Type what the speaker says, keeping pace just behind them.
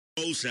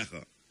rouw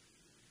zeggen.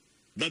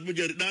 Daar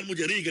moet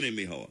je rekening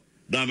mee houden,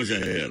 dames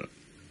en heren.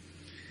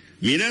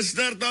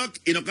 Minister toch,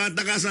 in elkaar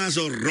tagasan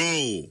zo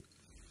rouw.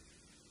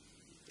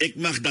 Ik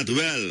mag dat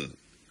wel,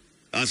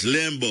 als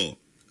Limbo.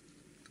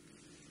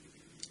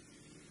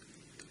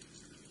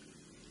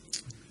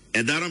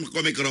 En daarom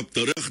kom ik erop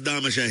terug,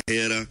 dames en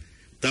heren,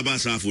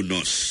 tabasa voor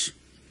nos.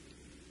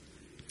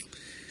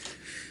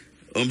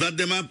 Omdat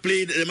de man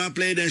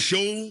pleegde een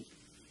show,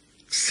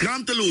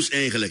 schaamteloos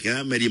eigenlijk,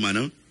 hè, met die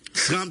mannen.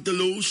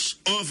 Schaamteloos,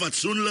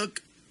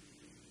 onfatsoenlijk.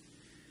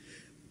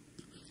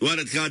 Want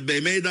het gaat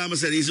bij mij,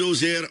 dames en heren,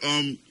 zozeer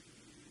om...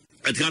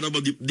 Het gaat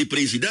om die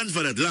president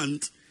van het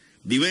land,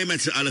 die wij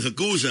met z'n allen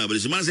gekozen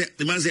hebben. Dus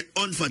die mannen zijn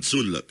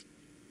onfatsoenlijk.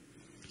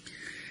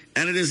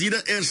 En het is niet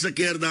de eerste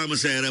keer,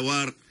 dames en heren,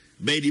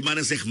 waarbij die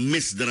mannen zich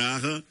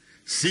misdragen,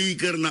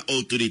 zeker naar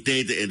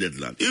autoriteiten in dit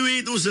land. U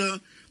weet hoe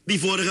ze die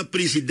vorige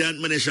president,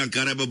 meneer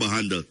Shankar, hebben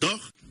behandeld,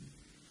 toch?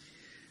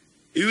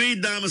 U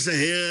weet, dames en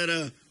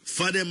heren,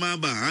 Fadema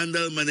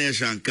behandelt meneer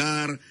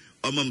Shankar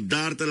om hem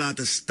daar te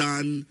laten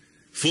staan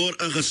voor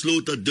een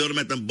gesloten deur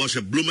met een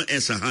bosje bloemen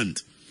in zijn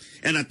hand.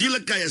 En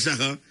natuurlijk kan je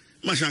zeggen,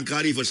 maar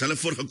Shankar heeft er zelf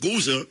voor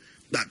gekozen.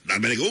 Daar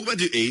ben ik ook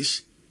met u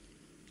eens.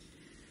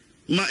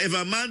 Maar als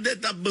een man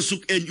dit op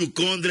bezoek in uw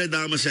kondre,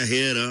 dames en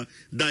heren,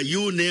 dat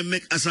u neemt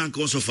ik als een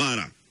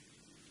konsovara.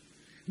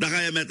 Dan ga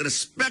je met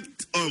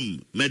respect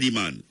om met die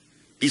man.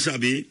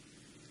 Isabi.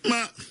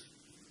 Maar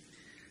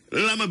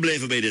laat me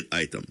blijven bij dit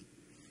item.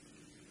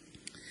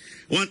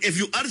 Want if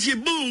you archie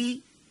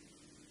boom,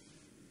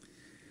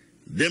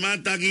 de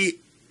man tagi,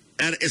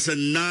 er is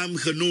een naam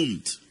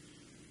genoemd.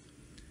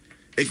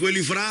 Ik wil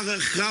u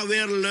vragen, ga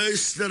weer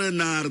luisteren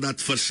naar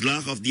dat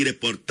verslag of die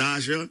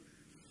reportage.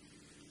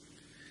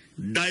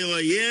 Dat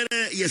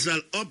je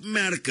zal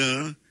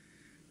opmerken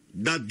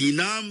dat die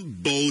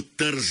naam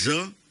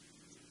Bouterse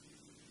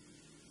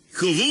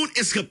gewoon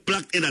is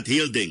geplakt in dat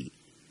heel ding.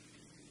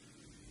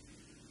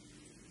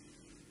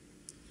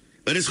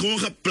 Het is gewoon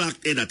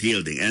geplakt in dat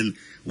heel ding. En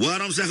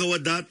waarom zeggen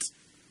we dat?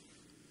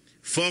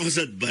 Volgens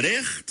het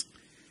bericht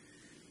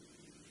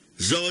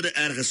zouden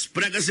er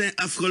gesprekken zijn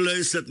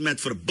afgeluisterd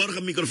met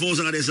verborgen microfoons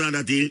aan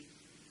de.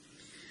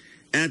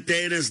 En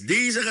tijdens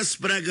deze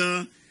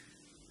gesprekken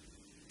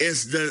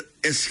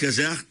is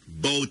gezegd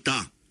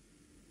Bouta.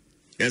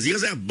 Er is niet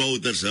gezegd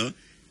Bouterse,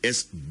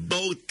 is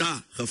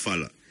Bouta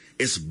gevallen.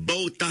 Is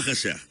Bouta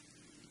gezegd.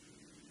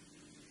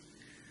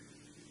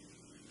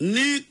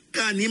 Nu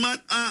kan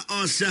niemand aan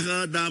ons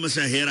zeggen, dames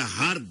en heren,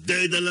 hard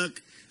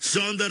duidelijk,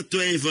 zonder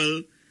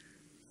twijfel,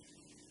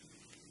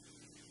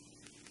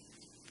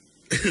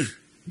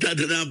 dat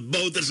de naam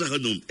Bouterse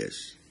genoemd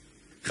is.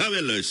 Ga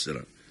weer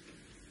luisteren.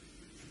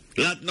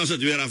 Laat ons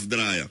het weer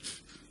afdraaien.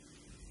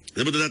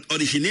 We moeten dat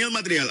origineel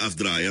materiaal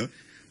afdraaien.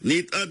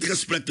 Niet het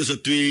gesprek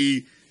tussen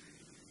twee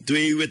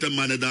witte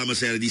mannen, dames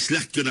en heren, die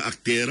slecht kunnen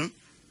acteren.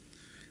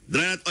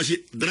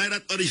 Draai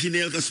dat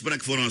origineel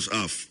gesprek voor ons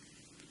af.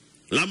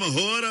 Laat me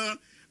horen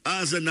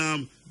als de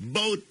naam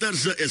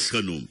Bouterse is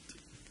genoemd.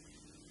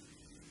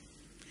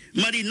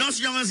 Maar die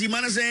nosjongens, die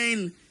mannen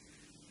zijn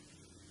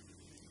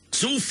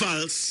zo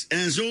vals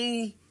en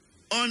zo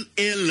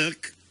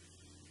oneerlijk,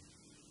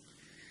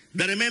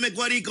 dat er mij met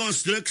een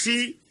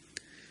reconstructie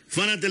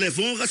van een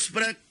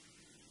telefoongesprek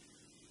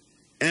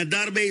en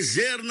daarbij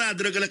zeer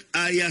nadrukkelijk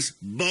alias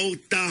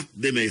Bouta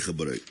ermee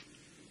gebruikt.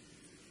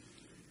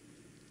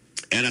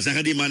 En dan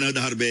zeggen die mannen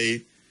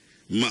daarbij,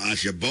 maar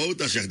als je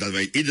Bouta zegt, dan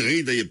weet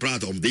iedereen dat je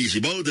praat om Desi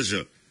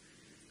Bouterse.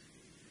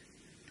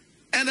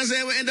 En dan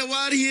zijn we in de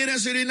war hier in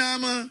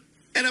Suriname.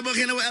 En dan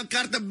beginnen we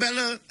elkaar te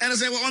bellen. En dan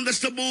zijn we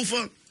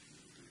ondersteboven.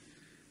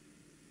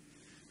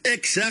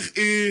 Ik zeg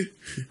u,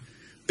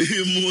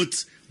 u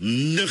moet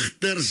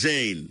nuchter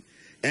zijn.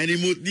 En u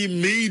moet niet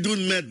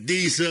meedoen met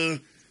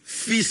deze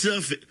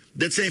vieze...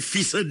 Dit zijn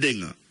vieze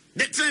dingen.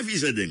 Dit zijn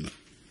vieze dingen.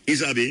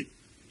 Isabi.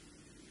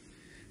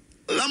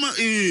 Laat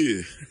me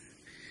u...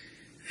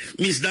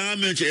 Misdaan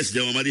muntje is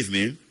de maar die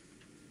mee.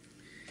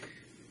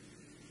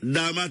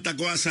 Dama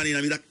takwa sani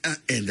na midak.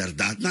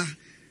 Inderdaad, na.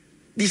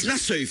 Die is na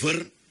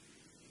zuiver.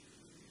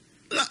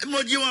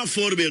 Moet je een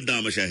voorbeeld,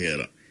 dames en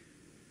heren.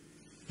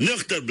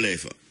 Nuchter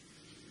blijven.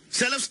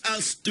 Zelfs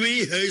als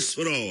twee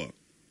huisvrouwen.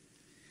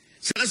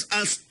 Zelfs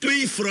als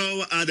twee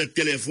vrouwen aan de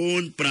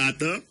telefoon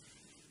praten.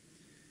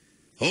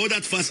 Hou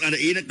dat vast aan de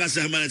ene kant,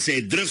 zeg maar, het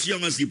zijn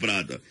drugsjongens die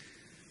praten.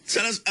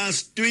 Zelfs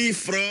als twee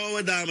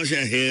vrouwen, dames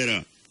en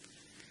heren.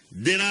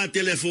 Die na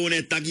telefoon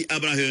en taki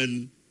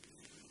abrahun.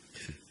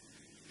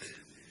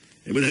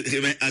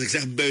 Als ik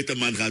zeg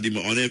buitenman, gaat u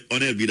me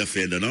oneerbiedig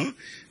vinden, no?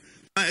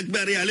 Maar ik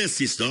ben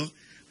realistisch, toch?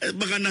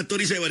 We gaan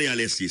natuurlijk zijn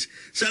realistisch.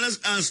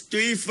 Zelfs als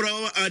twee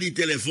vrouwen aan die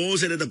telefoon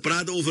zitten te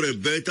praten over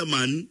een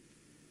buitenman,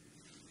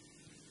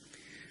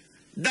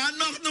 dan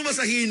nog noemen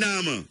ze geen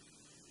namen.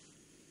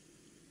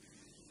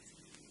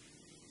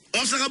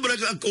 Of ze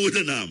gebruiken een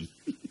codenaam.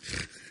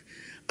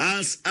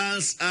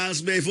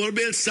 Als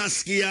bijvoorbeeld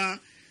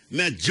Saskia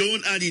met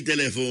Joan aan die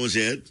telefoon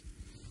zit,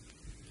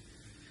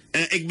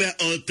 en ik ben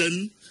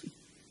Alton,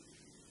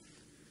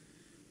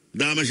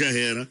 dames en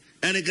heren,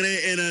 en ik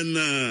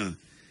rij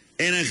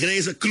En een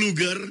grijze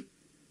kloeger.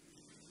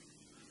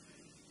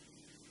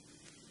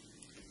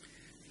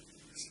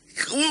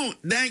 Gewoon,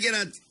 denk je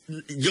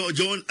dat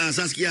John en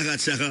Saskia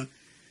gaat zeggen...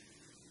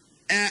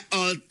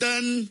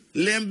 Alten,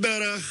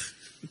 Limburg...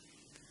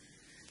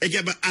 Ik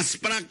heb een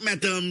afspraak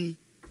met hem...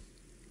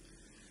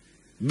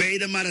 Bij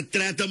de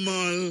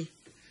Maretrettenmol...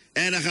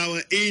 En dan gaan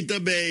we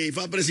eten bij...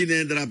 Van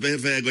president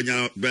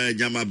bij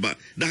Jamaba.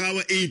 Dan gaan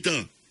we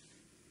eten...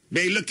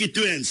 Bij Lucky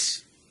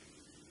Twins...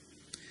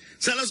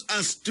 Zelfs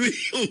als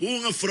twee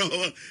jonge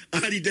vrouwen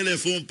aan die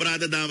telefoon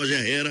praten, dames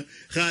en heren,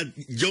 gaat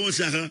John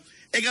zeggen,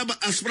 ik heb een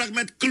afspraak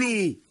met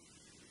Clue.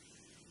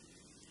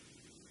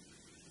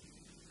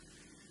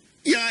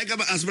 Ja, ik heb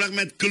een afspraak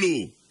met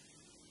Clue.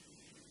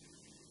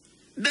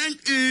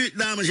 Denkt u,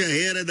 dames en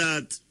heren,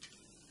 dat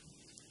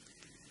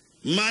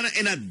mannen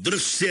in het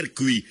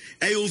drugscircuit,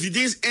 en je hoeft niet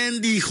eens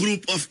in die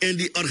groep of in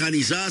die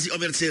organisatie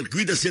of in het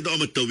circuit te zitten om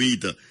het te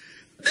weten.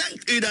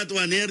 Denkt u dat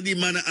wanneer die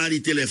mannen aan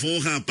die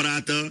telefoon gaan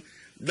praten,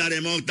 dat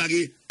hij mag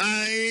zeggen,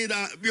 ai,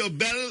 dat je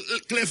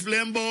bel Clifton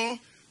Limburg,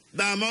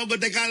 dat mag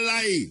ik te gaan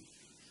lei.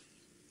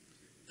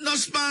 No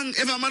spang,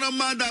 if I'm a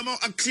man, dat mag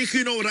actie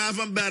Gino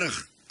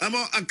Ravenberg. Dat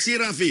mag actie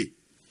Rafi.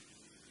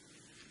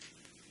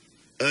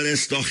 Er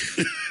is toch...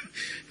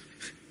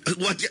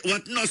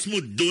 wat nos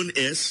moet doen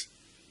is...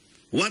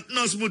 Wat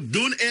nos moet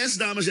doen is,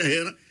 dames en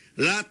heren...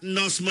 Laat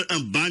nos me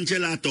een bandje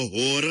laten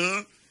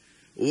horen...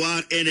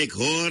 Waarin ik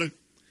hoor...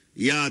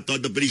 Ja,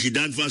 tot de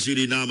president van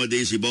Suriname,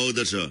 Desi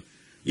Bouterse.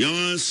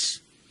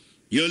 Jongens,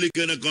 jullie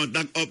kunnen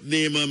contact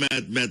opnemen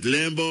met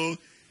Limbo.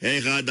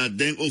 Hij gaat dat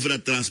ding over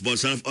het transport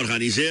zelf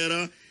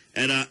organiseren.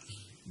 En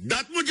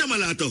dat moet je me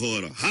laten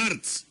horen.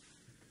 Hard.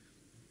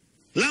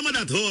 Laat me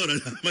dat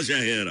horen, dames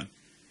en heren.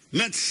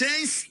 Met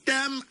zijn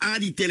stem aan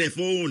die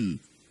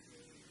telefoon.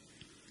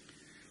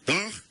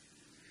 Toch?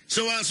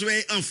 Zoals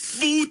wij een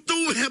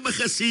foto hebben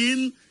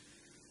gezien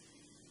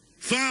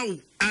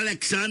van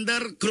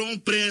Alexander,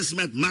 kroonprins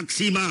met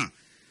Maxima.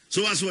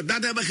 Zoals we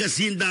dat hebben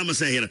gezien, dames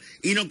en heren.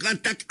 Ino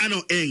kan tak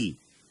ano eng.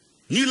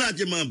 Nu laat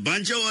je me een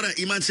bandje horen.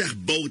 Iemand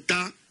zegt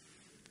bouta.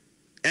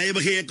 En je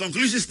begint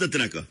conclusies te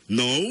trekken.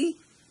 Nou,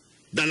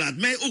 dan laat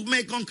mij ook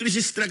mijn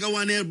conclusies trekken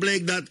wanneer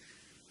blijkt dat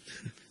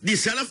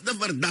diezelfde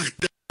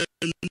verdachten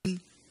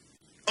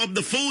op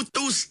de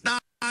foto staan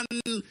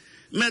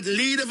met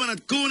leden van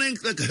het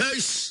Koninklijk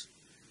Huis.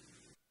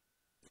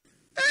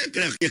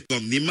 Je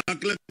komt niet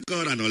makkelijk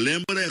hoor. Ano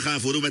Limbo, je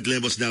gaat foto met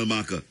Limbo snel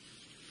maken.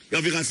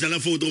 Of je gaat snel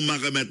een foto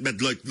maken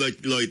met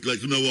Lloyd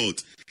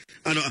Wout.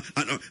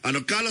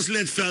 Ano Carlos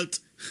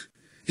Lindveld.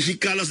 Je ziet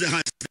Carlos, de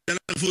gaat snel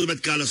een foto met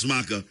Carlos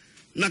maken.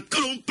 Na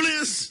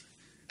Kroonprins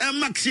en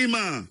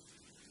Maxima.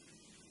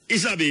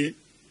 Isabi.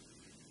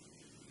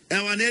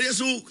 En wanneer je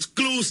zo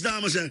close,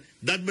 dames en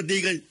dat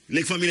betekent,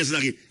 like familie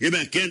zeg je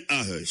bent kind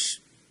aan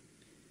huis.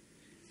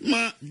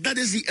 Maar dat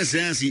is die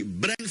essentie.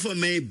 Breng voor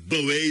mij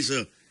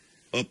bewijzen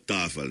op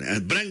tafel.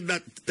 En breng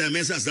dat,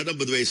 tenminste als dat een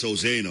bewijs zou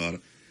zijn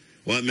hoor.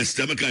 Want mijn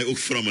stemmen kan je ook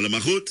frommelen.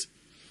 Maar goed,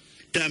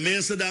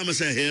 tenminste dames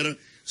en heren,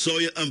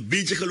 zou je een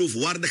beetje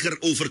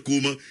geloofwaardiger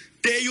overkomen.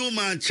 Theo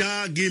man,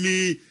 tja,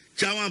 gimme,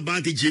 tja wan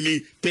banti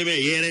Jimmy,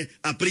 PWR,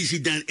 a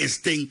president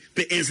Esting,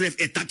 PSRF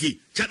etaki.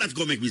 Tja, dat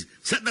kom ik mis.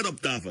 Zet dat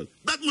op tafel.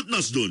 Dat moet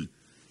nos doen,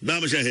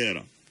 dames en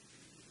heren.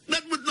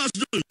 Dat moet nos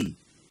doen.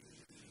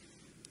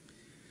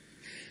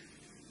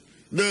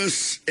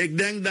 Dus ik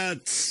denk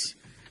dat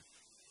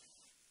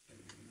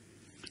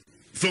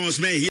volgens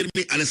mij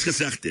hiermee alles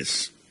gezegd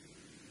is.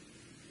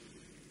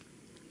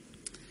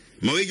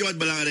 Maar weet je wat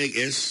belangrijk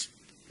is?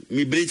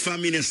 Mijn breed van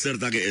minister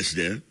dat is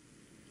de.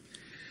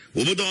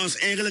 We moeten ons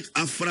eigenlijk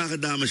afvragen,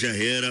 dames en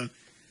heren,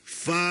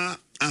 van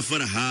een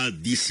verhaal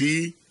die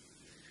zie,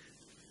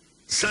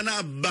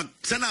 sana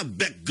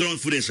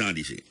background voor de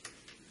sandici.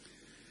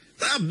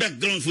 Sana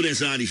background voor de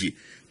sandici.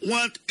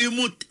 Want u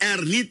moet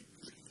er niet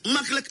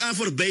makkelijk aan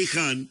voorbij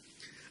gaan.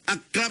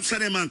 Een krap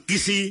zijn man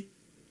kiezen.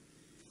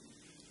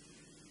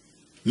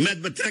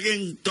 Met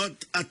betrekking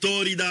tot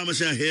Atori, dames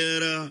en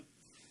heren.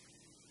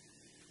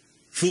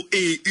 Voor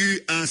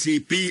EU,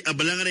 ACP, een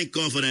belangrijke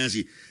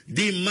conferentie.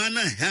 Die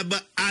mannen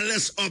hebben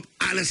alles op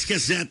alles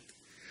gezet.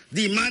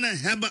 Die mannen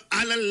hebben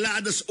alle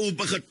lades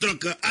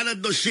opengetrokken. Alle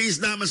dossiers,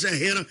 dames en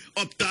heren,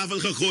 op tafel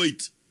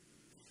gegooid.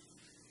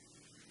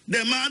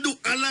 De man doet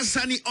alles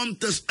aan om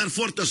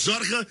ervoor te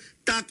zorgen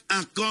dat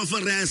een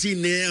conferentie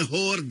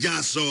neerhoort,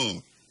 ja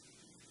zo.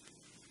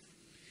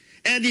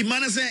 En die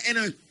mannen zijn in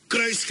een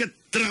kruis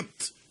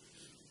getrapt.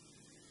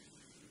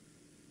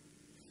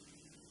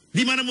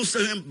 Die mannen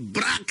moesten hun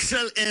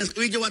braaksel en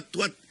weet je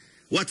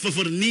wat voor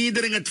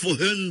vernedering het voor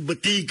hun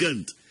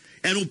betekent.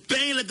 En hoe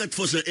pijnlijk het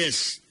voor ze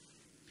is.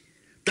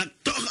 Dat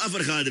toch een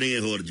vergadering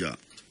in hoort, ja.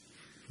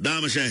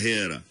 Dames en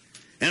heren.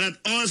 En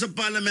dat onze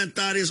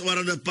parlementariërs,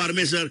 waaronder de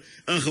parmisser,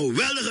 een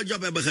geweldige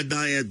job hebben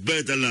gedaan in het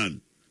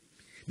buitenland.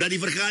 Dat die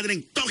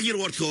vergadering toch hier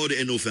wordt gehouden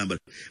in november.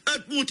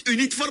 Het moet u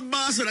niet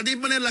verbazen, dat heeft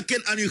meneer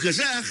Lakin aan u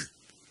gezegd.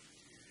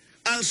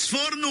 Als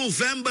voor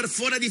november,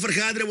 voordat die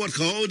vergadering wordt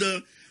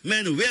gehouden,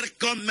 men weer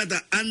komt met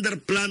een ander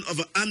plan of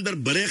een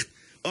ander bericht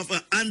of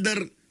een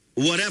ander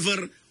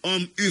whatever,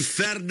 om u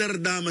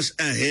verder, dames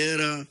en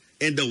heren,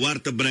 in de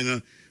war te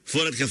brengen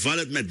voor het geval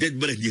het met dit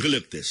bericht niet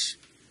gelukt is.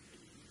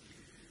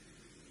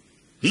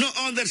 No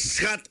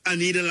onderschat aan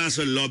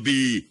Nederlandse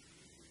lobby.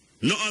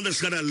 No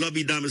onderschat aan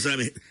lobby, dames en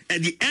heren.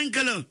 En die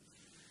enkele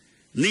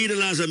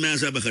Nederlandse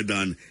mensen hebben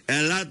gedaan.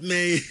 En laat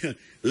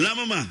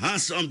me maar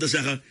haast om te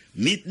zeggen,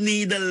 niet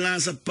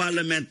Nederlandse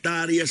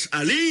parlementariërs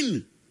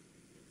alleen.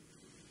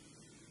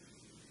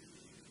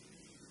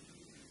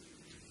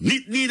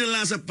 Niet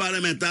Nederlandse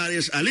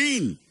parlementariërs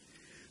alleen.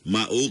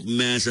 Maar ook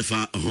mensen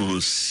van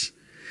ons.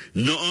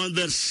 No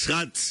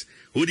onderschat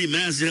hoe die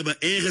mensen hebben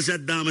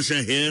ingezet, dames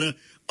en heren,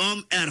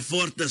 om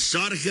ervoor te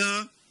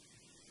zorgen.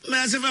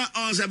 Mensen van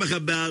ons hebben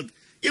gebeld.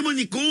 Je moet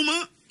niet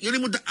komen. Jullie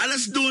moeten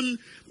alles doen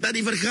dat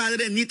die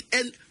vergadering niet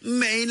in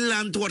mijn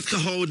land wordt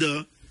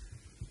gehouden.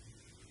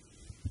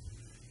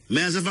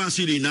 Mensen van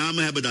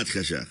Suriname hebben dat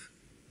gezegd.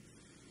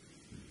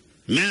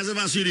 Mensen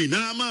van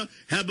Suriname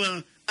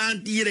hebben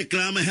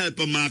anti-reclame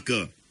helpen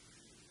maken.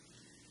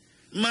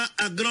 Maar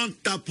a grond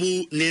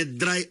tapu ne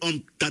draai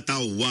om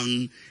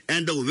tatawang.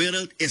 En de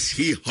wereld is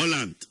hier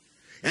Holland.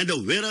 En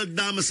de wereld,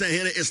 dames en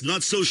heren, is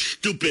not so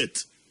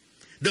stupid.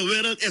 De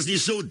wereld is niet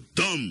zo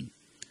dom.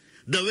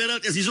 De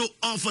wereld is niet zo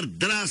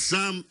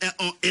onverdraagzaam en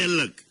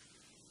oneerlijk.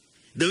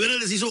 De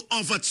wereld is niet zo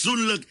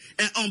onfatsoenlijk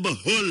en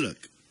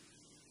onbehoorlijk.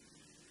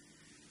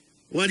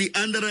 Want die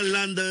andere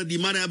landen, die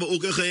mannen hebben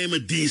ook een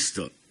geheime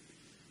diensten.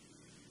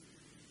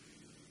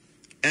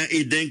 En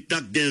ik denk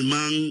dat de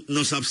man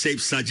nog op zeep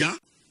saja.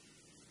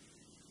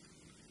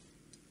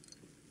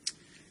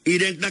 Ik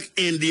denk dat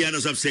India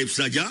nog op zeep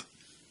saja.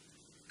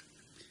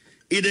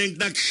 Ik denk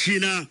dat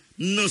China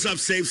nog op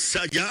zeep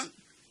saja.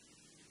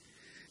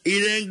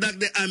 Ik denk dat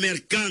de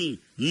Amerikaan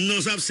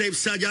nog op zeep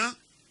saja.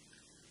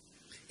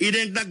 Ik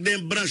denk dat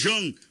de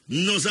Brazil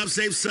nog op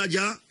zeep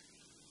saja.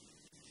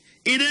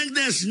 Ik denk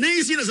dat de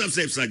Chinese nog op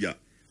zeep saja.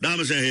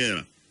 Dames en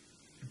heren.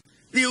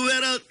 Die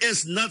wereld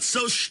is not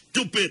so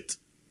stupid.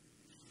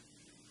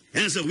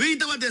 En ze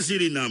weten wat in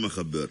Suriname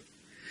gebeurt.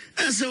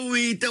 En ze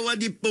weten wat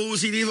die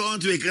positieve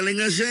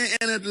ontwikkelingen zijn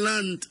in het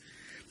land.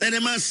 En de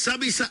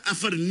Massabisa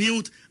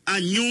vernieuwd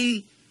aan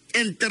jong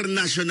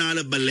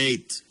internationale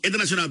beleid.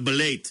 Internationaal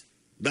beleid,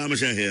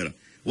 dames en heren.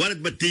 Wat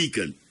het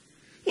betekent.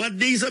 Want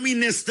deze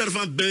minister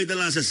van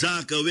Buitenlandse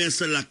Zaken,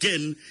 Winston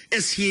Laken,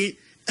 is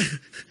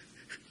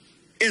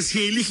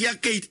geen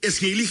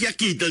Ligia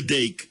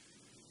Keteldijk.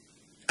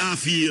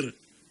 A4.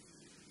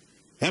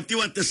 Hebt u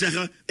wat te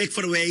zeggen? Ik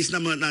verwijs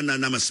naar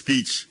mijn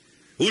speech.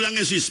 Hoe lang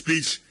is uw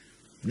speech?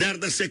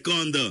 30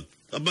 seconden.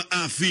 Op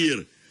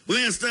A4.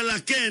 Winston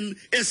Laken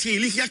is geen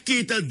Ligia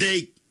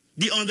Keteldijk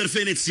die onder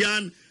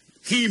Venetiaan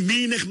geen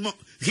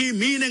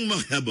mening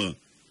mag hebben.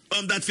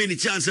 Omdat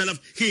Venetiaan zelf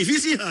geen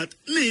visie had.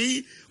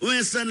 Nee,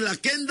 Winston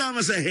Laken,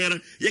 dames en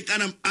heren, je kan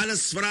hem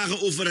alles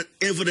vragen over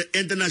de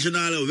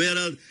internationale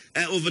wereld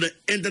en over de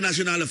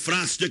internationale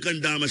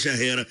vraagstukken, dames en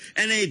heren.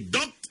 En hij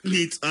dokt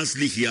niet als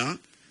Ligia.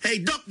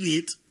 Hij dokt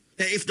niet.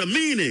 Hij heeft een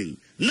mening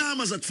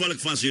namens het volk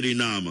van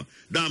Suriname.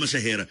 Dames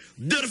en heren,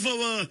 durven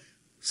we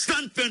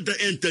standpunten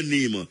in te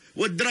nemen.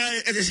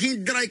 Het is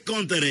geen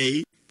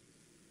draaikonterij.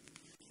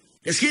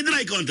 Het is geen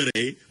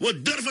draaikonterij.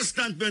 We durven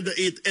standpunten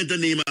in te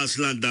nemen als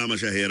land,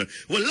 dames en heren.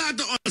 We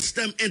laten onze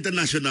stem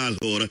internationaal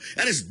horen.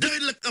 Er is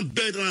duidelijk een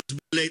buitenlands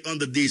beleid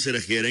onder deze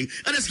regering.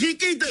 Er is geen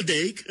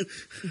keteldijk.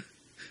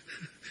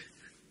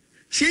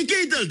 Geen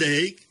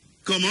keteldijk.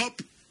 Kom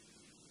op.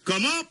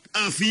 Kom op,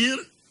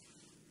 A4.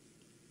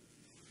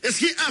 Er is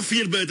geen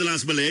A4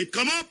 buitenlands beleid.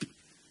 Kom op.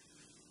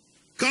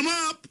 Kom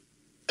op.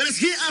 Er is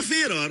geen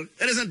A4 hoor.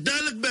 Er is een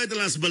duidelijk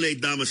buitenlands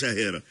beleid, dames en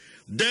heren.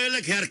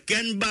 Duidelijk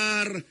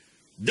herkenbaar.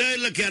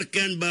 Duidelijk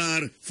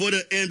herkenbaar voor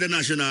de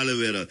internationale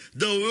wereld.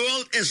 The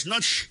world is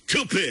not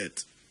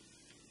stupid.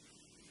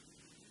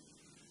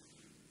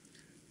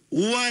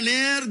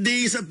 Wanneer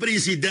deze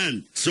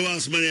president,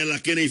 zoals meneer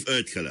Laken heeft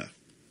uitgelegd,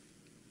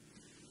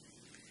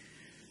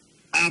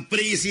 een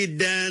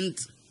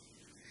president,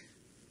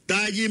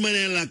 Taji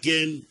meneer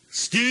Laken,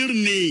 stuur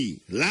nee,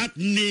 laat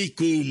nee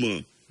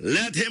komen.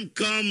 Let him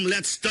come,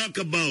 let's talk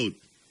about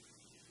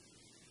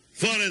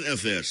foreign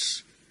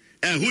affairs.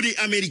 En hoe die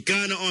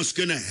Amerikanen ons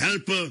kunnen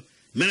helpen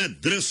met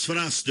het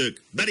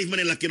drugsvraagstuk. Dat heeft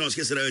meneer Laken ons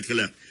gisteren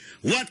uitgelegd.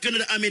 Wat kunnen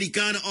de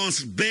Amerikanen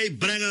ons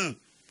bijbrengen,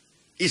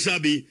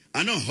 Isabi,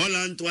 aan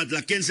Holland? Want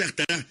Laken zegt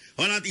terecht,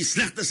 Holland is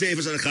slechte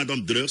cijfers als het gaat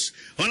om drugs.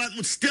 Holland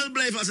moet stil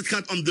blijven als het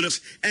gaat om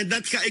drugs. En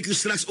dat ga ik u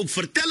straks ook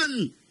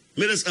vertellen,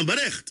 middels een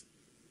bericht.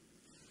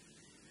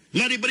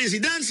 Maar die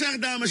president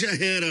zegt, dames en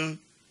heren,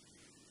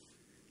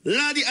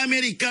 laat die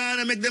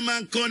Amerikanen met de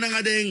man komen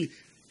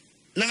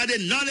naar de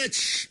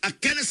knowledge, a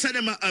kennis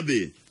aan de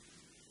abi.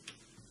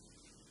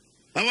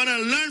 I want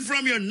to learn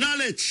from your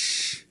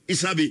knowledge,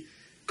 Isabi.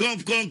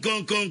 Kom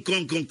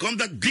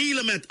dat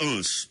delen met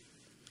ons.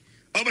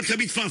 Op het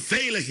gebied van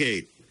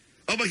veiligheid.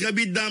 Op het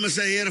gebied, dames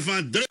en heren,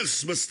 van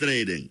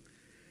drugsbestrijding.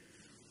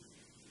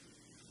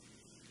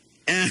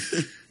 En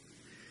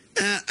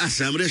als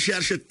een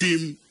recherche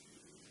team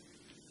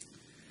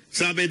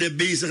zijn we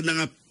bezig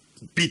naar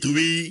Piet.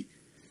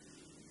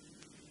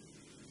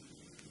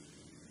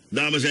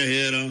 dames en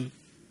heren.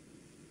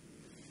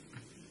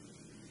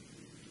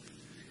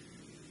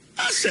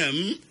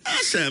 Asem,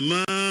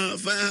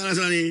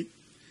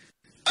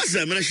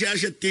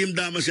 recherche team,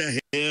 dames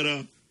en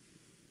heren.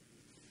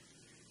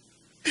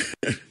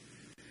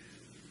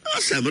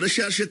 Asem,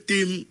 recherche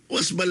team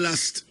was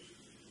belast.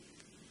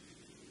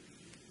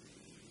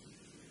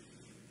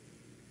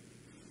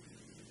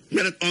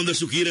 Met het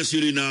onderzoek hier in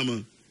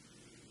Suriname.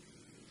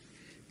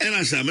 En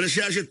Asem,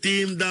 recherche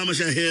team, dames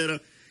en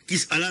heren,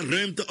 kiest alle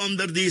ruimte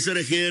onder deze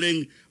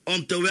regering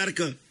om te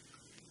werken.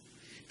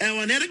 En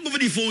wanneer ik over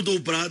die foto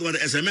praat, want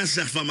de sms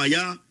zegt van, maar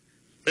ja,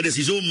 het is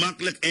zo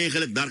makkelijk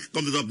eigenlijk, daar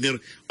komt het op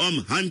neer,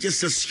 om handjes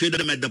te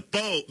schudden met de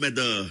pauw, met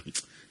de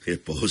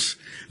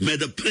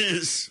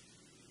prins.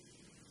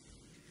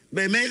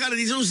 Bij mij gaat het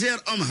niet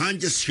zozeer om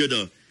handjes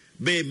schudden.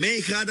 Bij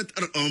mij gaat het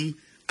erom,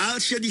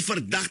 als je die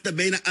verdachte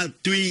bijna al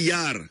 2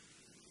 jaar,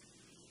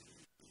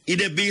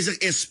 ieder bezig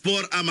is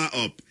spoor aan me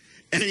op,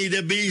 en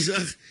ieder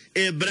bezig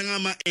is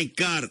brengen me in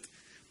kaart,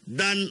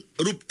 dan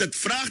roept het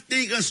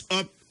vraagtekens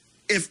op,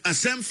 if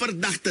asem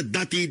verdachte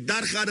dat hij,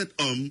 daar gaat het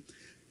om,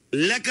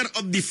 lekker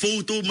op die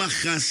foto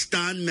mag gaan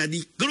staan met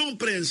die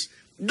kroonprins.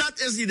 Dat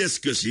is die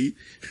discussie.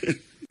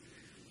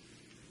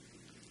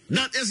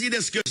 Dat is die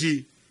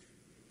discussie.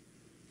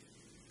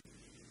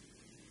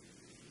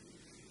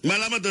 Maar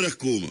laat me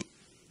terugkomen.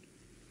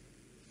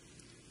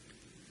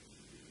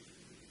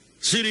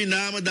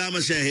 Suriname,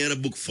 dames en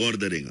heren,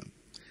 boekvorderingen.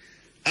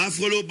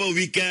 Afgelopen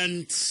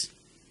weekend,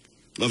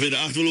 of in de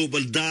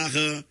afgelopen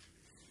dagen,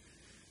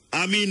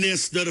 aan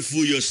minister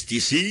voor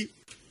Justitie,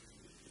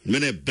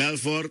 meneer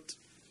Belfort,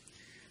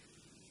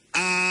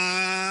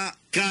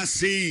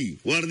 A-KC,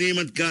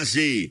 waarnemend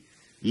KC,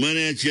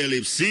 meneer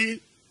Chelipsi,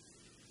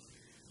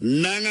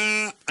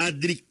 Nanga,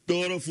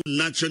 directeur voor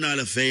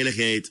Nationale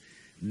Veiligheid,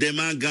 de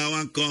man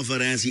gaat een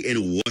conferentie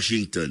in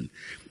Washington.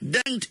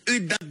 Denkt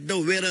u dat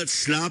de wereld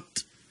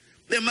slaapt?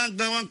 De man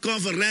gaat een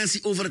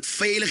conferentie over het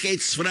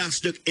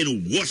veiligheidsvraagstuk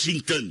in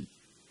Washington,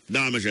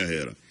 dames en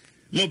heren.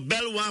 Maar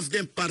belwaf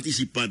den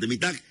participanten,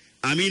 met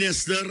a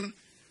minister,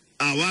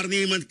 a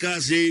waarnemend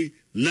KC,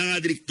 na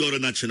directeur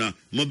nationaal,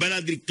 maar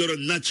bijna directeur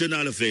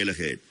nationale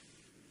veiligheid.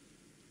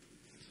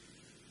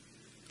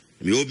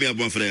 Ik hoop je op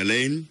een vrije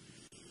lijn.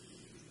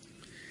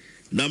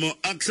 Dan moet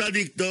AXA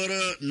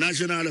directeur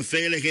nationale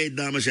veiligheid,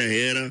 dames en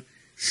heren,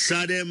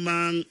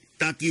 Sademan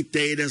taki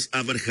tijdens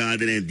een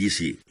vergadering in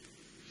DC.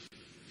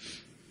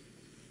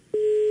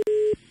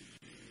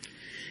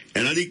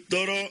 En dan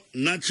directeur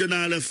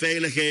nationale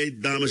veiligheid,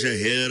 dames en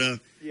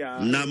heren,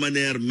 ja. Naar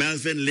meneer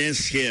Melvin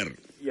Lenscher.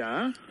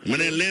 Ja.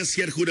 Meneer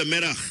Lenscher,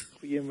 goedemiddag.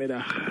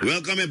 Goedemiddag.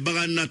 Welkom in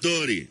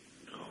Baganatori.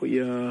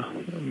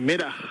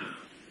 Goedemiddag.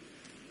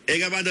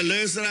 Ik heb aan de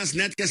luisteraars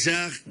net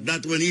gezegd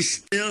dat we niet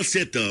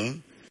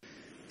stilzitten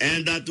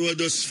en dat we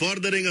dus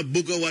vorderingen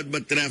boeken wat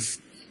betreft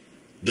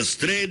de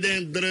strijd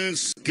tegen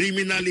drugs,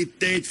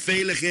 criminaliteit,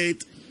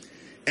 veiligheid.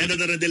 En dat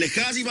er een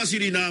delegatie van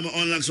Suriname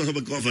onlangs was op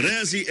een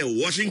conferentie in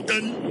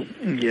Washington.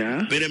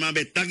 Ja.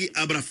 Bij Taki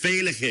Abra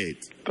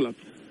Veiligheid. Klopt.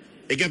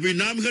 Ik heb uw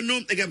naam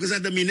genoemd, ik heb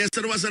gezegd de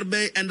minister was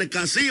erbij en de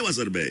KC was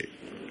erbij.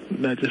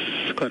 Dat is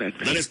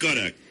correct. Dat is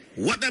correct.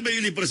 Wat hebben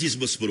jullie precies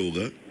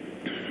besproken?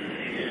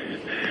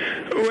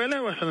 Wel,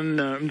 er was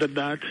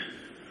inderdaad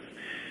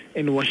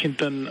in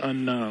Washington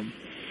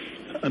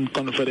een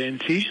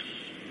conferentie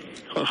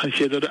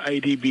georganiseerd door de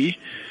IDB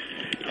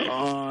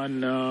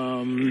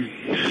on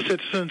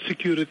citizen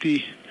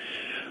security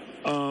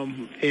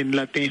in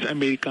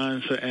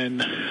Latijns-Amerikaanse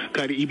en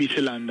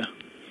Caribische landen.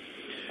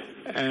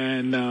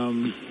 En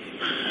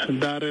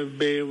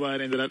daarbij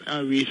waren inderdaad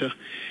aanwezig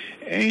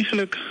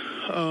eigenlijk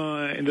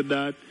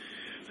inderdaad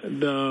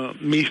de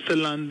meeste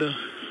landen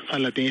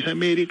van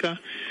Latijns-Amerika,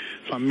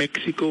 van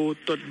Mexico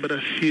tot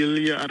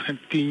Brazilië,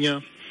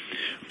 Argentinië,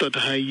 tot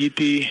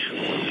Haiti,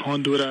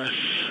 Honduras,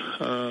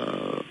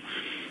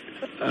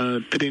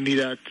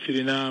 Trinidad,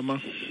 Suriname.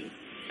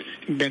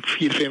 Ik denk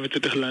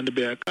 25 landen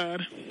bij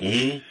elkaar.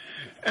 Mm-hmm.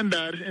 En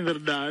daar is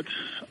inderdaad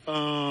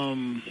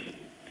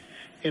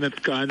in het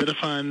kader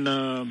van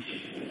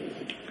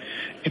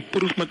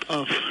improvement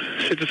of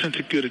citizen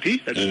security,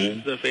 dat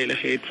is de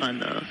veiligheid van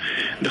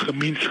de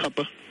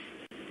gemeenschappen,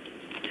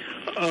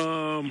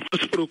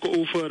 gesproken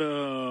over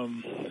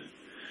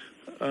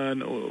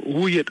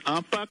hoe je het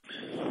aanpakt,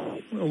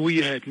 hoe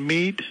je het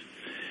meet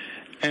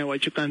en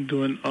wat je kan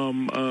doen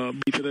om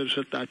betere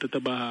resultaten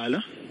te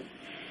behalen.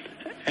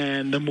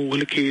 En de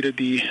mogelijkheden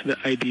die de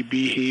IDB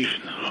heeft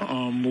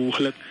om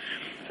mogelijk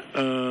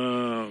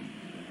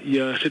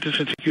je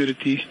citizen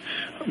security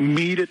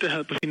mede te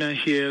helpen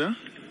financieren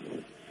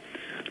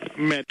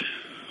met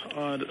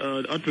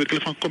het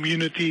ontwikkelen van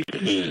community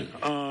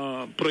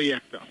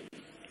projecten.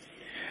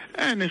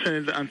 En er zijn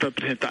een aantal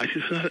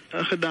presentaties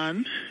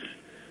gedaan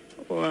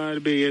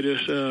waarbij je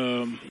dus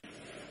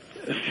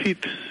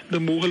ziet de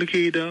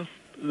mogelijkheden,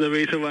 de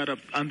wijze waarop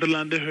andere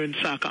landen hun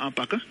zaken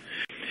aanpakken.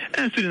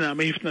 En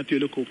Suriname heeft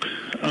natuurlijk ook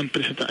een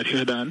presentatie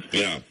gedaan.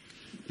 Ja,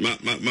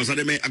 maar zou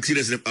je mij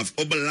actie af?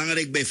 Ook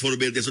belangrijk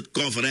bijvoorbeeld is het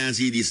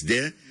conferentie die is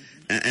daar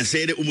en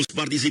zeiden hoe moest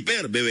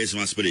participeren bij wijze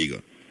van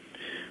spreken.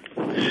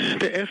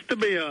 Ten eerste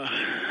ben je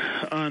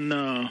een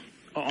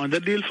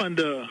onderdeel van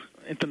de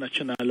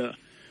internationale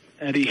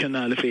en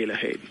regionale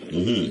veiligheid.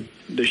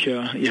 Dus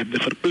je hebt de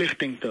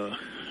verplichting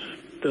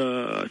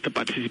te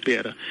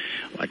participeren.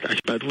 Want als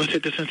je praat over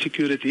citizen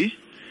security,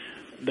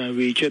 dan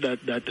weet je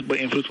dat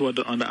beïnvloed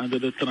wordt onder andere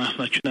de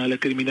transnationale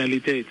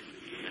criminaliteit.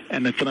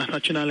 En de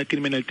transnationale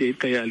criminaliteit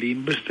kan je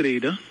alleen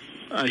bestrijden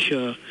als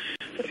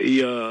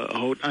je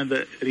houdt aan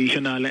de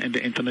regionale en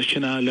de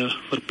internationale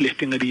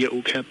verplichtingen die je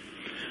ook hebt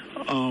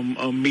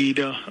om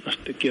mede een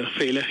stukje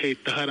veiligheid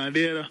te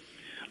garanderen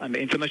aan de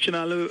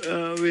internationale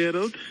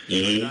wereld,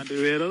 aan de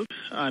wereld,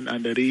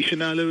 aan de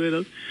regionale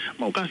wereld,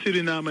 maar ook aan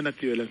Suriname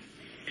natuurlijk.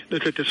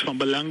 Dus het is van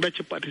belang dat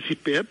je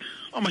participeert,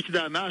 omdat je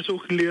daarnaast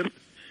ook leert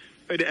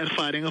uit de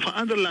ervaringen van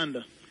andere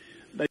landen.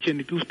 Dat je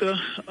niet hoeft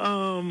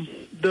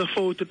de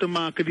fouten te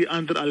maken die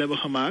anderen al hebben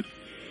gemaakt.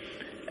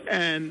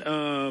 En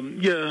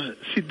je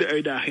ziet de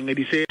uitdagingen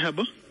die zij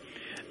hebben.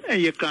 En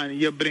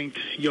je brengt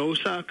jouw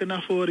zaken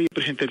naar voren, je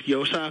presenteert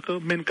jouw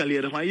zaken, men kan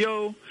leren van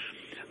jou.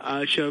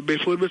 Als je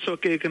bijvoorbeeld zou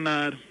kijken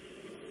naar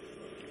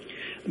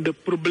de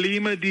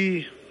problemen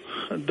die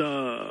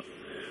de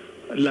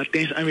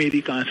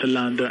Latijns-Amerikaanse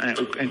landen en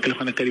ook enkele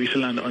van de Caribische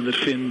landen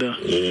ondervinden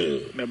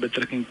met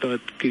betrekking tot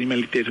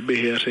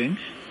criminaliteitsbeheersing,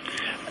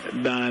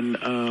 dan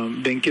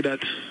denk je dat,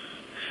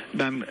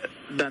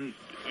 dan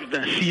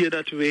zie je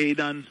dat wij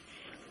dan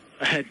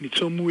het niet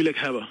zo moeilijk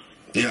hebben.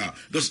 Ja,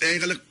 dus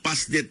eigenlijk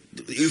past dit,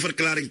 uw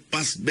verklaring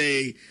past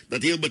bij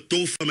dat heel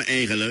betoog van me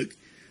eigenlijk.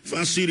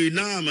 Van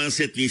Suriname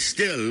zit niet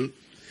stil.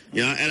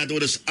 Ja, en dat we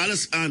dus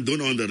alles aan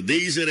doen onder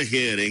deze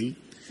regering.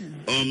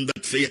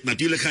 Omdat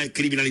natuurlijk ga je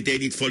criminaliteit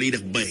niet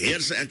volledig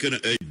beheersen en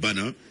kunnen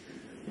uitbannen.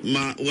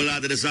 Maar we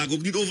laten de zaak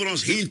ook niet over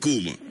ons heen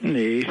komen.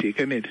 Nee,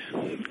 zeker niet.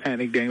 En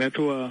ik denk dat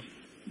we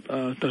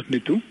tot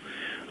nu toe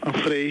een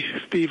vrij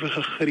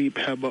stevige greep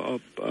hebben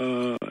op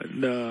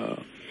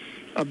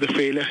de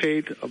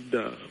veiligheid, op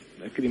de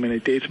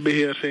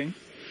criminaliteitsbeheersing.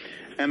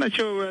 En dat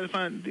je wel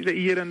van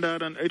hier en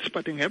daar een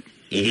uitspatting hebt.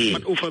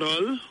 Maar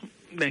overal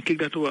denk ik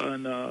dat we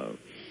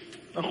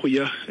een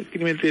goede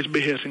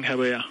criminaliteitsbeheersing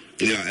hebben, ja.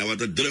 Ja, en wat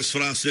het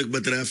drugsvraagstuk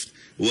betreft,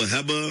 we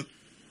hebben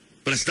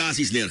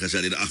prestaties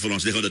neergezet in de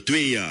liggende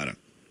 2 jaren.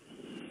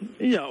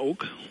 Ja,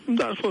 ook.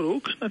 Daarvoor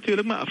ook,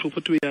 natuurlijk, maar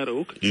afgelopen 2 jaar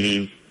ook.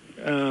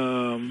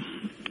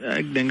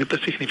 Ik denk dat er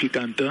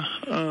significante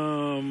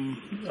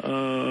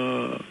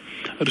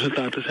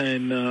resultaten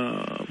zijn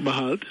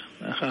behaald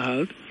en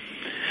gehaald.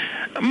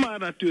 Maar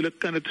natuurlijk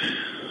kan het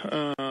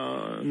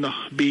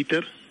nog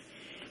beter.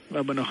 We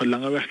hebben nog een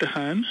lange weg te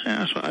gaan. En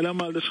als we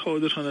allemaal de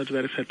schouders aan het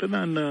werk zetten,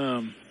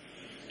 dan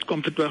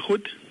komt het wel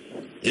goed.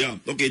 Ja,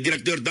 oké.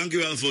 Directeur, dank u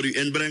wel voor uw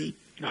inbreng.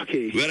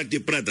 Werkt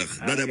u prettig.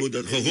 Dat hebben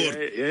we gehoord.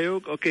 Jij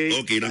ook?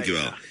 Oké, dank u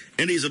wel.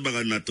 En deze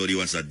baganatori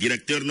was dat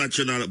directeur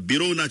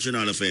Bureau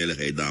Nationale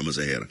Veiligheid, dames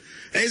en heren.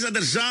 Hij zat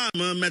er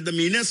samen met de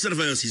minister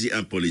van Justitie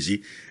en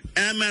Politie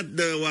en met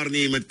de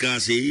waarnemend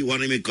KC,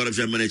 waarnemend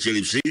Corruptie en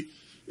Management.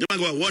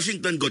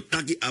 Washington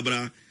Gotaki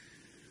Abra.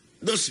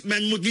 Dus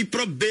men moet niet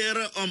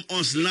proberen om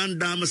ons land,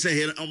 dames en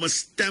heren, om een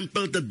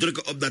stempel te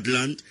drukken op dat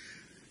land.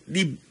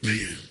 Die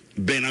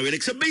bijna wil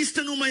ik ze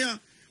beesten noemen, ja.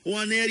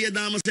 Wanneer je,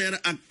 dames en heren,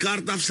 een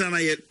kaart afstaan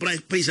en je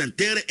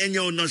presenteren in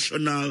jouw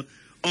nationaal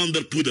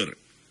onderpoeder.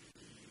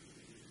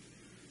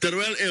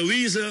 Terwijl in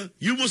wezen,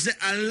 je moest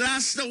de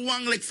laatste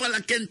wangelijk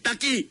van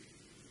Kentucky.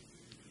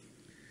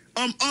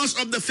 Om ons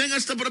op de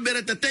vingers te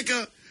proberen te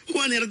tikken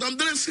wanneer het om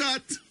drugs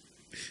gaat.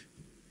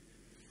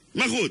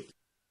 Maar goed.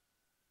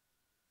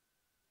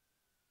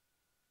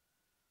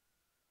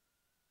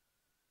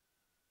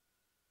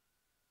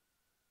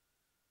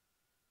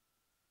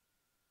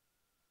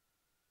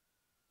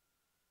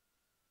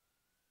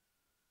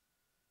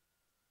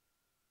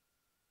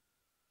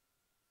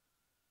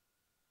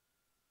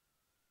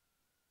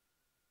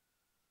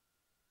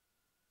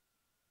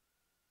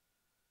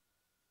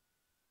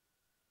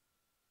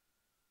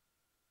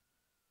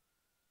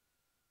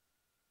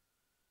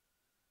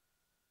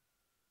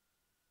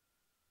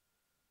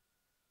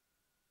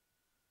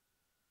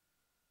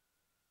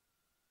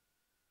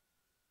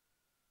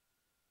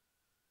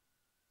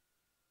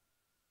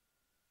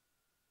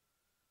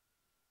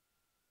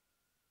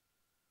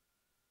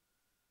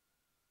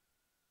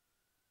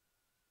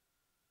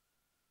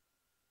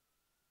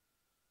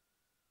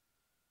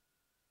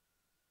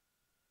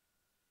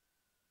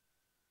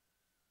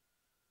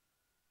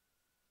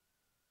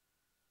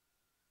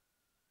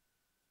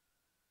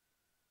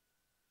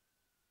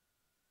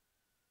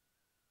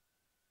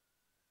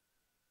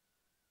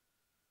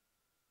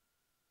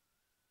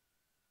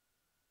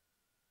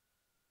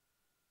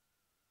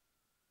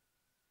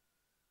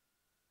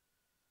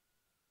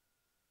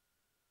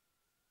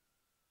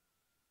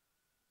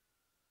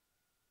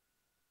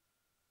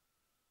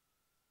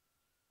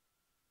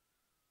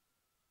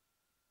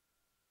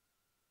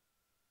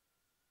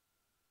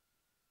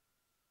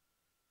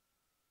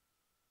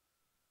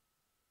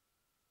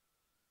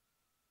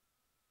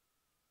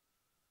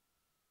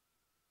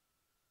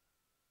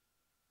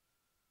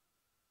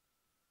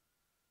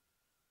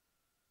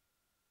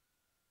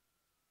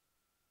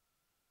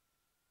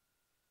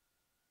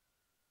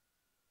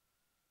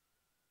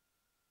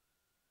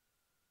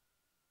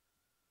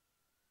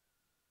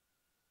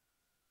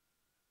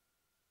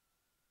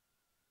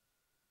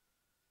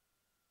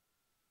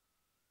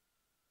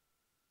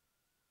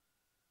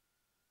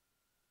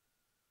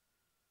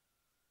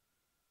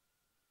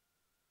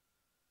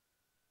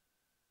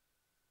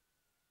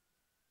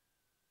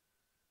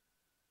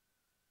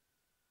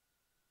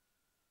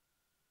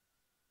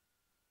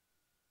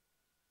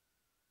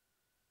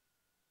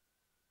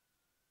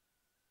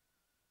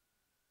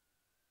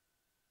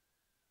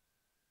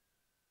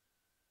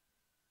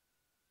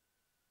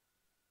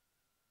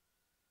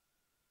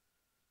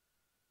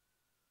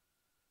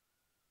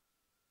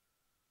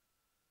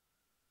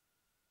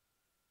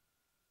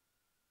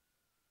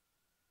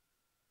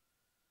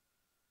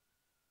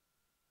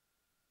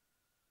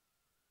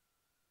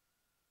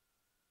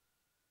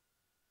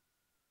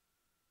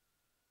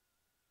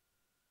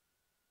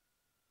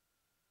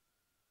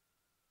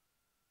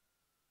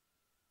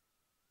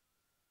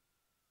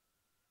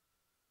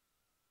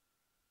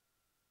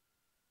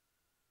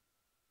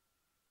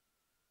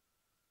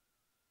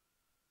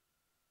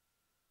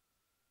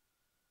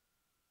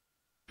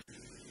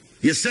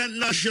 Je zendt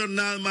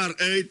nationaal maar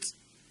uit.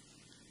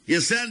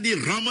 Je zendt die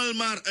rommel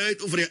maar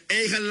uit over je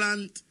eigen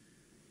land.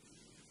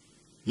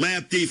 Maar je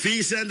hebt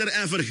tv-zender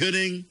en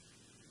vergunning.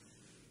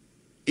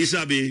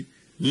 Isabi.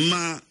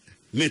 Maar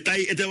met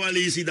die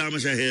etewalisi,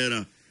 dames en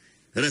heren.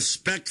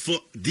 Respect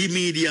voor die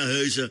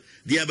mediahuizen.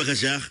 Die hebben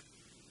gezegd.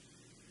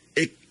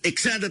 Ik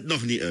zend het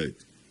nog niet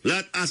uit.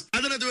 Als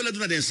anderen het willen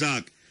doen, dat is een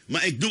zaak.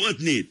 Maar ik doe het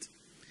niet.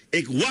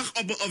 Ik wacht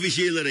op een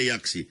officiële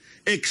reactie.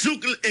 Ik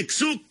zoek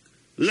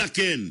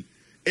Lakin.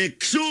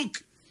 Ik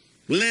zoek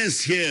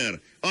Lensheer.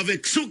 Of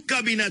ik zoek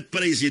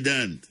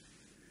kabinet-president.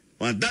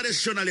 Want dat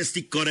is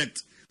journalistiek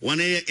correct.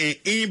 Wanneer je in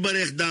één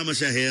bericht,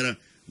 dames en heren,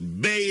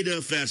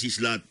 beide versies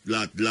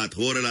laat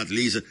horen, laat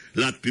lezen,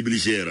 laat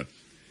publiceren.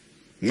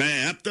 Maar je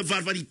hebt een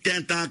paar van die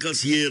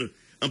tentakels hier,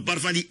 een paar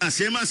van die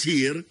asemas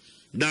hier,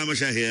 dames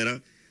en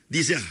heren,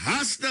 die zich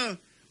haasten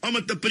om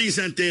het te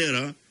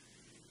presenteren,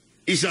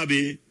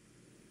 Isabi,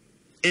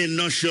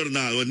 in ons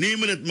journaal. We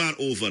nemen het maar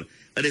over.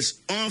 Het is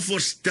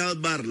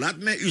onvoorstelbaar. Laat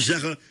mij u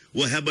zeggen,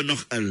 we hebben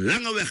nog een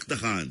lange weg te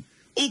gaan.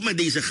 Ook met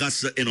deze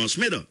gasten in ons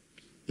midden.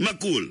 Maar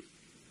cool.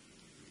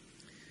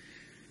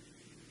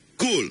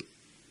 Cool.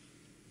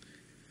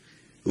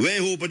 Wij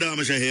hopen,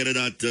 dames en heren,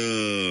 dat...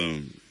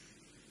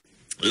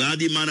 laat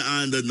die mannen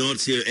aan de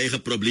Noordzee hun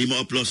eigen problemen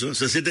oplossen.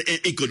 Ze zitten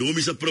in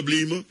economische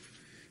problemen.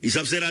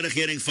 Isab de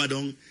regering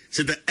Fadong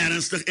zitten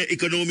ernstig in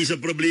economische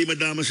problemen,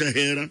 dames en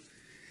heren.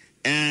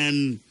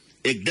 En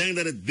ik denk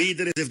dat het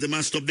beter is if de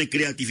man stopt de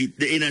creativiteit,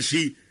 de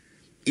energie,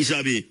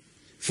 Isabi,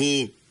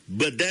 voor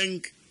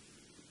bedenk,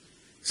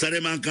 wat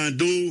de man kan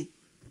doen,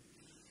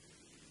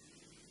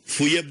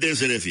 voor je hebt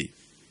deze revie.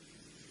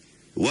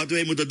 Wat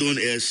wij moeten doen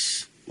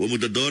is, we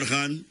moeten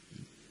doorgaan.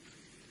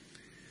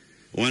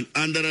 Want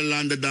andere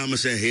landen,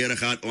 dames en heren,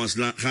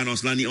 gaan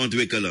ons land niet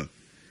ontwikkelen.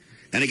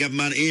 En ik heb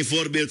maar één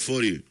voorbeeld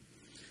voor u.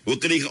 We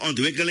kregen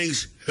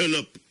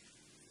ontwikkelingshulp.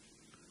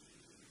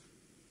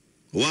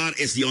 Waar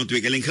is die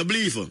ontwikkeling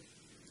gebleven?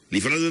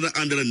 Liever hadden we een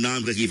andere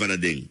naam gegeven aan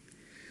dat ding.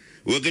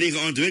 We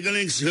kregen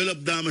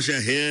ontwikkelingshulp, dames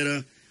en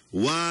heren.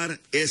 Waar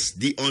is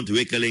die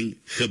ontwikkeling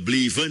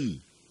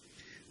gebleven?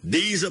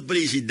 Deze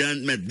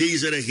president met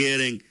deze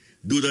regering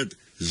doet het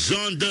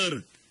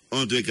zonder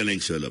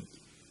ontwikkelingshulp.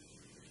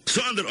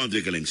 Zonder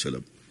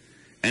ontwikkelingshulp.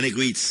 En ik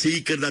weet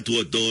zeker dat we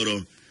het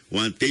door,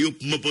 want te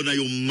op mopo na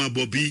je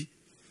mabobi,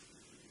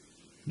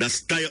 dan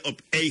sta je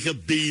op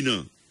eigen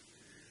benen.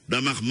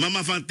 Dan mag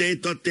mama van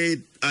tijd tot tijd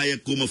aan je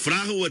komen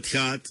vragen hoe het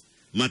gaat,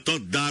 maar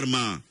tot daar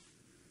maar.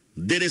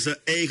 Dit is het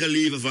eigen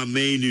leven van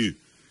mij nu,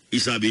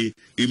 Isabi.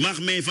 U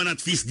mag mij van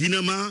advies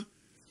dienen, maar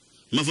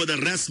voor de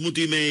rest moet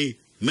u mij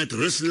met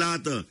rust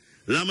laten.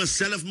 Laat me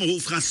zelf mijn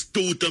hoofd gaan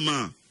stoten,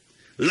 maar.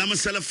 Laat me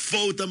zelf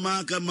fouten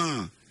maken,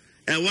 maar.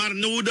 En waar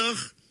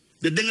nodig,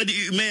 de dingen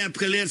die u mij hebt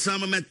geleerd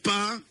samen met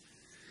pa,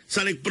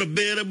 zal ik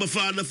proberen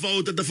bepaalde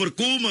fouten te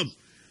voorkomen.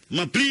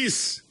 Maar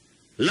please,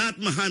 laat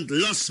mijn hand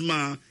los,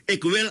 maar.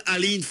 Ik wil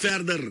alleen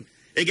verder.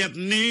 Ik heb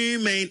nu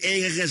mijn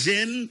eigen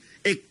gezin.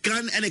 Ik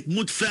kan en ik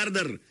moet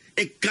verder.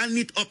 Ik kan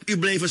niet op u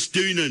blijven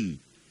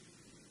steunen.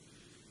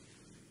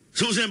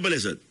 Zo simpel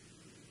is het.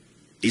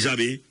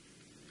 Isabi.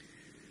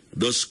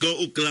 Dus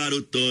ko u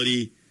klaro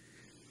tori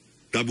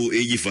tabu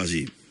eji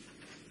fazi.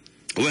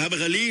 We hebben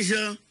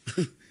gelezen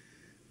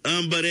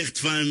een bericht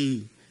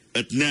van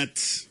het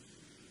net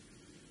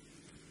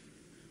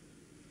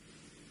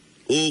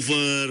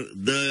over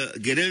de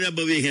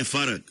guerrilla-beweging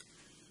FARC.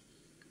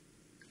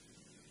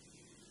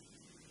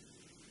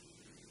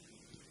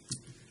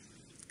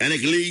 En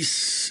ik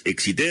lees, ik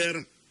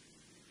citeer: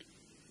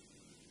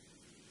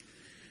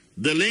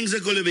 de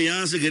linkse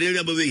Colombiaanse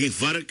guerrilla-beweging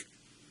FARC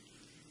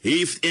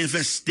heeft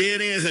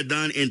investeringen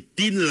gedaan in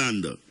 10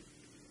 landen.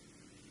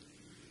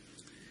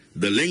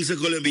 De linkse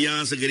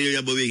Colombiaanse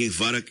guerrilla-beweging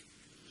FARC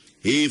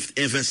heeft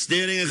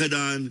investeringen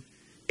gedaan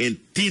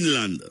in 10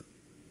 landen,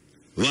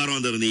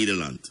 waaronder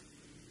Nederland.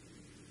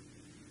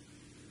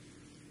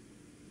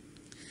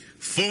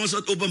 Volgens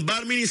het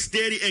Openbaar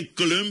Ministerie in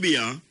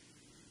Colombia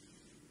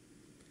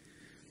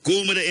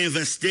komen de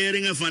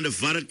investeringen van de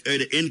FARC uit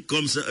de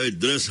inkomsten uit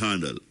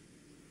drugshandel.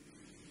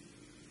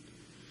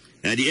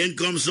 En die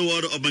inkomsten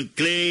worden op een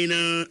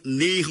kleine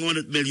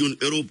 900 miljoen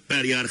euro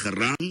per jaar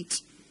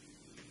geraamd.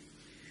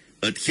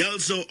 Het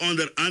geld zou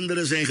onder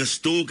andere zijn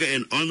gestoken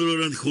in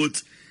onroerend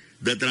goed,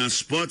 de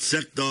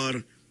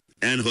transportsector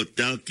en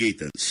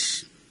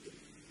hotelketens.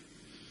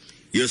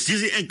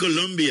 Justitie in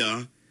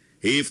Colombia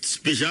heeft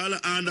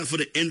speciale aandacht voor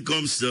de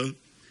inkomsten,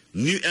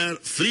 nu er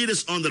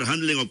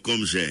vredesonderhandelingen op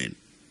komst zijn.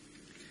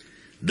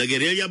 De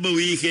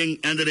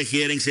guerrilla-beweging en de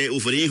regering zijn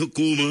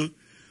overeengekomen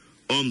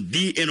om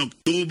die in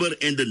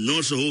oktober in de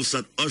Noorse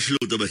hoofdstad Oslo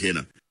te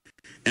beginnen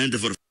en te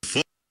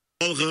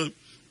vervolgen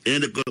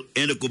in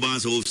de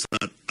Cubaanse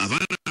hoofdstad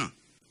Havana.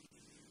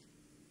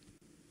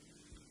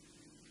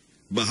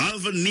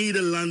 Behalve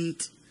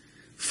Nederland,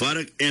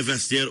 FARC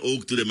investeert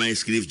ook to de mij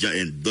schrift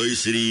in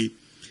Duitsland,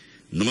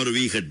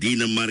 Noorwegen,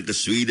 Denemarken,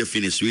 Zweden,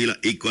 Venezuela,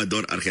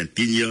 Ecuador,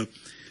 Argentinië,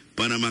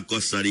 Panama,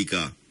 Costa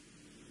Rica.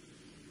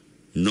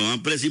 No,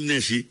 aan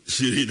presim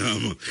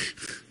Suriname.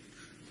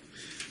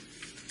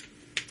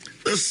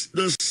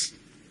 Dus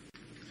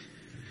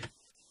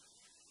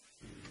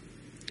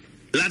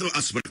laten we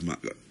afspraak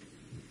maken.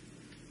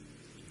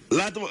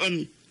 Laten we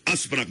een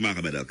afspraak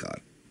maken met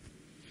elkaar.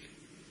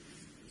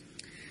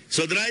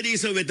 Zodra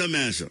deze witte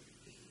mensen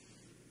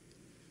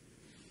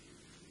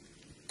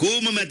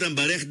komen met een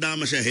bericht,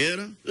 dames en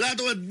heren,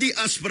 laten we die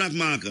afspraak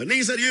maken.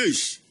 Nee,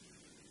 serieus.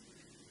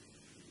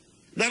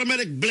 Daarom ben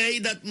ik blij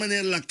dat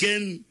meneer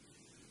Lakin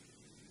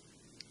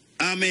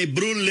aan mijn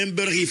broer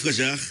Limburg heeft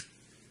gezegd,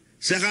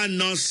 zeg aan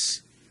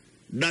Nos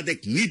dat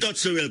ik niet tot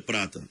ze wil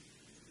praten.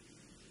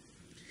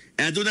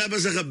 En toen hebben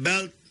ze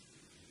gebeld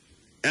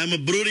en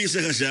mijn broer heeft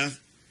ze gezegd,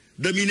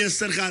 de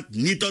minister gaat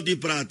niet tot u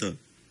praten.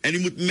 En u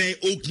moet mij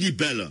ook niet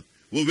bellen.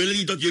 We willen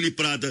niet tot jullie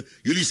praten.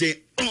 Jullie zijn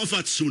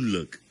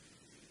onfatsoenlijk.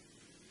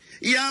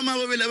 Ja, maar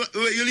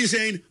jullie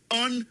zijn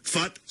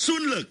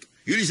onfatsoenlijk.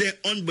 Jullie zijn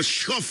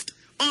onbeschoft,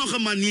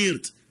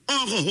 ongemanierd,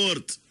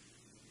 ongehoord.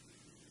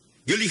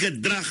 Jullie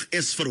gedrag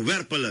is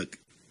verwerpelijk.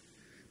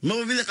 Maar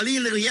we willen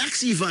alleen een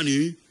reactie van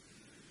u.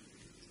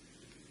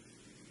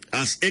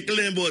 Als ik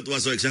Limburg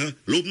was, zou ik zeggen,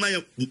 loop naar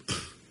je...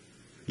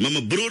 Maar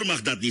mijn broer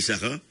mag dat niet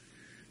zeggen.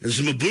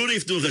 Dus mijn broer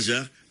heeft toen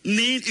gezegd,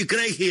 nee, u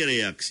krijgt geen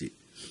reactie.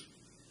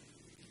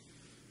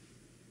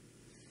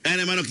 En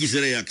hij mag ook geen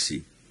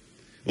reactie.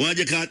 Want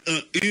je gaat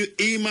een uur,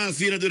 eenmaal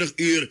 24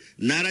 uur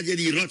nadat je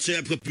die rotzooi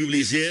hebt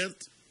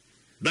gepubliceerd,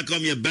 dan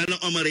kom je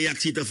bellen om een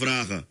reactie te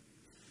vragen.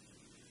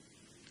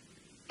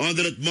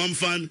 Onder het mom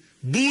van,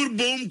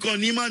 Boerboom kon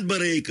niemand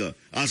bereiken.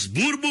 Als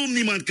Boerboom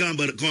niemand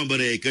kon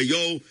bereiken,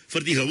 jouw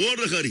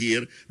vertegenwoordiger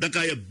hier, dan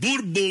kan je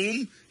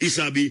Boerboom,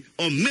 Isabi,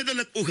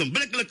 onmiddellijk,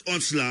 ogenblikkelijk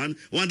ontslaan,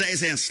 want dan is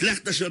hij een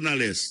slechte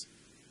journalist.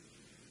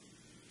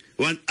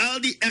 Want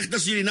al die echte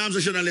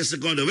Surinaamse journalisten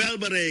konden wel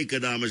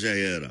bereiken, dames en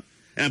heren.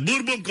 En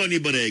Boerboom kon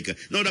niet bereiken.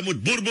 Nou, dan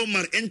moet Boerboom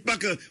maar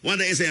inpakken, want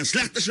dan is hij een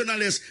slechte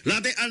journalist.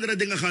 Laat hij andere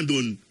dingen gaan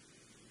doen.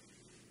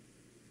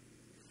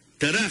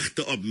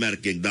 Terechte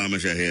opmerking,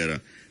 dames en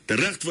heren.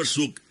 Terecht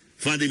verzoek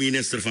van de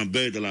minister van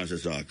Buitenlandse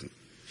Zaken.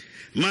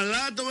 Maar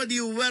laten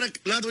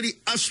we die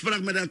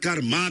afspraak met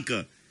elkaar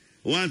maken.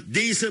 Want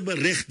deze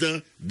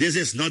berichten, this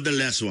is not the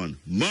last one.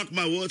 Mark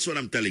my words what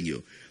I'm telling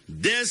you.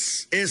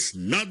 This is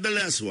not the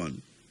last one.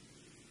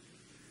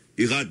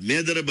 U gaat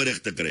meerdere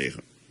berichten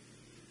krijgen.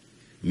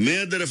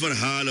 Meerdere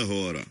verhalen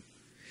horen.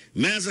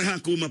 Mensen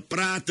gaan komen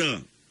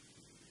praten.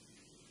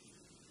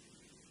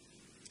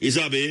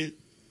 Isabi?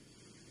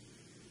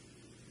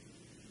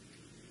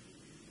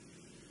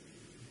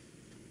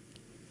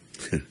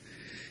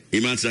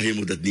 Iemand zegt, je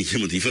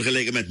moet niet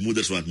vergelijken met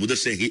moeders, want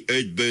moeders zijn geen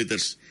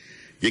uitbuiters.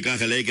 Je kan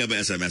gelijk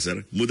hebben,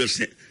 sms'er.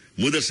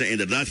 Moeders zijn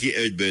inderdaad geen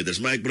uitbuiters,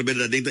 maar ik probeer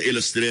dat ding te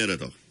illustreren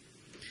toch.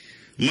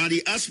 Maar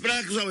die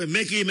afspraak zou ik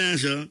maken,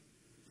 mensen.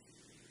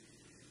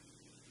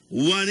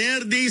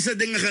 Wanneer deze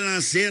dingen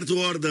gelanceerd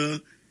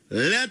worden,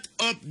 let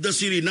op de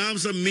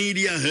Surinaamse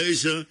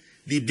mediahuizen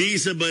die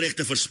deze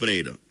berichten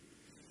verspreiden.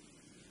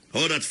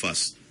 Hou dat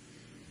vast.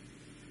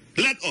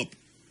 Let op.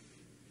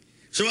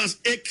 Zoals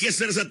ik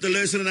gisteren zat te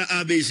luisteren naar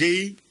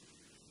ABC.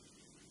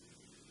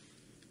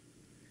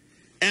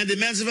 En de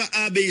mensen van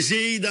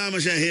ABC,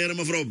 dames en heren,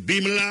 mevrouw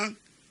Bimela,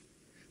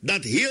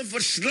 dat heel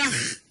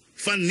verslag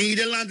van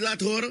Nederland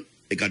laat horen.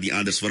 Ik had niet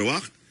anders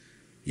verwacht.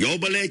 Jouw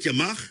beleid, je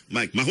mag,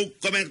 maar ik mag ook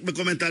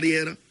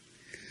becommentariëren.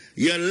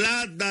 Je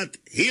laat dat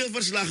heel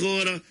verslag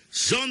horen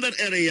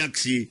zonder een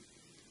reactie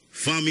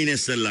van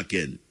minister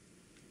Lakin.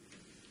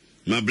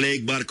 Maar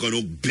blijkbaar kon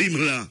ook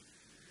Bimela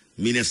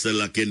minister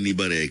Lakin niet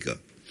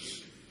bereiken.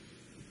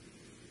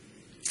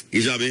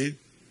 Isabi,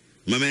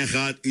 maar men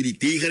gaat u die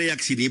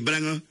tegenreactie niet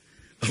brengen,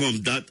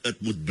 omdat het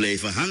moet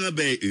blijven hangen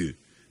bij u.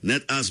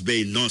 Net als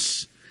bij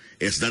NOS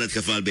is dat het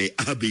geval bij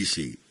ABC.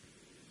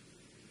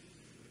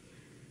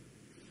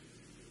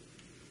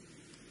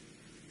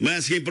 Maar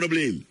dat is geen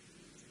probleem.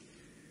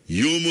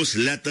 Je moet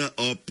letten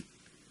op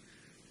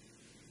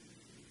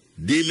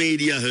die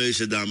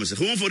mediahuizen, dames en heren.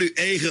 Gewoon voor uw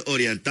eigen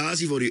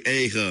oriëntatie, voor uw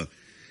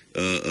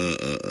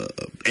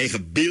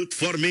eigen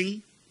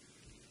beeldvorming.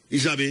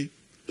 Isabi,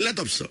 let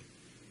op zo.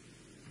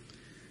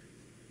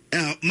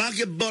 En maak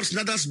je borst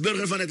net als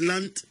burger van het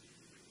land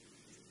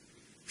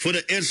voor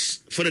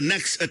de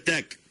next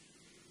attack.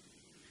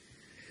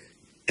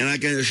 En I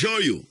can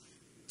show you.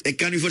 Ik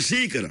kan u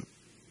verzekeren.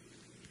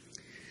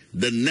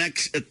 De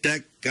next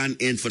attack kan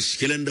in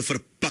verschillende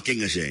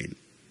verpakkingen zijn.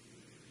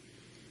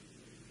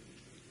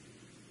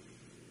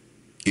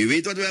 U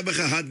weet wat we hebben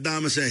gehad,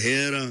 dames en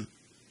heren,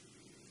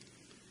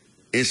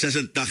 in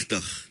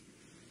 86.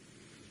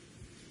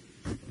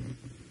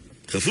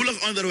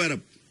 Gevoelig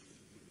onderwerp.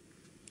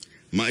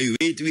 Maar u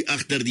weet wie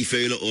achter die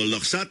vuile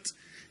oorlog zat.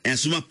 En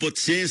zomaar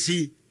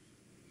potentie.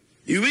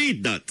 U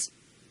weet dat.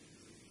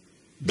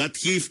 Dat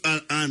geeft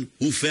al aan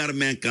hoe ver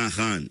men kan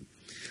gaan.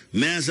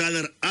 Men zal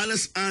er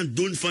alles aan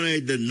doen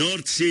vanuit de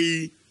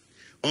Noordzee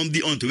om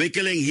die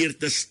ontwikkeling hier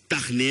te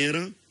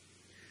stagneren.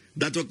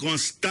 Dat we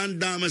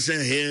constant, dames en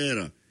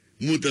heren,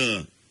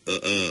 moeten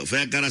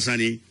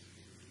verkarasani.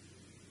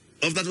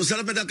 Of dat we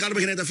zelf met elkaar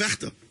beginnen te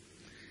vechten.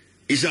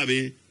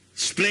 Isabi,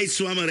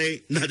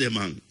 splijtswammerij naar de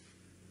man.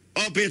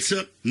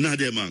 Ophitsen naar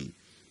de man.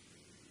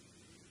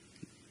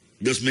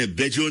 Dus met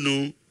bejo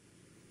no,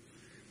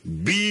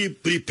 be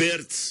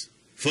prepared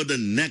for the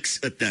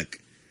next attack.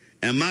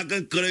 En maak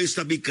een kruis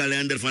op je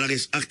kalender. Vandaag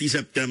is 18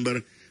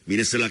 september.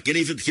 Minister Lakin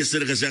heeft het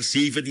gisteren gezegd,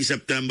 17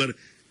 september.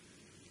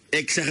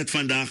 Ik zeg het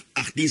vandaag,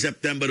 18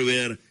 september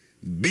weer.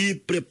 Be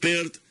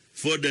prepared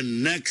for the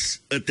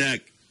next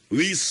attack.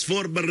 Wees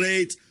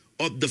voorbereid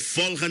op de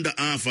volgende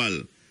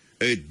aanval.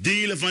 Uit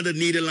delen van de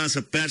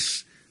Nederlandse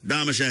pers,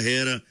 dames en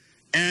heren.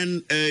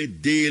 En uit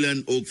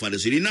delen ook van de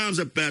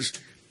Surinaamse pers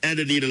en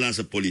de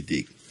Nederlandse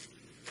politiek.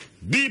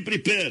 Be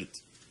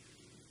prepared.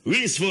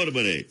 Wees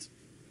voorbereid.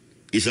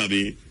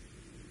 Isabi.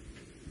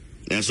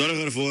 En zorg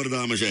ervoor,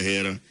 dames en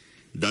heren,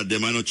 dat de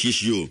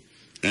Manochisio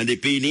en de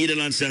P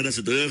Nederland zegt dat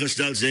ze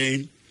teleurgesteld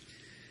zijn.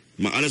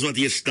 Maar alles wat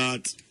hier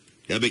staat,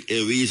 heb ik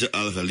in wezen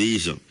al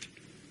gelezen.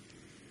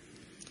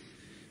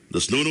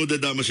 Dus nu de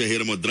dames en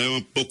heren, moet draaien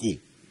een pokoe.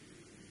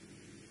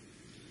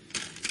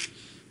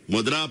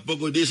 Moet draaien een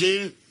pokoe,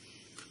 deze.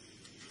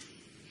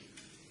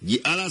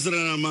 Die alles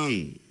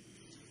ranamang.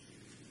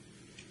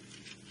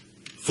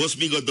 Fos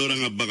mi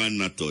godoranga bagan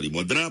natori.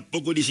 Moet draaien een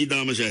pokoe, deze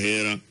dames en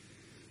heren.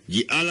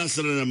 Die alles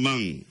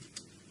ranamang.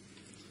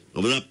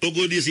 Op dat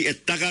pokoe, deze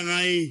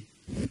etakangai.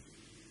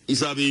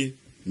 Isabi,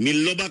 mi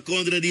loba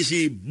kondre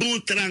deze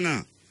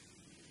boontranga.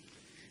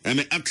 En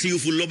mijn actie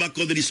voor loba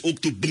kondre is ook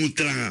te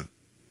boontranga.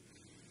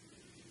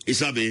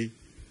 Isabi.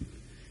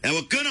 En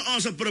we kunnen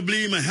onze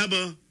problemen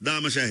hebben,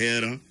 dames en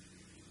heren.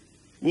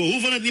 We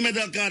hoeven het niet met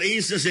elkaar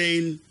eens te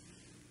zijn.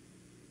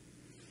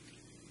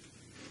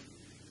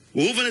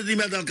 We hoeven het niet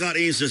met elkaar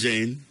eens te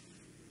zijn.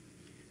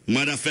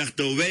 Maar dan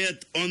vechten wij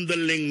het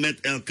onderling met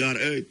elkaar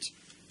uit.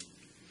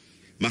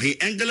 Maar geen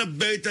enkele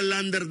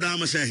buitenlander,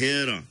 dames en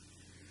heren,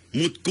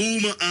 moet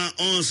komen aan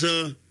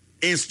onze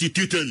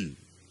instituten.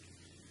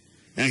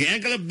 En geen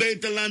enkele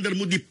buitenlander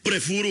moet die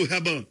prefuru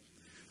hebben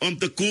om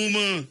te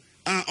komen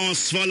aan ons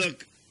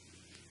volk.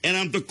 En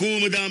om te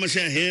komen, dames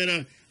en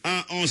heren,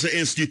 aan onze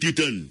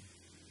instituten.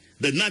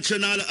 De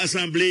Nationale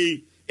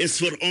Assemblée is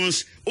voor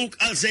ons, ook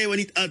al zijn we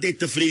niet altijd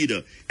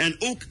tevreden. En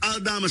ook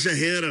al, dames en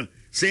heren,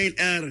 zijn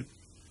er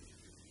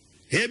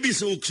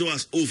hebbies ook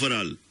zoals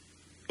overal.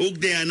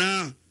 Ook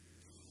DNA,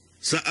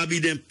 sa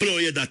abiden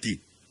plooien dati.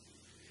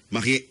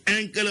 Maar geen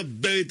enkele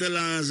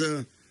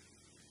buitenlandse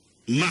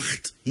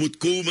macht moet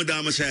komen,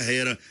 dames en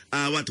heren,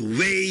 aan wat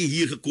wij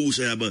hier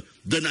gekozen hebben,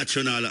 de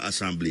Nationale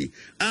Assemblée.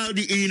 Al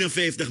die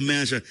 51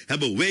 mensen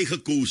hebben wij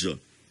gekozen.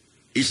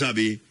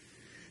 Isabi.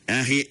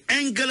 En geen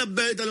enkele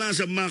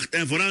buitenlandse macht,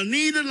 en vooral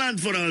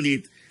Nederland vooral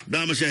niet,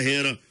 dames en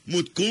heren,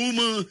 moet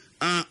komen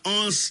aan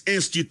ons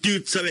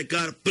instituut,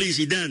 Sawekar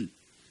president.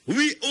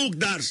 Wie ook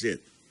daar zit.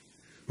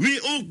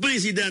 Wie ook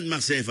president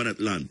mag zijn van het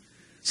land.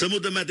 Ze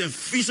moeten met een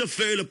vieze,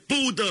 vuile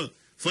poten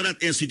van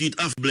dat instituut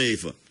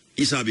afblijven.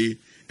 Isabi.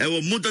 En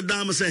we moeten,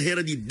 dames en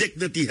heren, die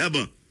dignity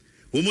hebben.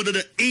 We moeten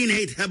de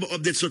eenheid hebben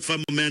op dit soort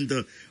van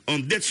momenten.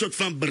 Om dit soort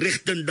van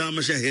berichten,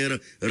 dames en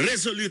heren,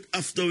 resoluut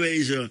af te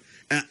wijzen.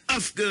 En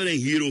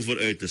afkeuring hierover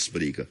uit te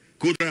spreken.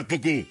 Kudra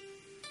Poko.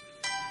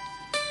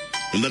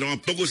 Omdat we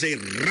Poko zei,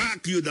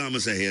 raak je,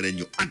 dames en heren,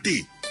 je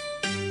ati.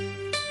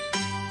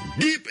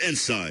 Deep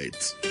inside.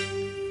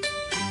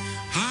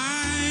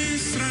 Hai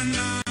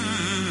Srandan,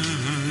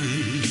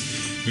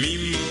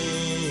 mi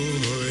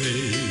moi,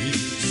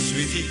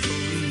 sweetie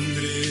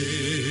Kondre.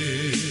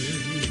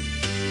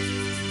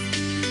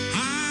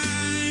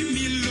 Hai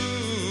mi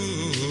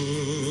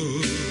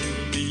love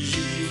you,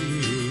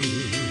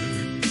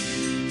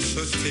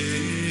 soste.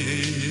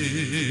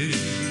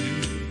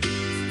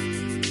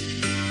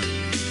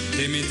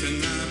 Te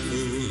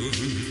metenapu,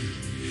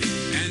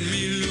 en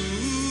mi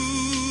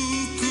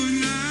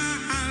lukuna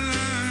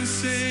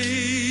alase.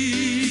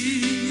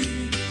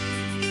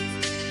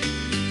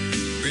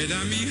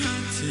 Weda mi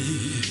hati,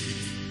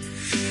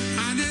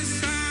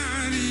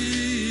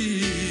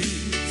 anesari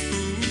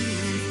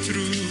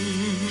futru.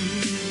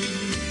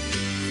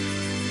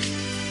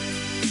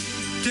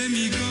 Te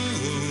mi go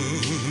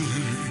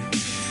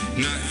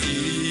na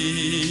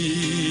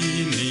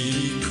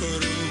ini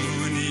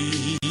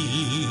koroni.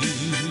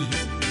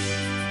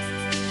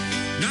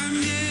 Na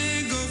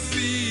miego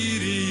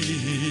firi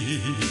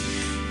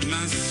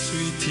na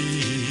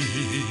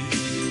sweetie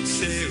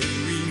se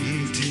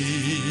winti.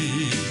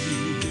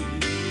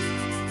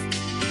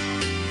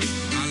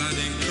 Ala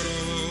den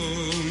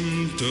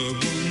kronto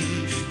bon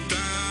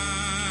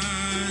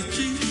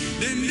tachi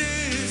den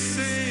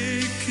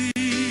deseki.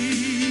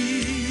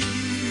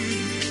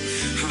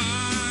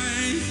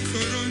 Hai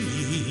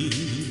koroni,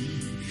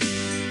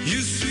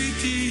 you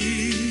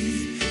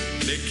sweetie,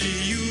 beki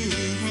you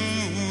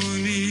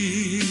honey.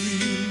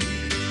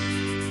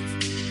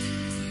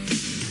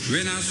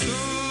 When I saw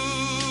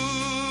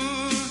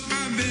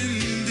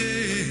Abende,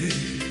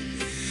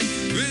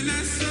 when I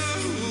saw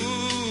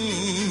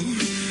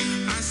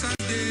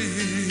Asade,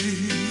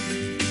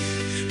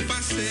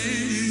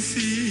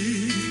 Pasensi,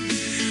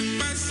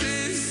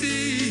 Pasensi,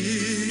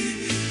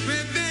 we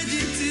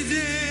beji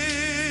today.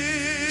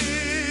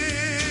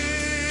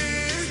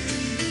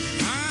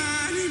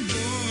 Hari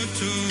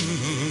boto,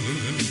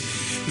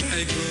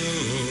 like go,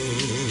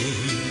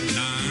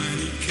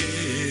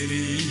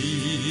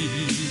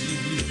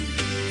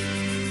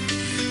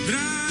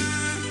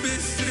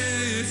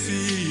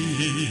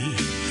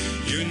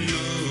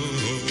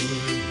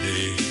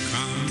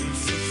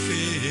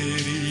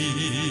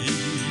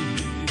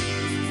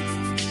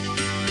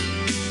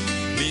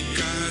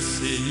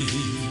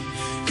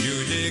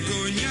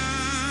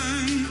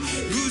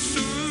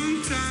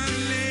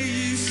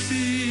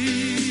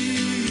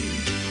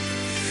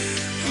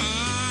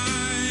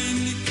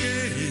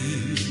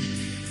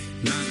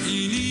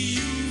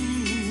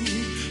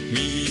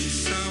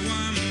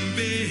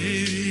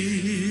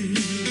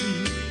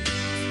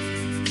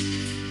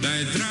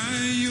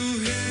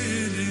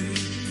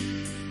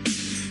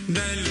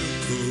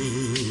 Daluku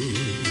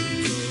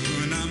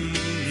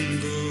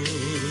Gonamungo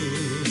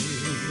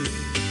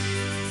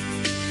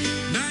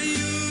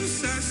Dayu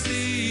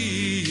Sasi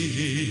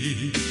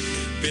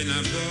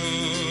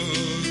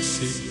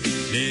Penabosi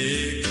De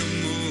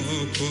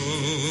Kamopo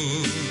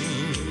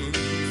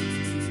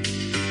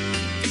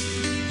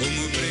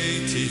Homo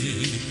Preti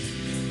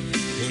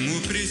Homo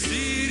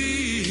Presiri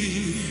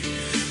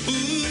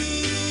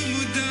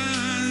Homo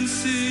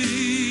Dansi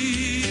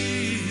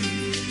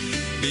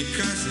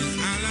Because it's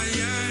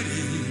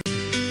alayari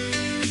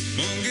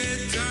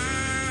Mongeta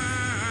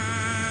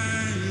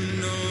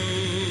no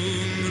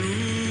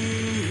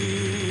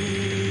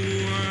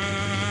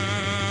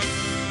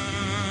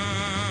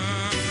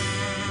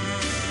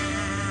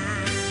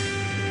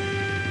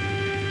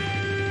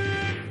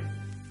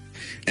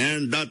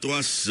En dat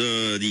was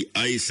die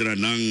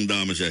IJsranang,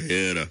 dames en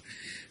heren.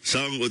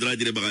 Sang Odraai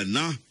die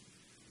na.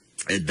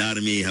 En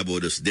daarmee hebben we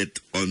dus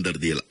dit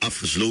onderdeel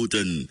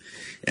afgesloten.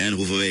 En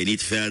hoeven wij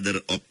niet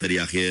verder op te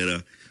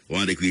reageren.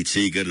 Want ik weet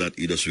zeker dat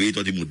u dus weet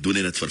wat u moet doen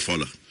in het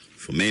vervolg.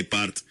 Voor mijn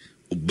part,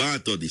 ook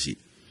baat tot die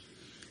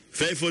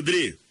 5 voor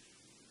 3. Ik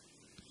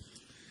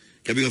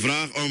heb u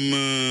gevraagd om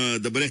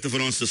de berichten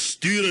van ons te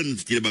sturen.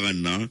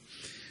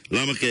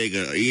 Laat me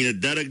kijken. Ene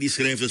Dirk die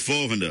schrijft het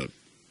volgende.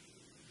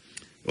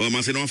 Oh,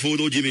 maar ze nog een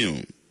foto,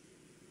 Jimmy.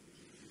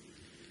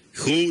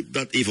 Goed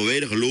dat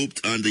evenwijdig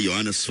loopt aan de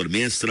Johannes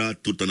Vermeenstraat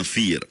tot aan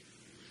 4.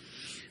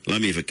 Laat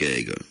me even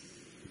kijken.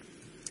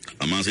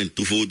 Maar zijn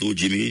foto,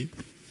 Jimmy.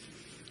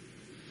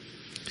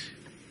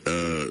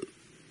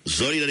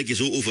 Sorry dat ik je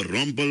zo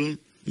overrompel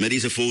met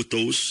deze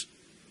foto's.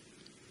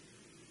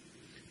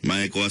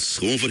 Maar ik was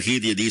gewoon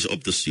vergeten je deze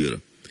op te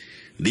sturen.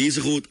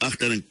 Deze goed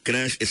achter een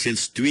crash is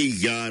sinds 2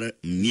 jaren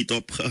niet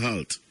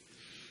opgehaald.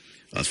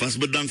 Alvast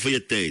bedankt voor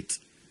je tijd.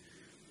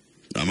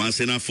 Maar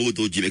zijn een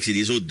foto, Jimmy. Ik zie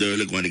die zo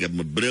duidelijk, want ik heb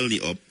mijn bril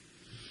niet op.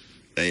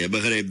 En je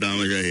begrijpt,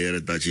 dames en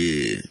heren, dat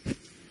je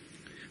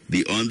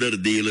die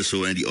onderdelen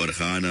zo en die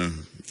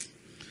organen,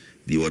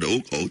 die worden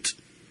ook oud.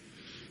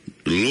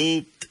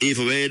 Loopt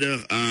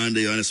evenwijdig aan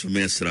de Johannes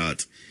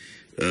Vermeenstraat.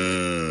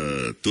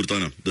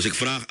 Toertonnen. Dus ik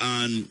vraag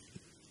aan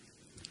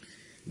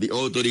die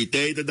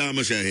autoriteiten,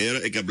 dames en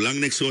heren. Ik heb lang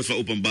niks gehoord van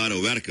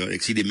openbare werken.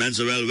 Ik zie die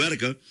mensen wel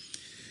werken.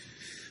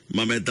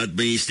 Maar met dat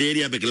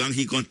ministerie heb ik lang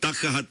geen contact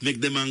gehad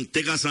met de man.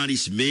 Tegasan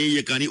is mee.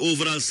 Je kan niet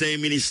overal zijn,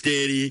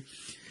 ministerie.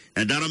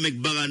 En daarom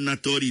ik bagan naar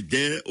Tori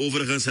de.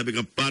 Overigens heb ik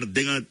een paar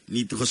dingen,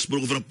 niet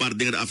gesproken voor een paar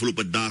dingen de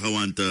afgelopen dagen.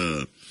 Want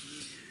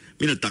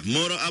binnen tak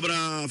moro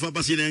abra van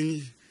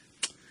pasineng.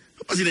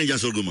 Pasineng ja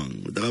zorgen man.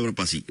 Dat gaan we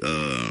passie.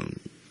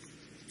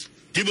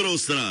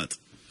 Tiberostraat.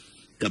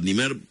 Ik heb niet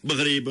meer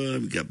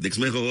begrepen. Ik heb niks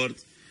meer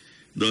gehoord.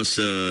 Dus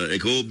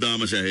ik hoop,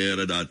 dames en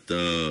heren, dat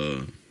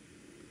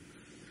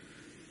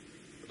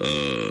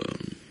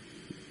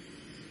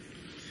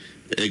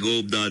ik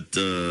hoop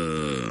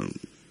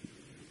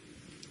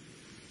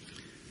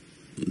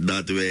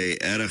dat wij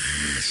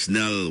erg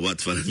snel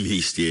wat van het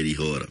ministerie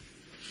horen.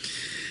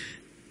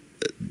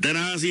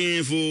 Daarna zie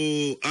je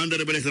voor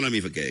andere berichten, laat me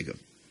even kijken.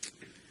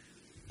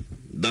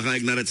 Dan ga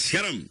ik naar het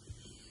scherm.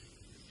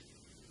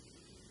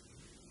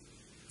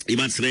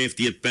 Iemand schrijft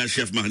hier,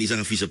 perschef mag niet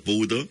zeggen vieze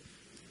poten.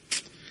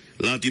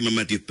 Laat u me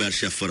met uw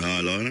perschef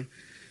verhaal hoor.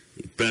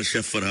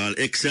 Perschef verhaal.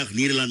 Ik zeg,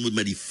 Nederland moet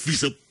met die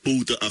vieze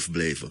poten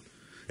afblijven.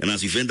 En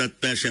als u vindt dat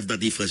perschef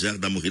dat heeft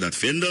gezegd, dan moet je dat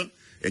vinden.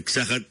 Ik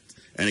zeg het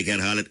en ik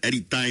herhaal het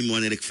anytime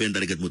wanneer ik vind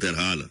dat ik het moet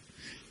herhalen.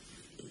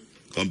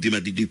 Komt u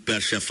met die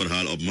perschef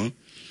verhaal op me?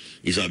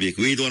 Ik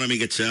weet waarom ik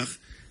het zeg.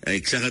 En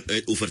ik zeg het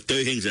uit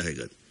overtuiging, zeg ik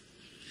het.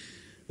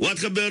 Wat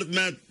gebeurt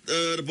met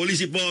de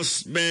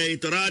politiepost bij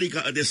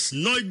Torarica? Het is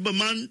nooit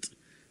bemand.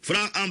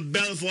 Vraag aan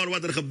Belfort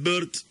wat er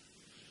gebeurt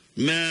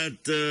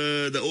met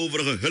de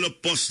overige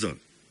hulpposten.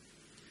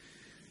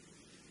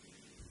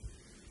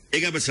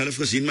 Ik heb het zelf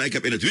gezien, maar ik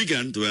heb in het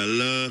weekend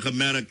wel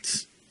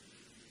gemerkt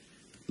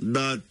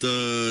dat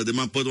de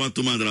man pot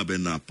toeman erop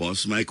in de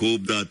post. Maar ik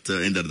hoop dat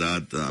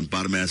inderdaad een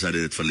paar mensen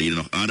hadden in het verleden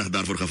nog aandacht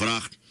daarvoor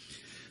gevraagd.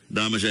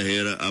 Dames en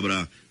heren,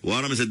 Abra,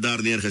 waarom is het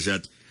daar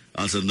neergezet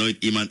als er nooit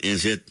iemand in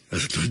zit,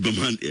 als het nooit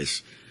bemand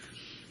is?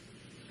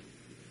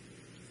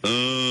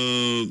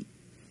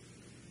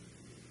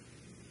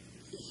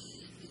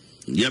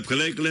 Je hebt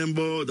gelijk,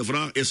 Limbo. De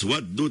vraag is,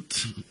 wat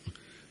doet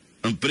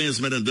een prins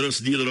met een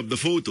drugsdealer op de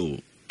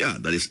foto? Ja,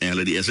 dat is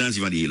eigenlijk de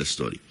essentie van die hele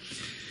story.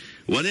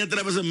 Wanneer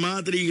treffen ze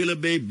maatregelen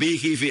bij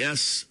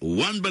BGVS?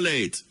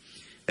 Wanbeleid.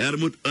 Er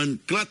moet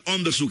een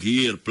kladonderzoek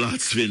hier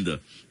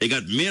plaatsvinden. Ik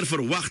had meer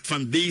verwacht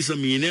van deze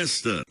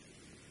minister.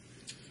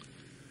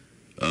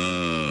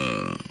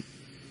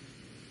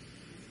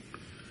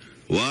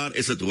 Waar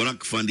is het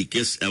wrak van die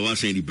kist en waar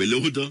zijn die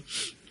piloten?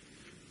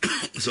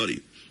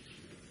 Sorry.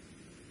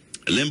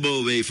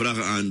 Limbo, wij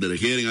vragen aan de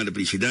regering, aan de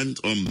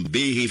president, om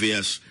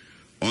BGVS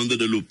onder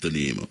de loep te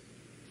nemen.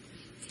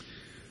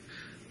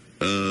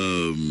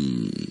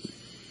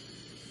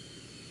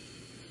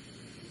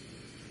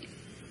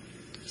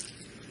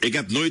 Ik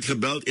heb nooit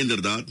gebeld,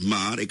 inderdaad,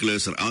 maar ik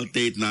luister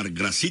altijd naar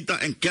Gracita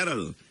en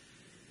Carol.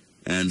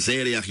 En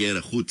zij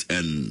reageren goed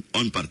en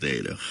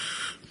onpartijdig.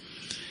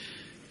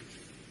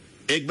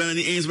 Ik ben het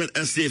niet eens met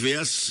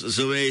STVS.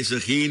 Ze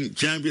wijzen geen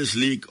Champions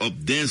League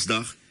op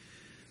dinsdag.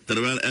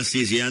 Terwijl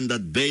SCCN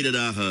dat beide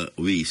dagen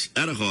wees.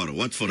 Erg hoor,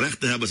 wat voor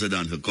rechten hebben ze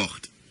dan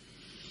gekocht?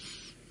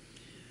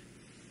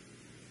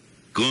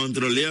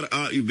 Controleer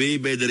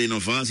AUB bij de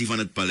renovatie van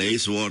het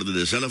paleis worden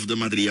dezelfde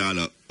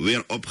materialen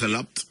weer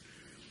opgelapt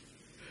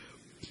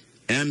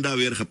en daar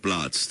weer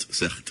geplaatst,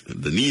 zegt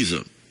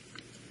Denise.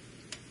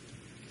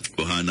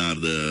 We gaan naar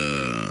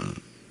de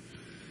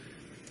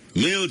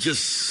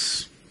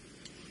mailtjes.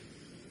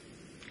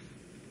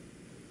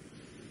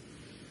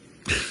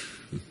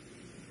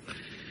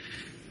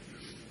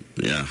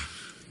 Ja.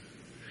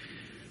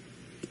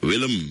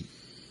 Willem.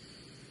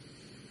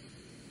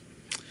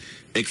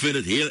 Ik vind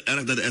het heel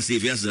erg dat de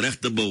STVS de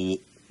rechten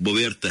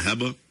beweert te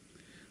hebben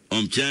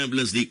om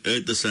Champions League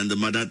uit te zenden,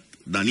 maar dat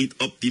dan niet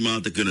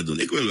optimaal te kunnen doen.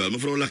 Ik wil wel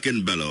mevrouw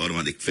Lakin bellen hoor,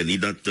 want ik vind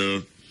niet dat...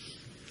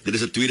 dit is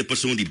de tweede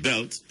persoon die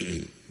belt.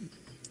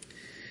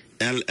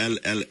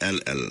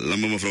 Laat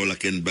me mevrouw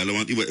Lakin bellen,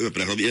 want we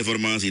krijgen op die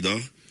informatie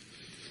toch?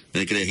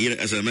 En ik krijg hier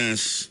een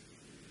sms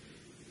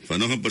van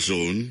nog een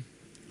persoon.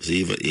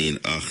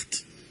 718.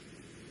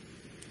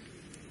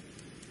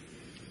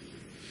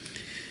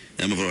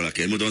 En mevrouw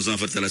Lakin moet ons dan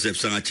vertellen, ze heeft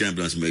Sanga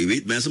Champions. Maar u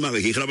weet, mensen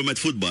maken geen grappen met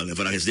voetbal. En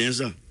vandaag is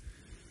dinsdag.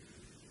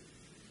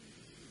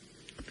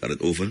 Gaat het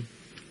over?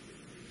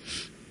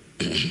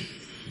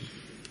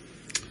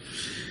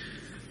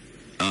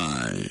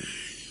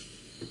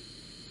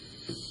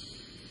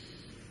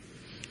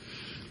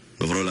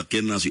 Mevrouw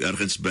Lakin, als u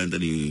ergens bent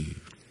en u...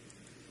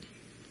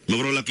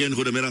 Mevrouw Lakin,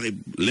 goedemiddag.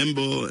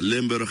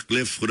 Limburg,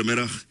 Cliff,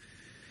 goedemiddag.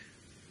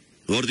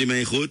 Hoort u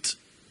mij goed?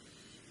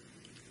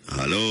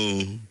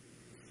 Hallo?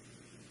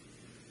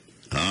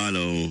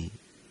 Hallo?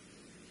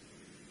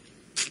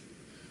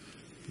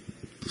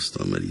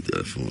 Sta met die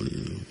telefoon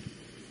hier.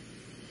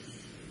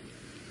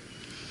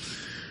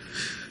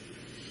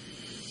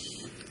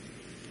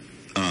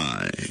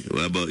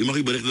 U mag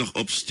uw bericht nog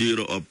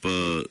opsturen op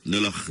 0895075.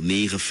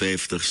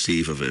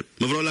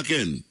 Mevrouw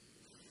Lakin,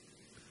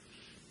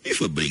 u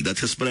verbreekt dat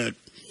gesprek.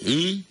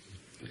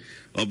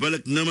 Op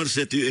welk nummer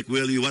zit u? Ik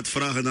wil u wat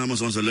vragen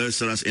namens onze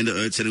luisteraars in de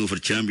uitzending over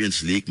Champions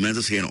League.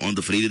 Mensen schijnen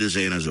ontevreden te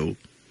zijn en zo.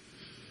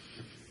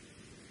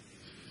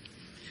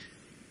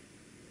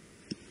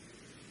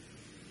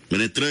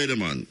 Meneer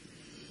Truideman.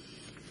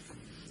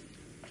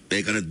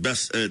 Ik kan het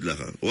best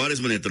uitleggen. Waar is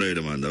meneer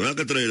Truideman dan?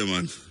 Welke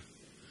Truideman?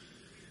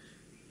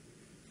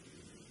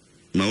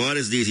 Maar waar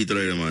is Desi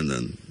Truideman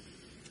dan?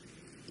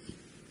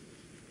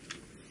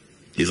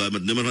 Je gaat met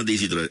het nummer van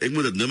Desi Truideman. Ik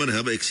moet het nummer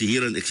hebben. Ik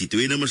zie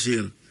twee nummers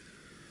hier.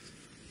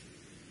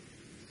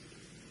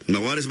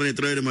 Maar waar is meneer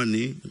Truideman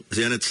niet? Is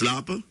hij aan het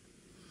slapen?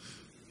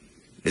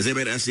 Is hij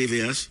bij de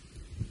STVS?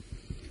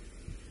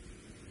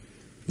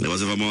 Dat was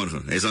hij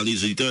vanmorgen. Hij zal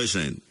niet thuis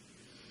zijn.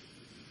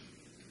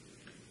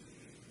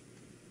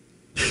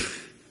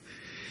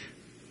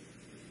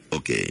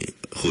 Oké,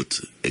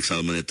 goed. Ik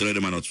zal meneer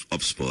Truideman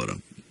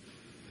opsporen.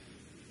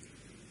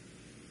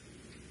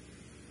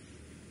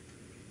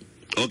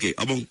 Oké,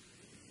 abon.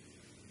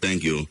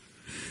 Thank you.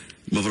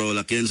 Mevrouw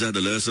Lakin zegt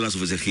de luisteraars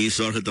hoeven zich geen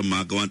zorgen te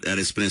maken, want er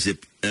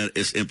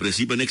is in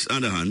principe niks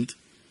aan de hand.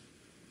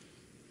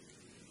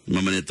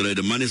 Maar meneer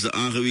Truideman is de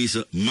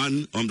aangewezen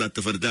man om dat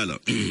te vertellen.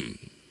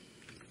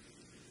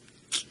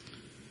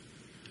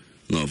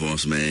 Nou,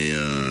 volgens mij,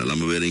 laat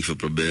me weer even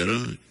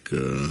proberen.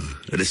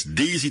 Het is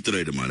Desi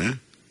Truideman, hè?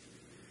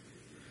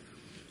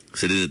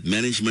 Zit in het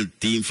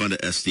managementteam van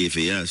de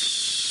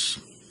STVS.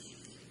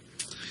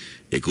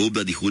 Ik hoop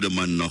dat die goede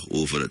man nog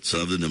over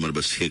hetzelfde nummer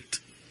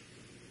beschikt.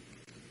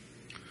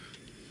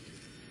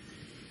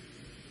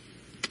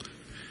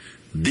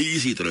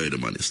 Desi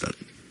Truideman is dat.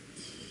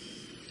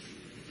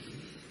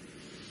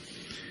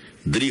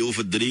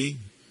 3:03.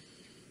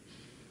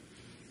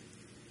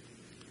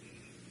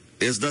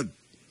 Is dat...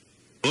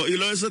 Oh, u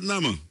luistert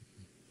naar me.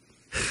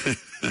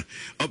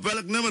 Op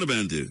welk nummer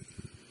bent u?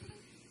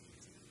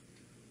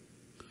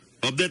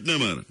 Op dit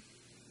nummer.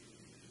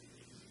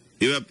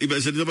 U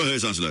zit niet op een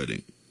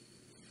huisaansluiting.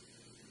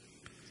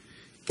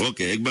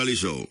 Oké, ik bel u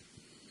zo.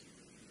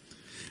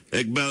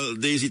 Ik bel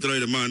Desi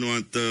Truideman,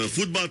 want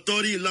voetbal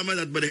Tori, laat me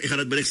dat bericht, ik ga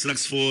dat bericht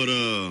straks voor...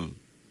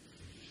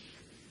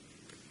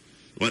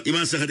 Want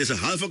iemand zegt, het is een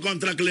halve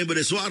contract, Limburg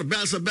is zwaar,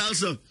 bel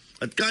ze.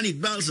 Het kan niet,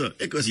 bel ze.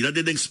 Ik wist niet dat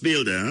dit ding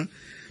speelde, hè.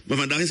 Maar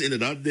vandaag is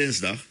inderdaad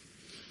dinsdag.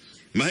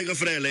 Mag ik een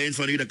vrije lijn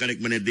van u, dan kan ik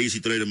meneer Desi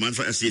Truideman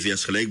van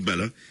STVS gelijk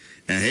bellen.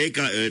 En hij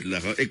kan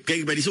uitleggen.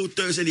 Ik ben niet zo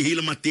thuis in die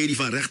hele materie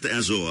van rechten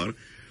en zo, hoor.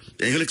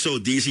 Eigenlijk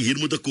zou Desi hier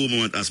moeten komen,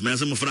 want als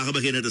mensen me vragen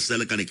beginnen te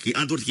stellen, kan ik geen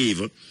antwoord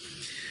geven.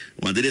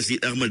 Want dit is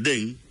niet echt mijn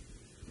ding.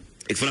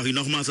 Ik vraag u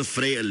nogmaals een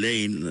vrije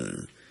lijn.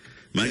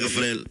 Mag ik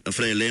een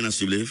vrije lijn,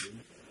 alsjeblieft?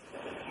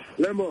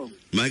 Lembo.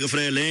 Mag ik een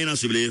vrije lijn,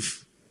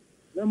 alsjeblieft?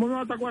 Lembo,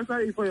 nou tak was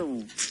daar voor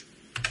jongen.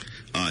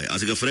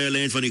 Als ik een vrije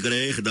lijn van u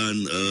krijg,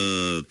 dan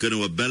kunnen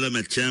we bellen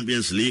met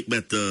Champions League,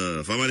 met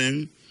Van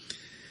Maring,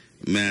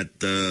 met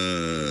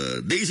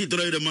Desi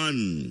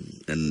Truideman.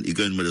 En u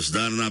kunt me dus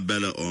daarna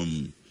bellen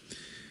om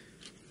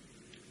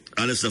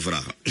alles te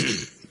vragen.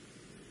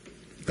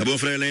 Hebben we een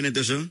vrije lijn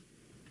intussen?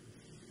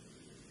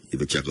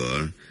 Even checken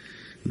hoor.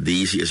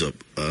 Deze is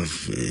op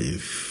af.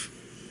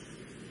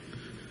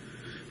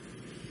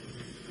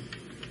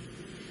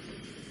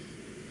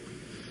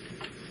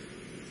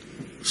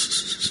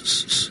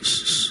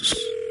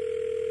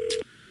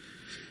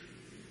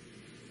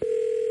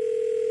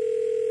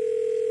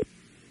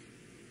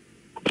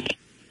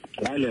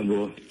 Hi,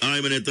 Limbo.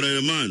 Hi, meneer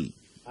Truideman.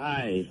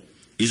 Hi.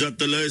 Je zat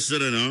te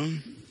luisteren,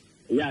 hè?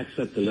 Ja, ik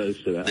zat te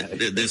luisteren.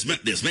 Dit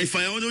is mijn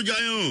vijand,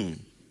 joh.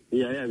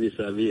 Ja,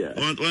 wie.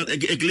 Want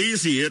ik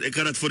lees hier, ik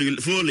ga het voor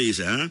u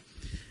voorlezen, hè.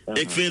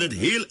 Ik vind het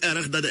heel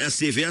erg dat de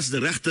STVS de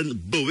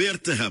rechten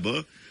beweert te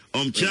hebben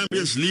om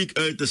Champions League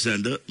uit te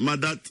zenden, maar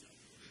dat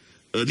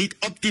niet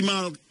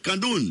optimaal kan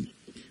doen.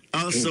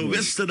 Als ze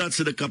wisten dat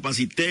ze de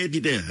capaciteit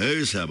niet in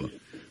huis hebben,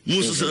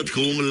 moesten ze het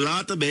gewoon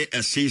laten bij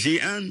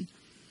SCCN.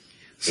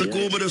 Ze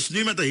komen dus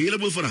nu met een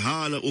heleboel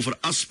verhalen over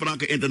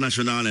afspraken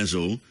internationaal en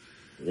zo.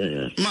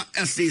 Ja. Maar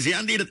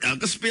SCCN deed het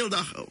elke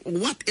speeldag.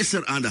 Wat is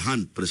er aan de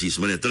hand precies,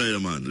 meneer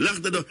Truideman?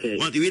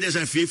 Want u weet, er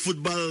zijn veel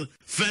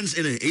voetbalfans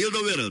in de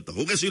hele wereld, toch?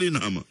 Ook in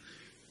Suriname.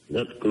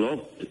 Dat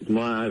klopt,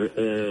 maar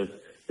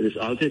het is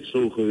altijd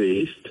zo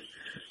geweest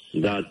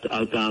dat,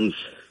 althans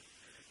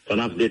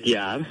vanaf dit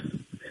jaar,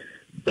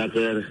 dat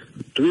er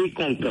 2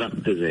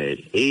 contracten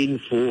zijn.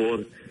 Eén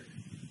voor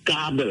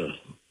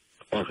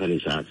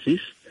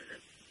kabelorganisaties,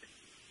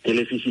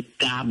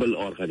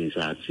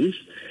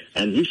 televisiekabelorganisaties.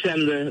 En die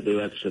zenden de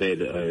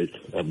wedstrijden uit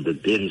op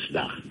de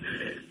dinsdag.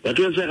 Dat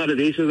wil zeggen dat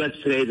deze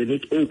wedstrijden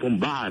niet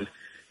openbaar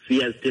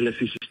via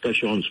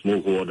televisiestations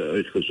mogen worden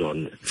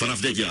uitgezonden.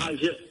 Vanaf dit jaar?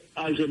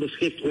 Als je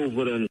beschikt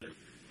over een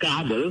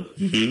kabel,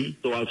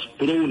 zoals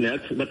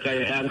ProNet, dan kan je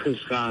ergens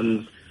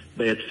gaan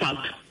bij het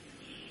vat.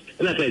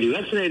 En dan kan je die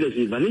wedstrijden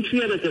zien, maar niet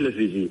via de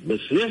televisie.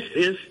 Beslist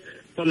is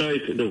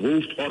vanuit de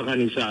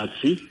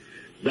hoofdorganisatie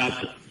dat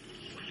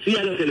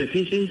via de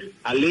televisie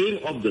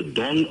alleen op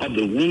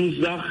de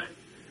woensdag,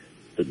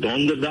 de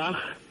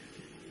donderdag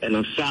en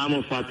een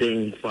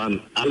samenvatting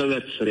van alle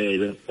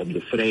wedstrijden op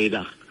de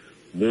vrijdag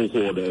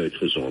mogen worden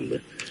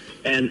uitgezonden.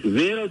 En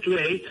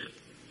wereldwijd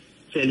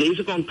zijn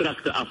deze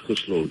contracten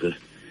afgesloten.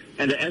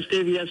 En de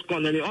STVS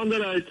kon er niet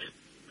onderuit.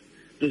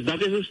 Dus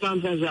dat is de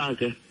stand van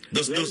zaken.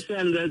 Wij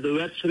zenden de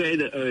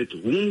wedstrijden uit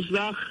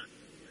woensdag,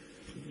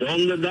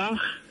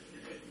 donderdag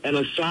en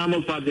een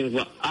samenvatting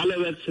van alle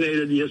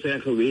wedstrijden die er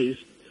zijn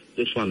geweest.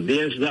 Dus van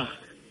dinsdag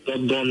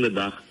tot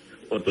donderdag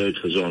wordt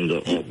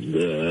uitgezonden op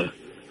de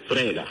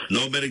vrijdag.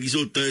 Nou ben ik niet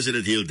zo thuis in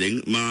het hele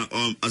ding, maar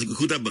als ik het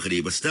goed heb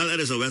begrepen, stel er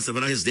is een wedstrijd,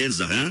 vandaag is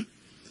dinsdag, hè?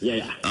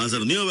 Ja. Als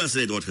er een nieuwe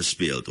wedstrijd wordt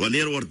gespeeld,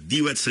 wanneer wordt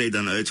die wedstrijd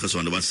dan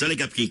uitgezonden? Want stel ik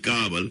heb geen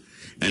kabel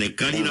en ik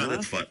kan niet naar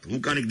het vat. Hoe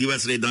kan ik die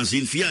wedstrijd dan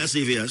zien via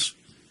STVS?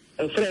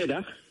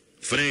 Vrijdag.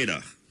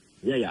 Vrijdag?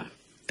 Ja.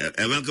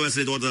 En welke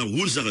wedstrijd wordt dan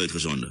woensdag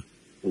uitgezonden?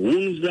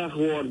 Woensdag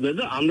worden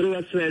de andere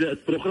wedstrijden.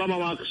 Het programma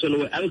maken zullen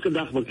we elke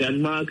dag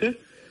bekendmaken.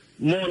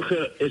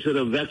 Morgen is er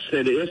een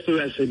wedstrijd. De eerste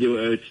wedstrijd die we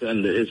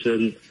uitzenden is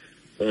een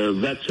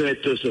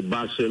wedstrijd tussen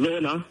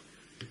Barcelona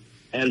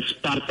en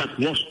Spartak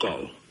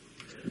Moskou.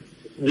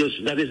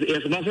 Dus dat is de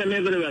eerste. Maar er zijn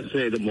meerdere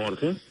wedstrijden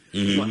morgen.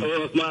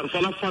 Maar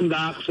vanaf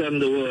vandaag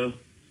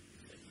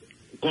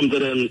komt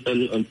er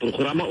een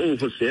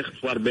programmaoverzicht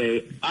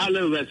waarbij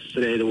alle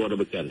wedstrijden worden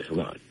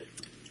bekendgemaakt.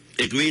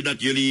 Ik weet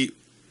dat jullie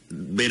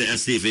bij de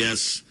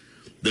STVS,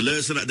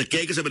 de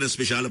kijkers hebben een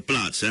speciale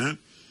plaats, hè?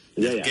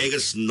 Ja.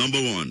 Kijkers number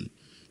 1.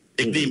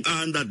 Ik neem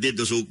aan dat dit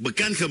dus ook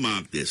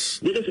bekendgemaakt is.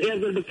 Dit is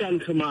eerder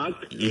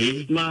bekendgemaakt,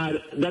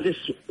 maar dat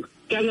is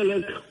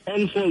kennelijk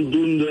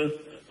onvoldoende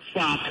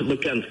vaak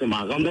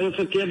bekendgemaakt, omdat het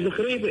verkeerd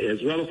begrepen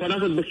is. We hebben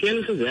vanaf het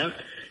begin gezegd,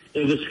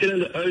 in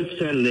verschillende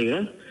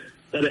uitzendingen,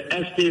 dat de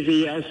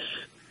STVS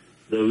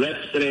de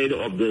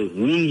wedstrijden op de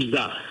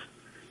woensdag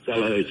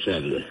zal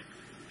uitzenden.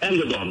 En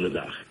de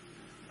donderdag.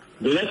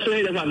 De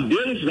wedstrijden van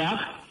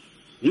dinsdag,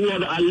 die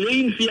worden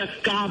alleen via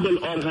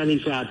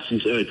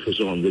kabelorganisaties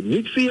uitgezonden.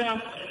 Niet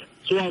via,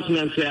 zoals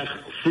men zegt,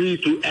 free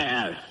to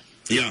air.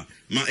 Ja,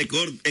 maar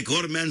ik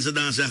hoor mensen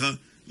dan zeggen,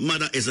 maar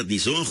dan is het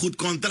niet zo'n goed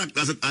contract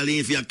als het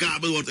alleen via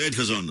kabel wordt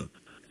uitgezonden.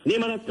 Nee,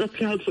 maar dat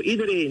geldt voor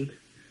iedereen.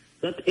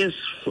 Dat is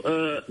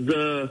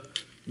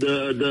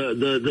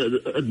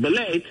het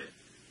beleid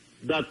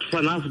dat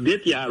vanaf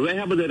dit jaar, wij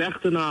hebben de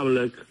rechten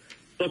namelijk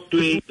tot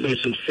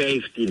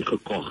 2015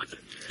 gekocht.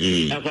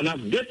 En vanaf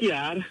dit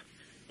jaar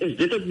is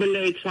dit het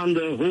beleid van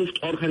de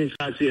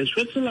hoofdorganisatie in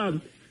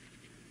Zwitserland.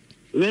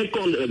 Wij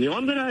konden er niet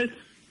onderuit.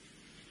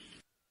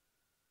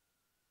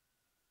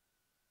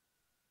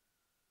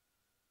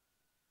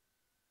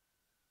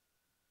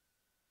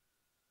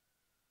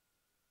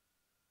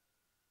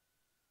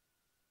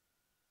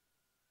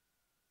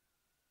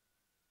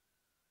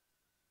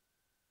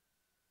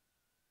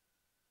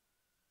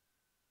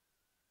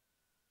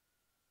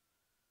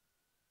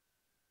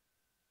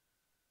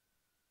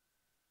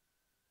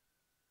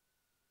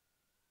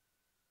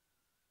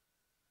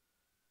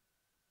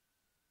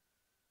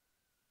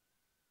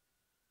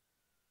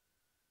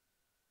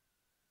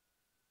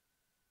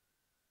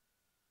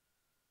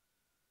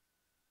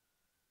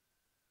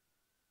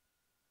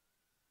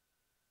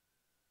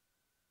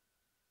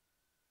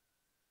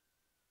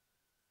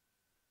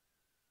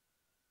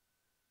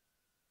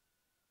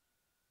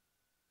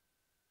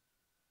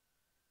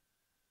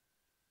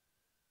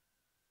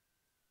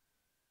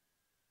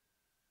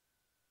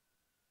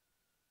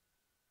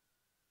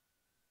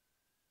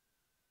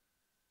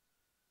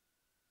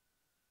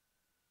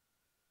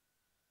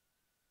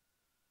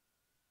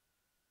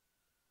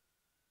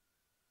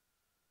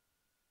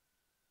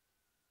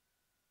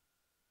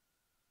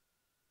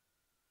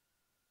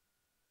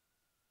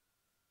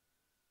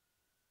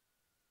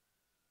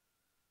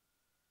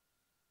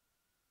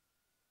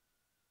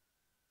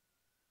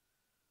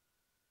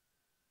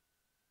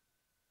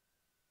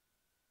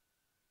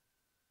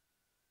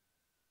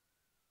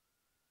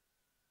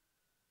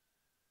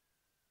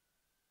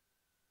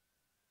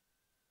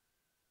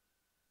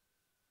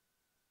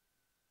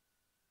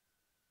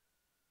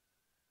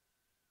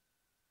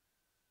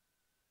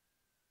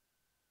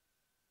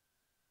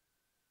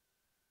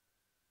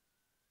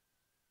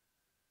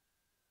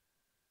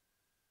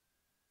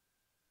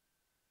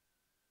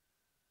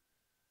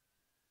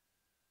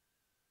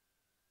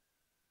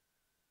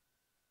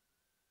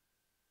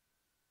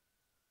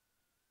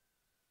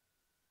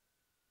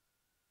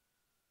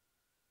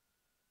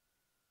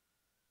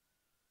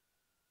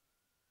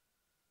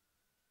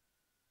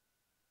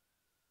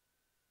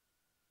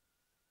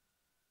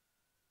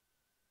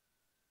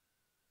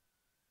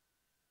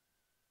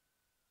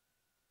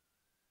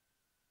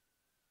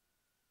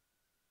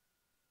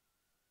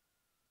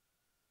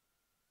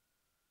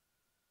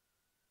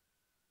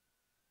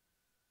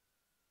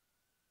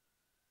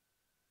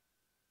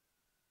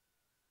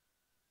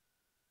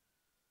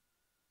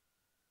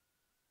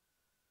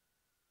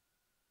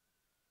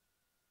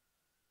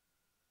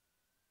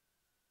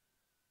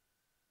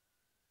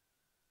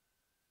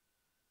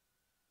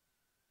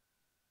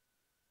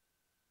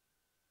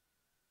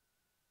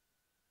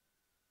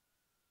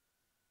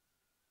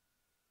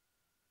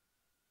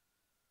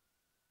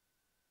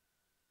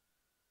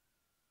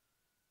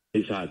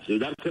 organisatie.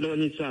 Daar kunnen we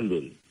niets aan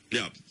doen.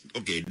 Ja,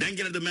 oké. Denk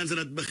je dat de mensen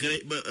dat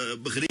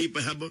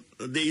begrepen hebben,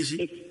 Desi?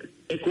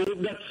 Ik hoop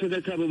dat ze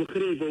dat hebben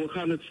begrepen. We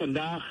gaan het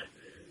vandaag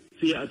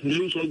via het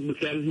nieuws ook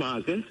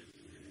bekendmaken.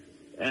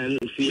 En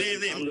via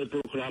een ander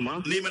programma.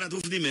 Nee, maar dat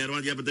hoeft niet meer,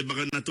 want je hebt het in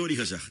Baganatori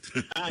gezegd.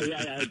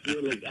 Ja,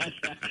 natuurlijk.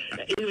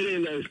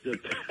 Iedereen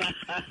luistert.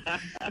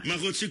 Maar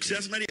goed,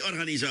 succes met die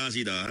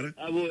organisatie daar.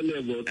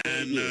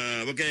 En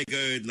we kijken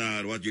uit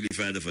naar wat jullie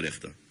verder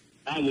verrichten.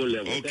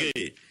 Oké.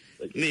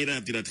 Nee, dan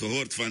hebt u dat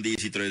gehoord van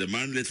Desi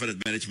Bouterse, lid van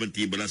het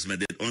managementteam, belast met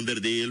dit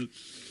onderdeel.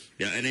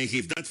 Ja, en hij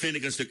geeft dat, vind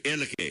ik, een stuk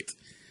eerlijkheid.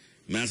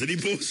 Mensen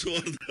die boos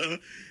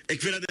worden.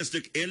 Ik vind dat een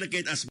stuk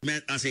eerlijkheid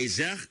als hij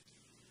zegt,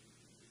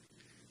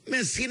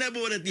 misschien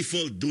hebben we het niet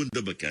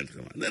voldoende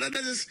bekendgemaakt.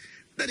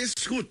 Dat is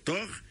goed,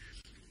 toch?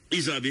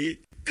 Isabi,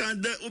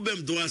 kan de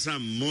ubem doasa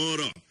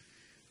moro.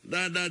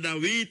 Dat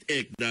weet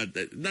ik,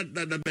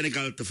 dat ben ik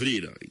al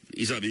tevreden.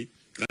 Isabi,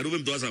 kan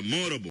ubem doasa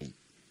moro boom.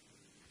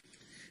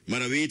 Maar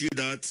dan weet u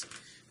dat,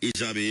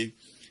 Isabi,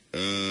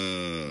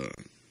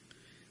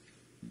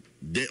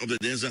 op de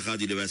dinsdag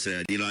gaat u de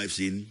wedstrijd niet live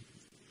zien.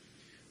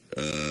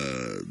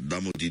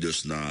 Dan moet u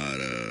dus naar,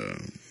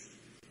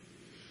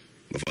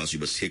 of als u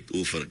beschikt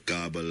over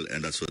kabel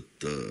en dat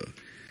soort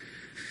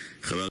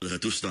geweldige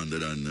toestanden,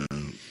 dan,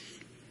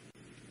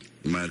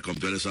 maar er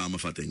komt wel een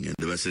samenvatting. En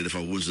de wedstrijden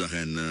van woensdag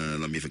en,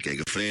 laat me even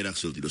kijken, vrijdag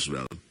zult u dus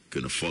wel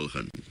kunnen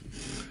volgen.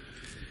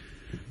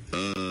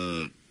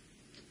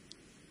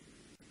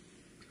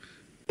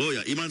 Oh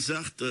ja, iemand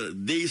zegt,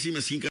 Desi,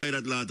 misschien kan je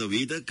dat laten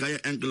weten. Kan je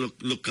enkele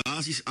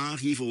locaties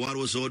aangeven waar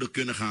we zouden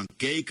kunnen gaan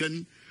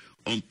kijken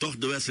om toch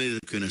de wedstrijden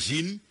te kunnen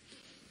zien?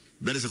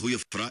 Dat is een goede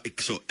vraag.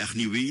 Ik zou echt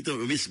niet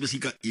weten. Misschien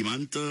kan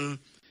iemand,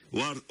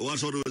 waar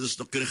zouden we dus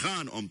nog kunnen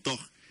gaan om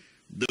toch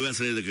de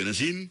wedstrijden te kunnen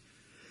zien?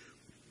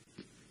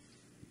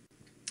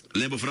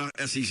 Limbo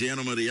vraagt SCCN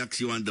om een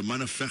reactie, want de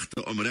mannen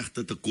vechten om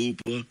rechten te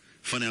kopen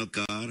van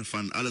elkaar.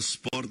 Van alle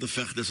sporten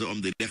vechten ze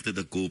om de rechten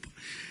te kopen.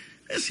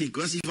 Het is geen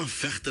kwestie van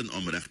vechten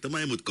om rechten, maar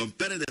je moet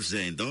competitive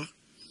zijn, toch?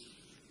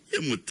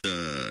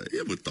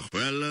 Je moet toch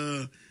wel...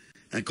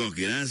 en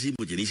concurrentie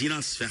moet je niet zien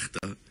als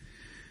vechten.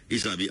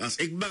 Isabi, als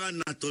ik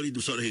Baganatori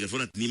doe, zorg ik ervoor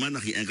dat niemand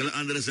naar geen enkele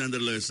andere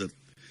zender luistert.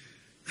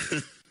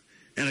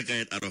 En dan kan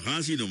je het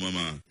arrogantie noemen,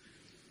 maar...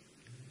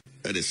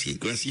 Het is geen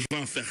kwestie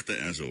van vechten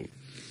en zo. Ik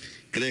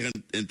krijg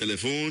een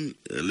telefoon,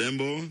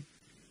 Limbo.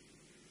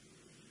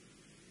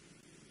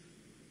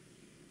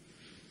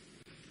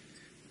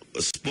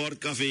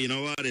 Sportcafé,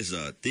 nou waar is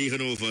dat?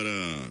 Tegenover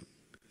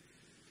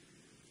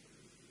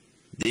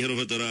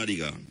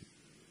Toradiga.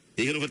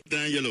 Tegenover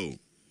Tangelo.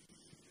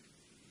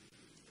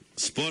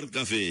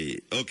 Sportcafé.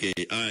 Oké,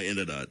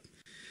 inderdaad.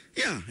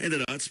 Ja,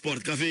 inderdaad,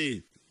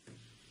 sportcafé.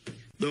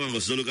 Dan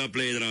was zulke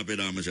pleiten,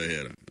 dames en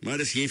heren. Maar er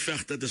is geen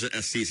vechten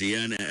tussen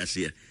SCCN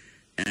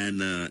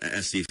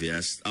en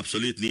STVS.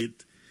 Absoluut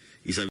niet.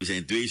 We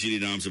zijn twee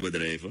Surinaamse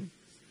bedrijven.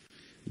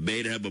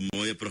 Beide hebben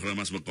mooie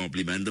programma's met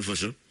complimenten voor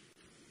ze.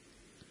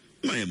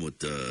 Maar je moet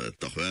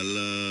toch wel...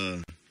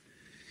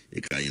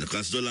 ik kan je nog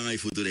eens zo lang aan je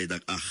voeten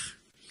rijden. Ach,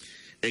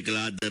 ik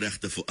laat de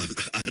rechten voor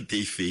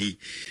ATV.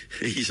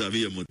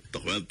 Je moet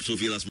toch wel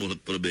zoveel als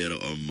mogelijk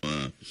proberen om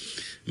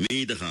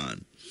mee te gaan.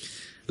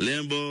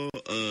 Limbo,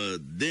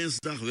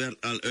 dinsdag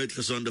werd al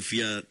uitgezonden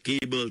via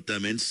kabel,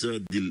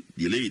 tenminste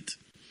delayed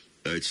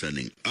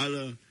uitzending.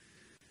 Alle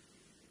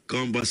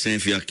combats zijn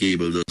via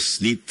kabel, dus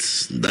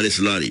niet, dat is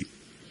Larry.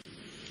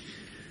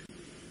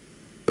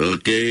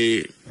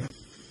 Oké,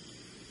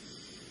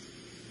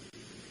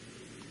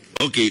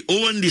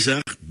 Owen die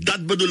zegt,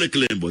 dat bedoel ik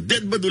Limbo,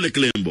 dit bedoel ik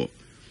Limbo.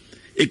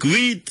 Ik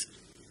weet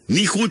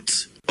niet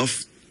goed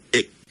of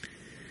ik...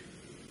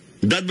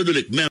 Dat bedoel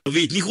ik, men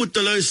weet niet goed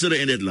te luisteren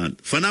in dit land.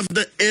 Vanaf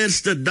de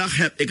eerste dag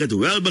heb ik het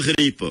wel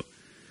begrepen,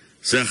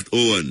 zegt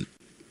Owen.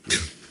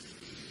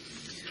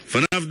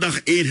 Vanaf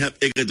dag 1 heb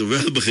ik het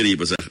wel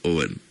begrepen, zegt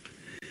Owen.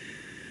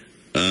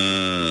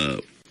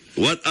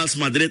 Wat als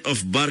Madrid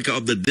of Barca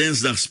op de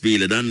dinsdag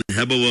spelen, dan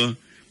hebben we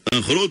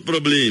een groot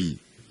probleem.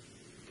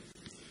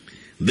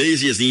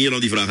 Deze is niet hier om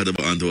die vragen te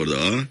beantwoorden,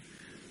 hoor.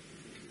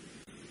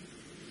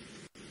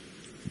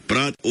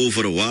 Praat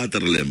over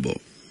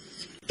waterlimbo.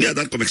 Ja,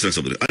 daar kom ik straks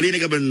op terug. Alleen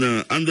ik heb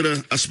een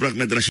andere afspraak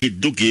met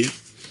Rashid Doekie.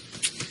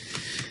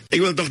 Ik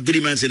wil toch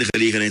 3 mensen in de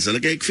gelegenheid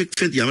stellen. Kijk, ik vind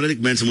het jammer dat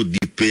ik mensen moet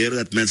duperen,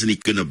 dat mensen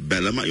niet kunnen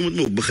bellen. Maar je moet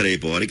me ook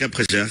begrijpen, hoor. Ik heb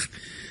gezegd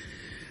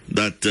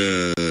dat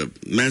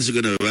mensen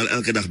kunnen wel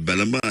elke dag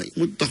bellen, maar je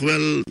moet toch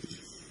wel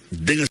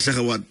dingen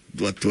zeggen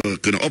wat we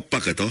kunnen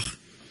oppakken, toch?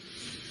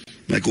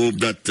 Maar ik hoop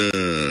dat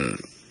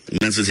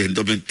mensen zich niet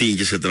op hun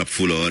tientjes getrapt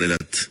voelen, hoor. En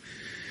dat...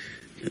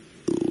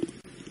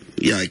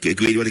 Ja, ik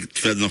weet wat ik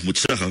verder nog moet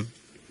zeggen.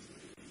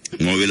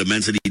 Maar we willen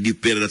mensen die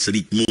duperen dat ze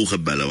niet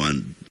mogen bellen,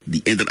 want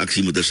die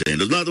interactie moet er zijn.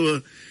 Dus laten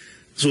we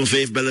zo'n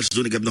 5 bellers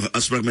doen. Ik heb nog een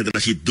afspraak met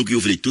Rashid Doekie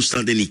over die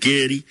toestand in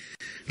Nikeri.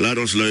 Laat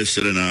ons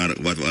luisteren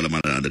naar wat we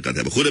allemaal aan de andere kant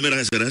hebben.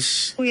 Goedemiddag,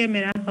 SRS.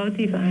 Goedemiddag, houdt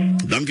u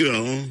van. Dank u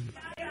wel.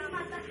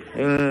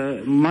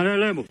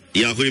 Manuel.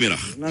 Ja,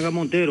 goedemiddag. Naga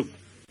Monteiro.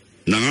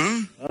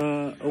 Naga?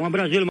 Uma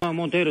Brasil, maar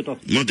Monteiro toch?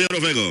 Monteiro,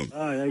 Vego.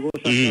 Ah, ja, ik wil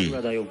zeggen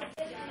dat joh.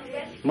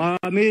 Maar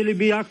mij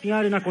liep 18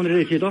 jaar in de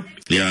conditie, toch?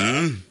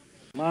 Ja.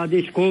 Maar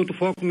die school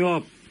fuck me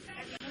op.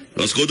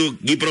 Dat is goed,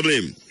 geen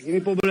probleem.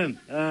 Geen probleem.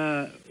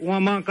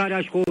 Een man kan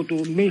je school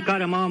toe, mijn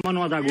kan man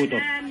wat dat goed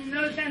op.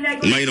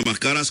 Maar je mag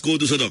kara school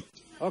toe, zo.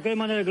 Oké,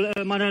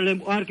 maar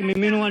arki me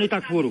minu niet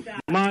tak voeren.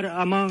 Maar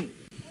een man,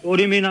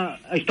 orimina,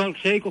 is toch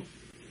zeker.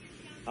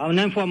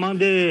 Neem voor man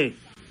de...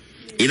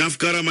 Inaf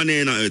kara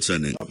mane na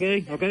uitzending.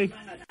 Oké.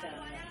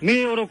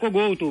 Mi oroko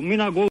go to,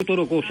 mina go to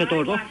oroko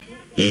setor toch?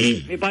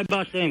 Mi pai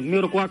bastante, mi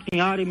oroko 18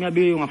 jaar, mi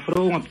abi uma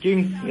vrouw, uma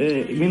team,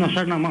 mi na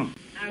sarna man.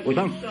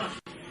 Oitam.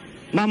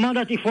 Maar man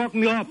dat die fuck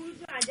me op.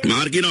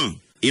 Maar kino,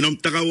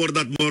 inom taka woord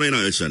dat morgen na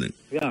uitzending.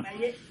 Ja.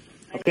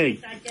 Oké.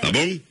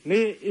 Abong?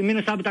 Mi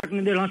na sabi tak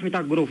Nederlands mi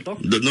tak grof toch?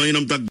 Dat no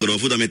inom tak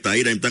grof, dat met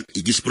tayo, tak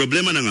ikis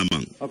problema na nga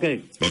man.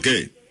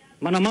 Oké.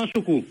 Maar naman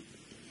suku.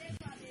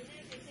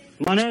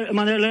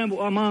 Mané lembo,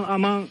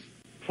 aman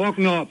fuck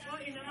me op.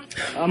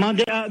 Aman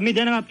mi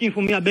dena aptin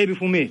voor me, a baby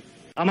voor me.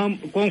 Aman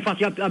kon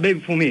fasi a baby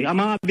voor me.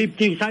 Aman baby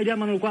tin, sai dia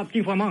man ko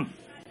aptin voor man.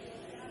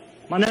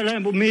 Mané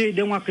lembo mi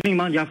de uma kring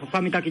man ja,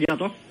 fa mi tak ja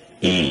toch?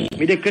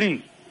 Mi de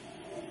kring.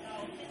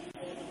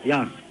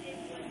 Ja.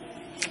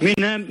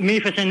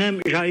 Mi facenem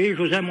Jair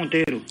José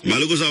Monteiro. Maar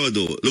lugo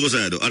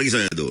sa do, argi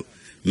sa do.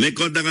 Me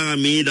konta ka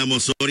mi da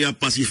mosoria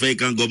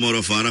pacifica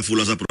gomoro fara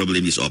fula sa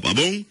problemis op,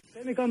 abong?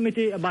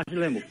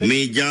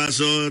 Mi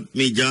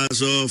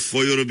jaso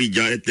foyoro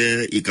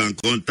bijaete ikan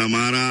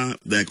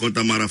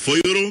kontamara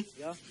foyoro.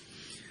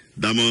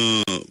 Da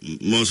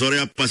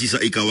mosoria pasisa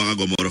ikawaga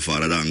gomoro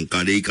fara dan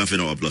kade ika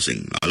fena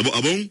oplossing.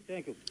 Abong?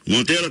 Thank you.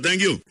 Montero,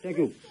 thank you.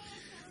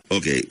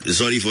 Oké,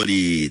 sorry voor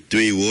die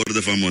 2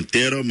 woorden van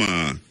Montero,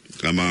 maar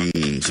amang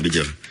een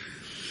beetje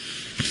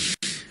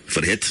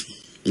verhit.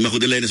 Maar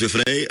goed, de lijn is weer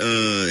vrij.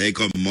 Hij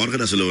komt morgen,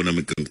 dan zullen we hem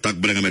in contact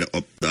brengen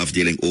met de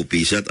afdeling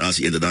OPZ als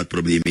hij inderdaad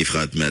problemen heeft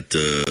gehad met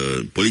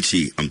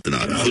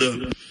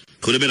politieambtenaren.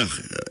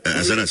 Goedemiddag,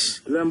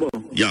 SRS. Lembo.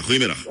 Ja,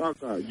 goedemiddag.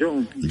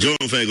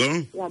 John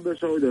Fego.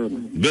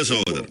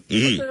 Bushouder.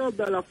 Ik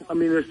bel af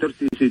minister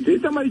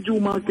TCT. Dan moet je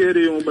maar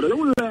keren, jongen. Dan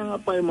moet je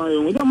een paar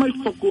jongen. Dan moet je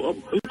fokken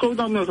op. Ik kom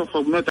dan net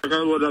op met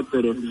elkaar wat dat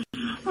terug.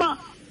 Maar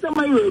dan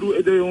moet je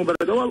weer de jongen.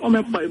 Dan wil om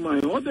een paar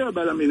jongen. Wat je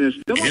bel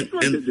minister.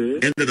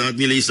 Inderdaad,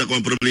 jullie is dat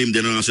gewoon een probleem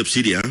met een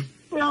subsidie, hè?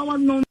 Ja,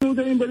 want nu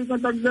de inbreuk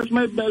dat is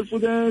mijn bel voor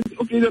de.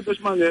 Oké, dat is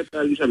maar net,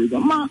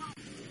 Elisabeth. Maar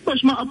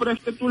best maar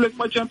oprechten toe, like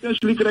wat Champions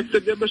League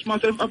rechten, de best maar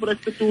zelf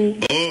oprechten toe.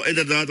 Oh,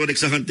 inderdaad, want ik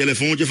zag een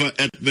telefoontje van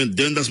Edmund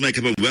Dundas, maar ik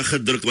heb hem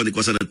weggedrukt, want ik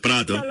was aan het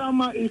praten.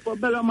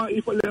 Bella maar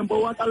even,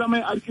 Lembo, want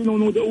allemaal arkino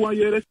nu de oan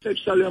je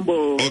receptie,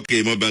 Lembo.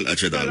 Oké, maar bel je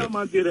dadelijk. Bella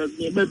maar direct,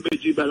 niet met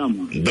beetje, bella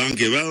maar.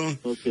 Dankjewel.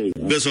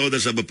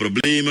 Bushouders hebben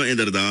problemen,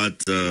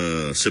 inderdaad,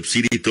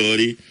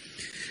 subsidietory.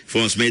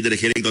 Volgens mij de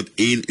regering tot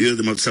 1 uur,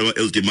 maar het is wel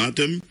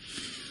ultimatum.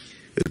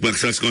 Ik maak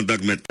straks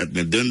contact met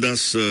Edmund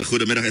Dundas.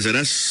 Goedemiddag,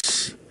 SRS.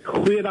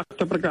 Goeiedag,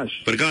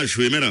 Prakash. Prakash,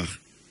 goedemiddag.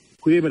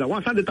 Goedemiddag.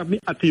 Wat zijn dit op niet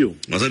Atio?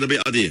 Wat zijn dit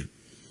op Atio?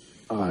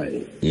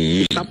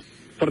 Ik heb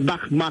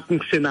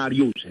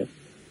verdachtmakingsscenario's.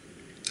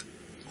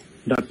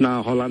 Dat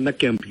naar Hollanda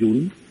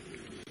kampioen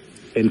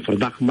en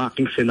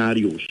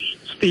verdachtmakingsscenario's.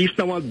 Steeds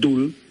naar wat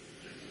doel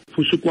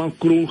voor zo'n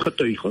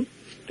kroongetuige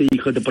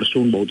tegen de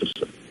persoon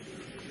Bouterse.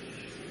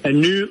 En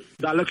nu,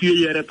 dadelijk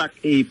jullie retak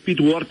Piet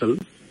Wortel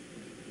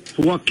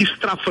voor een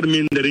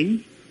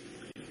kiesstrafvermindering.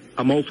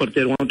 Amau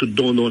vertellen want te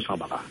doen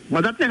sabaka.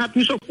 Maar dat gaat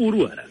niet zo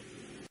voor.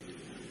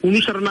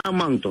 Unis er na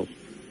manto.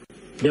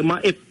 De ma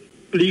e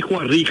pleeg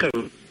een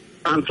regel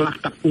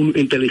aanklacht op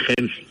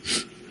intelligentie.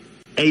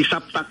 Hij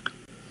saptak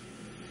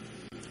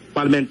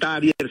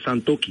parlementariër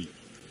Santoki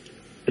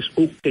is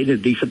ook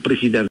tijdens deze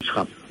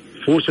presidentschap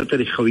voorzitter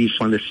is geweest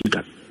van de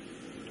SICAT.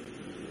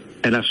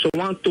 En dat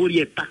zo'n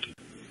torie taki.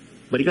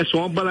 Maar ik heb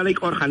zo'n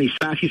belangrijke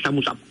organisatie, dat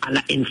moet op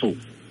alle info.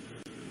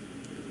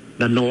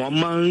 Dan nou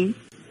man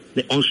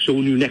de ons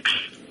zo nu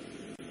niks.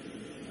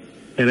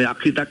 En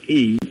reactie dat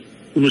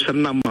ons er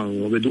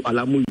namang, we doen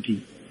alle moeite.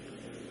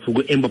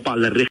 Voor een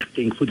bepaalde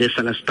richting, voor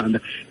deze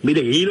standaard. Met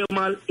de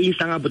helemaal eens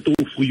aan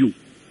betoog voor jou.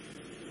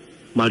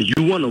 Maar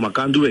jou no maar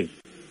kan doen.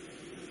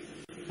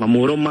 Maar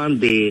moro man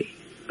de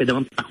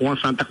pedam takwan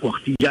santa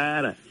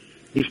kwachtiara.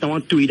 Dit is nou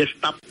een tweede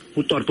stap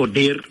voor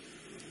tortodeer.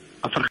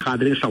 Een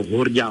vergadering zou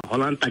horen ja,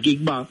 Holland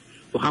takikba.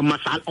 We gaan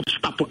massaal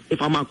opstappen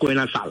even maar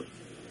koen sal.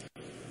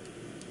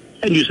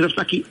 En dus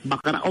dat is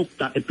bakara ook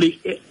dat het pleegt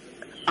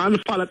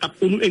aanvallen op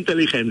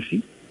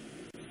onintelligentie.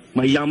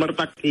 Maar jammer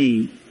dat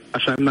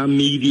als er naar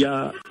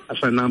media,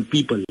 als er naar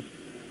people,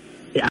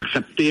 je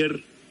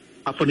accepteert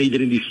van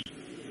iedereen die ziet.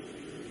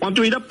 Want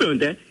toen je dat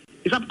punt,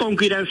 is dat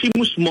concurrentie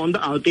moest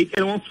monden altijd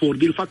en een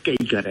voordeel van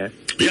kijker. Hè?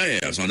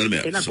 Ja, zonder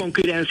meer. En dat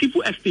concurrentie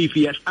voor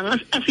STVS, en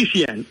als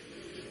efficiënt,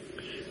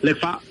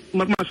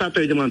 maar staat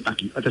uit de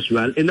mantaki. Het is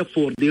wel in het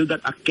voordeel dat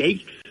ik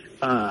kijk,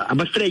 op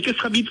een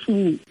strijkersgebied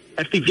voor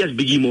STVS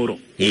Bigimoro.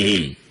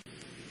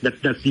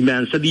 Dat die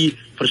mensen die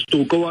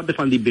verstoken worden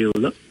van die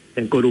beelden,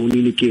 en corona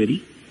in de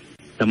keri,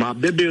 dan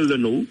maak de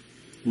beelden nou,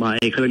 maar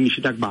eigenlijk is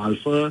het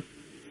behalve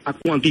a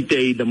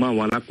kwantiteit, dan maar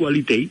wel a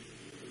kwaliteit.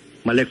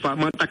 Maar like van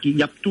mantaki,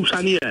 je hebt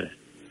toesaneren.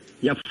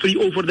 Je hebt free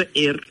over the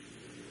air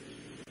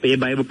ben je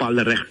bij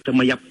bepaalde rechten.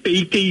 Maar je hebt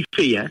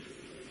PTV, hè.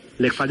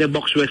 Like van de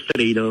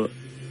bokswedstrijden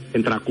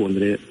in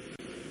Trakondre.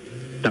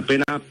 Dan ben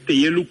je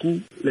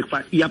Teyeluku, like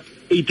van je hebt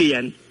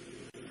ETN.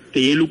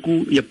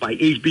 Teyeluku, je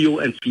hebt HBO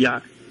en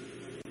via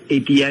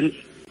ETN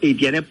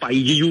en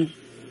PayGU.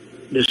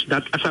 Dus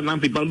dat als een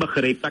people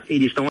begrijpt dat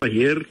het is dan een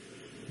heel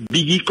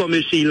biggie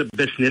commerciële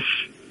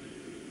business.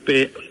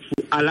 Voor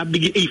alle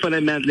biggie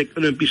evenementen, like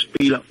Olympisch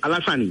Spelen,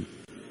 alles aan niet.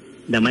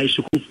 Dan mag je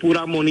zo goed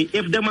pura money.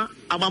 If de ma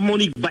aba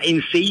money ba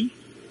in zee,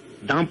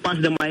 dan pas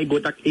de ma go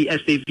tak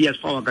ESTVS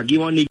van waka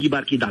gewoon negi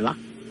barki dala.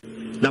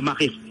 Dan mag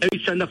je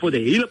uitzenden voor de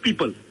hele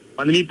people.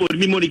 Want niet voor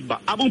mi money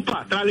ba. Abon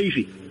pa,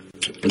 tralezi.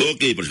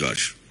 Oké,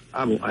 Prakash.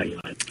 Abon ai.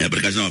 Ja,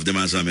 Prakash, nou, of de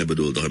man samen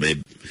bedoelt, toch?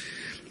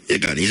 Je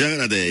kan niet zeggen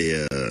dat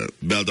hij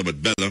belt op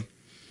het bellen.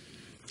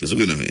 Dat is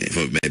ook nog,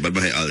 voor mij,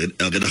 maar hij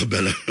elke dag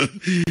bellen.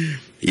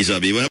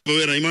 Isabi, we hebben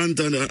weer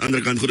iemand aan de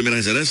andere kant.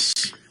 Goedemiddag,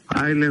 SRS.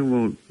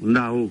 Eigenlijk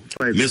nou,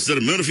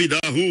 Mr. Murphy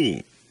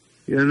Dahu.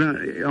 Ja,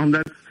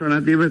 omdat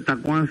zodat we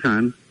takwan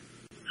zijn,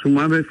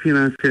 zomaar we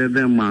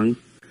financiële man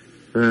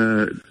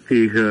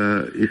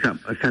tegen is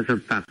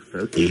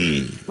taxes.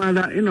 Maar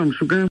dat in om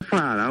zoeken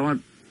vragen,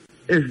 want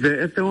is de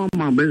het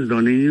man best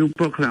doen in uw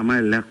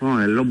programma leg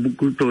gewoon heel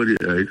boekcultuur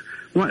uit.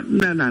 Want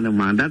nee, de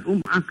man dat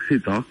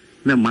actie toch,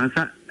 de man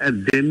zei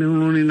het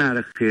delen niet naar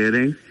de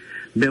regering,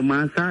 de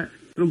man zei,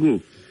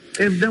 look,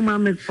 if de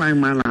man met 5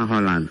 man naar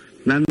Holland.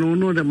 Dan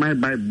no de mij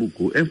bij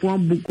boeken. If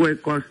een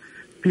boek kost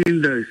 10.000,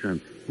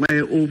 maar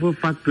je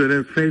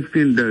overfactureert 15.000.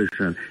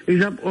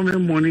 Ik heb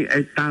om money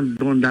uit aan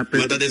doen dat.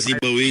 Maar dat is niet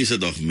bewezen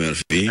toch,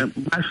 Murphy?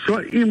 Maar zo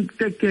in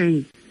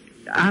teken,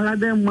 alle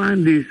de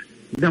man is,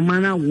 de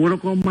man a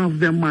work om af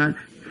de man.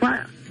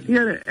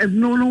 Ja, het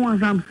no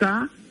was am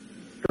sa.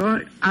 So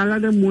alle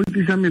de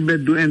moeite zijn me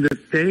bedoel in de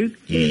tijd.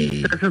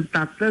 Dat is een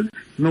taxes,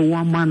 no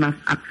one man as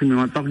actie,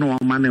 maar toch no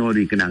one man hoor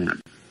ik dan.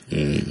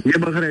 Je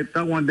begrijpt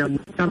toch, want de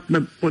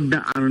man put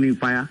de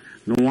anonifier,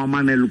 no one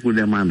man lukt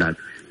de mandat.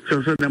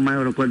 Zo de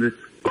man recordes,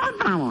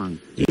 contra man.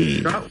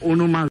 So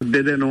uno mas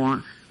dede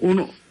no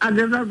uno,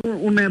 agenda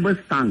uno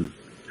bestaan.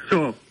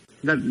 So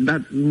dat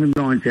moet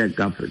nog een check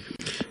af.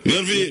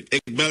 Murphy,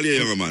 ik bel je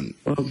jongeman.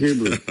 Oké,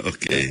 bro.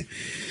 Oké.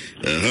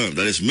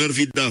 Dat is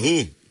Murphy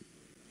Dahu.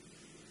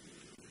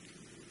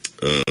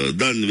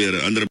 Dan weer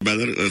een andere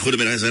beller.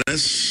 Goedemiddag,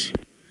 SRS.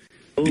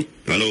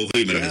 Hallo,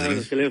 goedemiddag. Ja,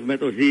 Cliff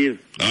met ons hier.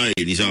 Hoi,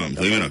 die samen.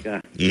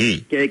 Goedemiddag.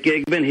 Kijk,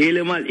 ik ben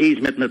helemaal eens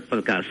met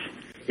Prakash.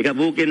 Ik heb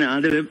ook in een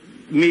andere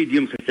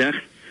medium gezegd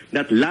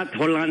dat laat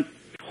Holland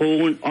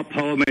gewoon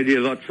ophouden met die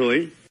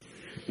rotzooi.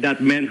 Dat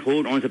men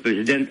gewoon onze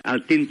president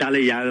al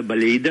tientallen jaren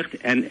beledigt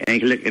en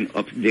eigenlijk in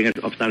dingen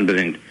opstand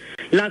brengt.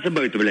 Laat ze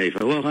buiten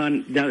blijven. We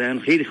gaan daar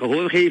geen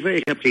gehoor geven.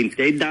 Ik heb geen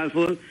tijd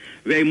daarvoor.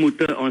 Wij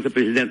moeten onze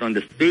president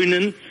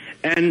ondersteunen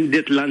en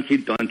dit land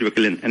zien te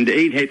ontwikkelen. En de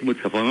eenheid moet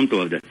gevormd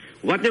worden.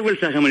 Wat ik wil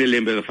zeggen, meneer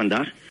Limburg,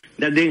 vandaag,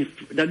 dat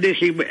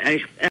geeft me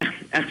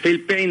echt veel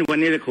pijn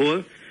wanneer ik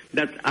hoor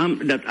dat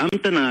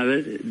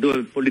ambtenaren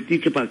door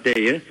politieke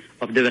partijen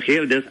of de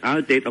regerders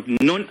altijd op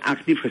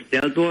non-actief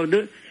gesteld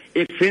worden.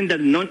 Ik vind dat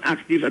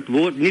non-actief het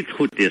woord niet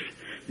goed is.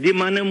 Die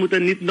mannen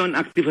moeten niet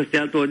non-actief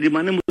gesteld worden. Die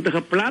mannen moeten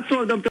geplaatst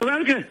worden om te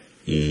werken.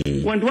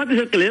 Want wat is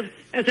het, Cliff?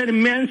 Er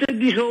zijn mensen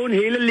die gewoon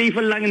hele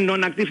leven lang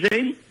non-actief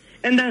zijn.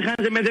 En dan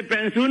gaan ze met de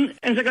pensioen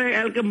en ze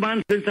krijgen elke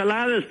maand hun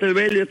salaris.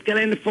 Terwijl het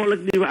kleine volk,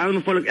 die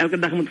arme volk, elke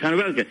dag moet gaan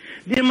werken.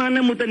 Die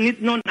mannen moeten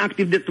niet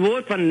non-actief. Dit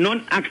woord van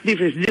non-actief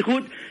is niet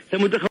goed. Ze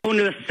moeten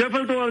gewoon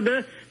geshuffeld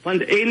worden van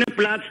de ene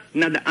plaats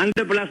naar de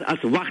andere plaats als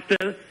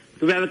wachter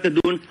werk te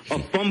doen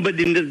of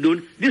pompbedienders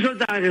doen. Die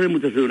soort zaken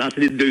moeten ze doen als ze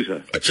dit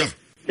deugen.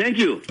 Thank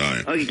you.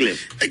 Oké,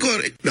 Cliff.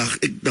 Ik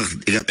dacht,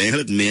 ik heb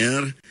eigenlijk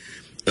meer...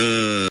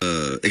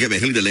 ik heb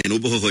eigenlijk de lijn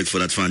opengegooid voor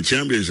dat van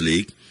Champions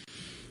League.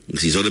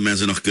 Misschien zouden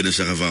mensen nog kunnen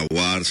zeggen van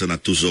waar ze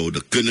naartoe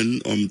zouden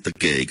kunnen om te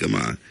kijken.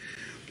 Maar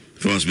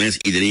volgens mij is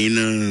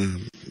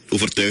iedereen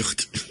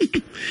overtuigd.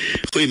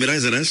 Goedemiddag,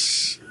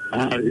 SRS.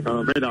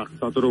 Middag,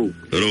 tot Ro.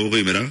 Ro,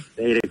 goedemiddag.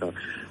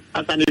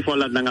 Als je niet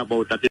volgt naar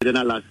boot, dat je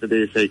de laatste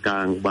deze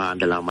kan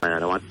behandelen, maar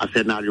want als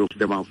scenario of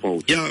de man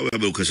fout. Ja, we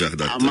hebben ook gezegd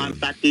dat. Maar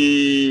dat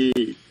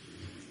die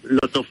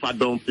lot of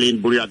domplin,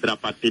 boeia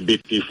drapati,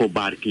 biti voor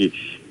barki.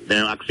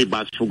 De actie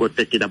bas voor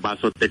teki da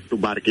baso tek to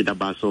barki da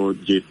baso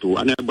jitu.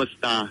 En er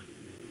bestaat,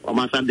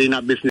 omdat die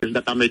na business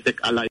dat aan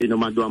tek ala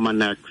inoma doa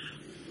manex.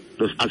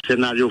 Dus als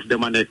scenario of de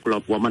man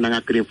klopt, wat man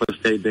aan krim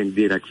versteden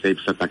direct zeep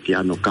sataki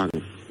ano kang.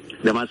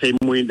 De man zei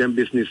mooi in de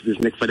business, dus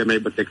niks voor de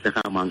mij betekent te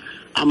gaan man.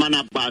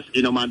 Amana bas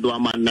inoma doa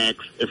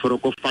manex. E voor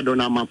ook of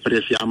fadona man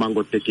pressie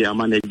amango teki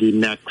amane die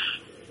next.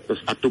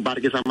 Dus at to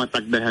barki sama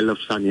tak de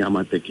helft sani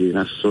amateki.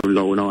 Na so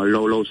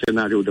low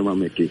scenario de man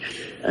meki.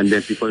 And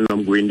then people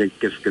nam go in de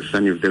kes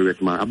sani of de wet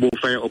man. Abo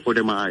fire op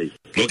de maai.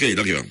 Oké,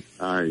 dankjewel.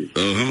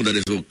 Dat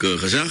is ook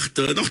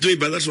gezegd. Nog 2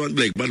 bellers, want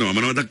blijkbaar maar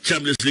nou dat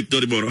Champions League door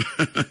die morgen.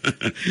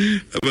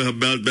 We hebben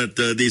gebeld met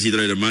Desi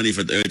Bouterse, die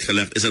heeft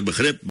uitgelegd. Is er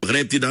begrip?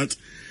 Begrijpt u dat?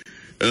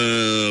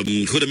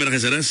 Goedemiddag,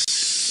 SRS.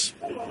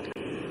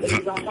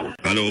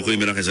 Hallo,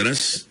 goedemiddag,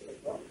 SRS.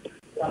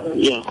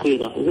 Ja,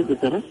 goedemiddag. Is het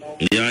SRS?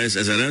 Ja, is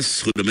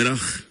SRS.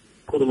 Goedemiddag.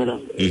 Goedemiddag.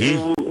 Ik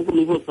wil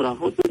liever vragen,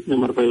 wat is het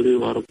nummer bij jullie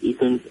waarop u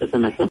kunt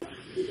sms'en?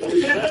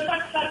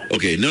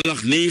 Oké,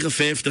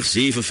 0859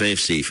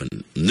 757.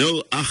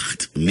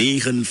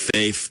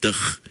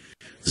 0859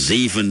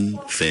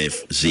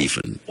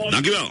 757.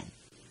 Dank u wel.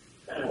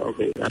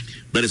 Oké.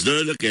 Dat is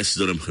duidelijk, is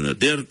door hem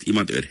genoteerd.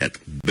 Iemand uit het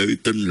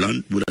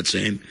buitenland moet dat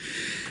zijn.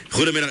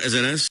 Goedemiddag,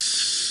 SRS.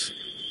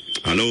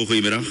 Hallo,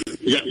 goedemiddag.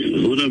 Ja,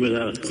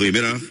 goedemiddag.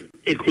 Goedemiddag.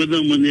 Ik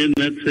wilde meneer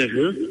net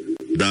zeggen.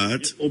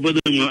 Dat? Op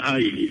de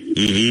maai.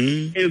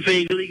 En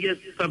feitelijk, je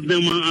tapt de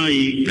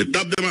maai. Je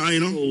tapt de maai,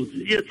 no?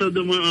 Je tapt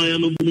de maai.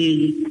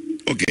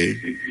 Oké.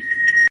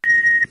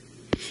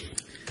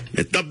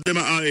 Je tapt de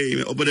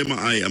maai, op de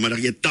maai.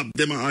 Maar je tapt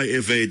de maai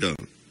in feite.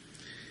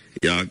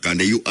 Ja, kan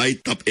de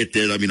UI tap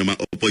eten, dan je maar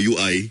op een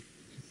UI.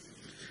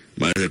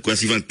 Maar het is een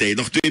kwestie van tijd.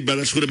 Nog 2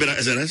 bellers.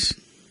 Goedemiddag, SRS.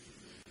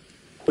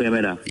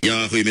 Goedemiddag.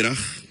 Ja,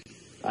 goedemiddag.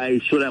 Hey,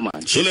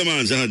 Suleiman.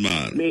 Suleiman, zeg het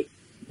maar. Nee,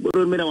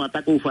 broer, midden wat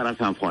ik over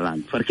aan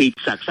Holland. Vergeet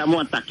straks, samen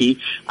wat ik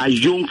als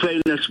jong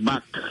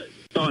vuilnisbak,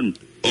 ton.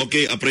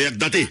 Oké, een project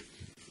dat is.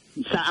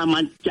 Sa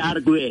aman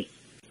chargwe.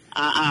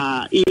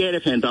 Iere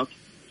vindt ook.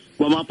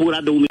 Wama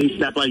pura dominee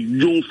dat was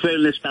jong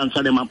vuilnisstand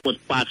sa de man pot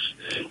pas.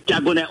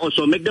 Chagone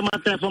oso, mek de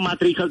man treffen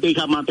maatregel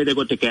tegen man te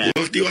de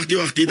kijken. Wacht.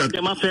 Dat...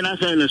 De man vindt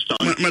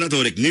vuilnisstand. Maar dat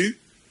hoor ik nu.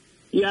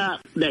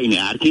 Ja, dat in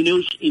de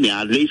nieuws, in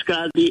de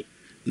leeskrant die.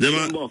 De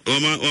man,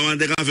 wama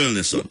de gaan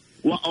vuilnisstand.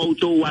 Wa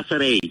auto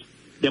wasserij.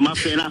 De man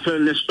vindt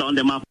vuilnisstand,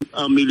 de man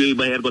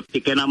milieubeheer got te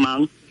kennen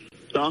man.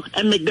 Toch?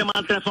 En mek de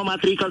man treffen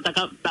maatregel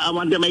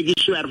want de man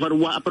is zwaar voor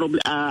wat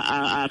probleem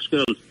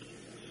schuld.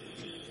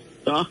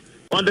 Toch?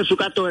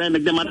 Onderzoekatoren en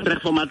ik de man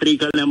treffen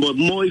maatregel en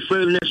mooi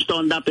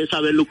vuilnisstand dat is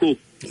al wel lukken.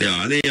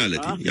 Ja, nee,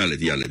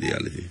 jaleti.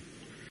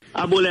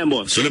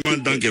 Abolembo.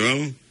 Suleiman,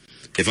 dankjewel.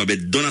 Even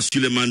bij Donna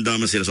Suleiman,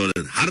 dames en heren,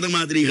 zouden het harde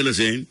maatregelen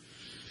zijn.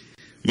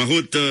 Maar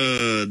goed,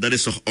 dat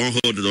is toch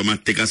ongehoord door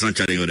mijn tikkas aan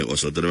Charingo de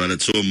Osso, terwijl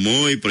het zo'n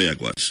mooi project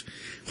was.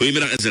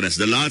 Goedemiddag SRS,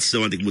 de laatste,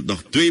 want ik moet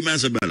nog 2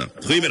 mensen bellen.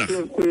 Goedemiddag.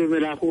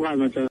 Goedemiddag, hoe gaat het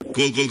met je?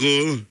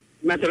 Cool.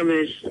 Met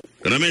Ramesh.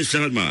 Ramesh,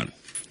 zeg het maar.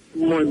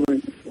 Mooi.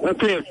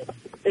 Cliff,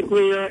 ik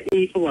wil je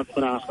even wat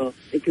vragen.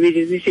 Ik weet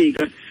het niet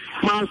zeker.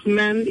 Maar als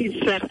men iets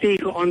zegt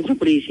tegen onze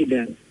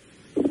president,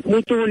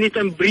 moeten we niet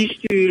een brief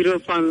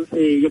sturen van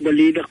je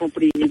beledigt een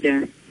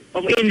president?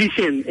 Of in die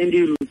zin, in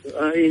die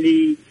route, in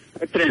die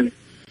trend.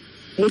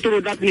 Moeten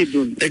we dat niet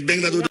doen? Ik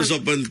denk dat we dus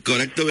op een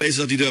correcte wijze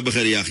dat u hebben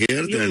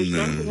gereageerd. Ja, en,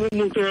 we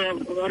moeten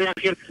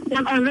reageren.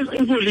 Want anders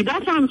is het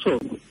liever van zo.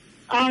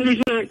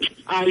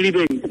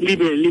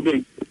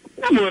 Libing.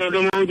 Dan moeten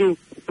we dat doen.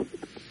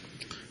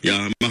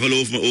 Ja, maar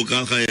geloof me, ook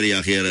al ga je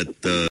reageren, het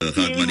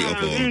gaat maar niet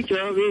ophouden.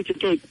 Weet je,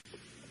 kijk.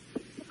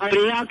 Een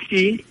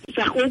reactie,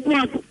 zeg ook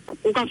wat.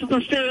 Ook als het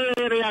een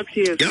stille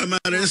reactie is. Ja, maar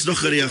er is nog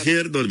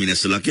gereageerd door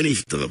minister Lakin.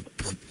 heeft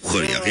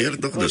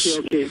gereageerd, toch? Dus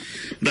Oké.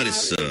 dat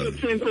is... Ik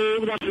vind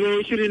ook dat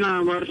wij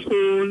Surinamers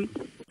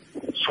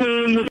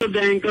schoon moeten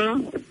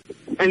denken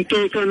en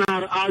kijken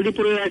naar al die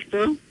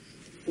projecten,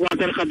 wat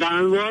er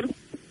gedaan wordt.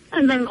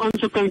 En dan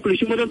onze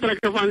conclusie moeten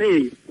trekken van,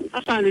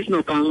 dat is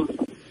nog aan.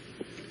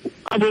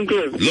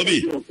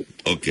 Lobby.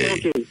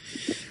 Oké.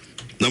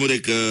 Dan moet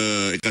ik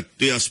had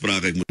 2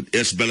 afspraken. Ik moet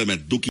eerst bellen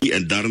met Doekie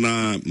en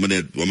daarna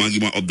we maken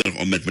maar opdracht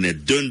om met meneer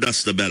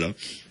Dundas te bellen.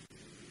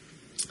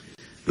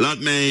 Laat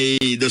mij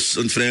dus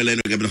een vrijlijn.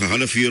 Ik heb nog een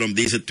half uur om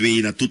deze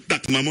 2 naartoe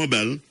tak mama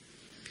bel.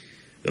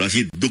 Als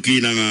je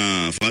Doekie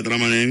naar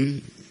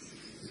Vadramaning.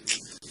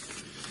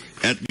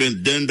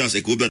 Edwin Dundas,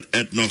 ik hoop dat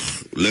Ed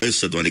nog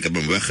luistert, want ik heb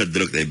hem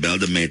weggedrukt. Hij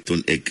belde mij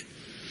toen ik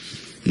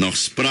nog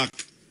sprak.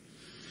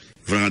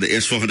 We gaan de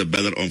eerstvolgende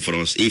beller om voor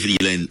ons even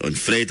die lijn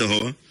vrij te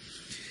houden.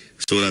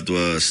 Zodat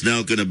we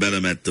snel kunnen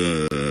bellen met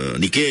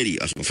Nikeri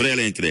als we een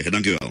vrijlijn krijgen.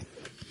 Dank u wel.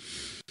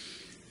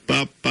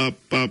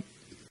 Pap.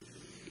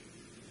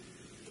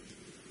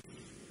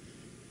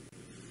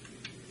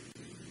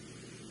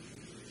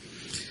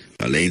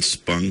 Alleen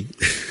spang.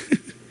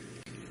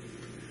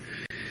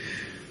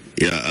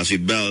 Ja, als u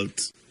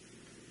belt,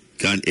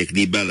 kan ik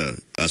niet bellen.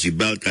 Als u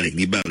belt, kan ik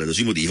niet bellen. Dus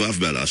u moet even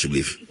afbellen,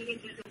 alsjeblieft.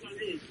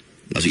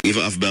 Als u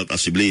even afbelt,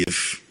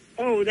 alsjeblieft.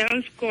 Oh, dat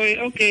is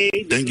cool. Oké.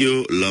 Thank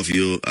you, love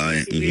you.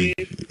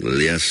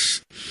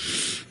 Yes.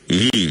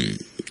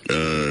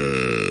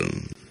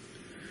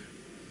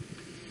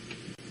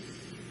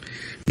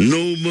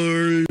 No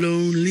more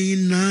lonely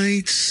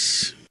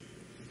nights.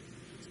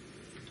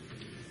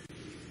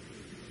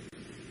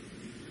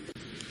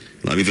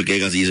 Laat me even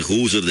kijken als deze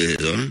gozer is,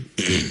 hoor.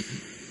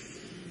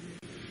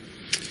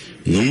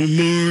 No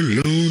more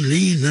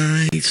lonely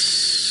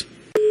nights.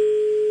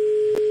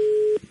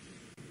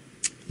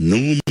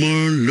 No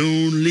more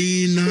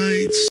lonely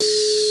nights.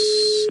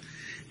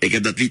 Ik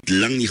heb dat lied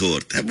lang niet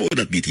gehoord. Hebben we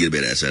dat niet hier bij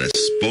de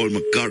SRS? Paul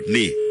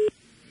McCartney.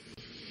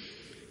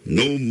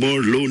 No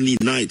more lonely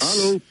nights.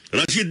 Hallo.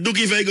 Rashid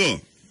Duki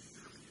Vego.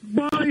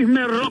 Boy,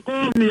 me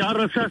rocko, mi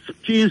harasas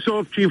chinso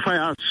of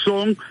chinfaya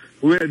song.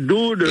 We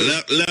doen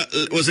de...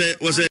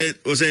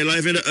 Was hij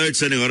live in de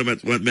uitzending, hoor?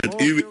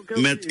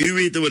 Met u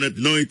weten we het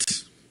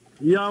nooit.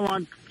 Ja,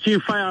 want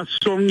chinfaya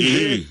song.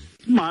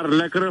 Maar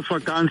lekkere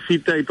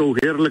vakantietijd, ook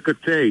heerlijke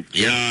tijd.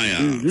 Ja.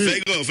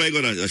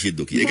 Fijgo als je het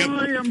doet.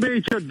 Mooi, een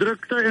beetje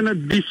drukte in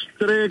het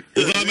district.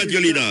 Hoe gaat het met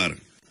jullie daar?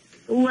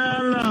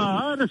 Wel,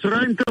 er is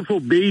ruimte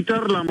voor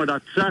beter, laat me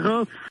dat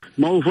zeggen.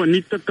 Maar hoeven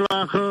niet te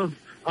klagen.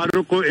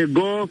 Aroko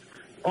ego,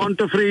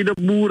 ontevreden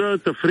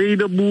boeren,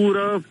 tevreden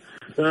boeren.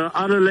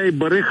 Allerlei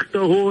berichten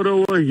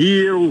horen we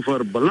hier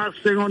over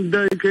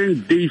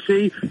belastingontduiking,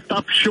 DC,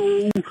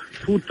 tapshow,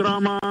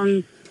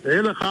 voetramang,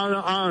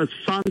 illegale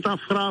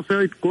zandafgraaf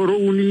uit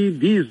Coroni,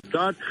 die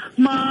dat.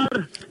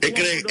 Maar ik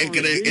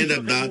krijg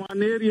inderdaad.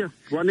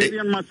 Wanneer je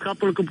een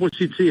maatschappelijke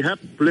positie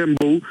hebt,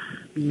 Limbo,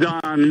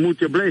 dan moet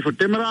je blijven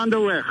timmeren aan de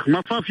weg.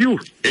 Maar Fafju.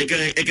 Ik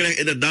krijg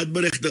inderdaad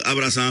berichten,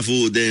 Abraham,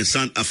 voor de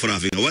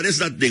zandafgravingen. Wat is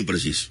dat ding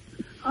precies?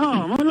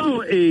 Maar laten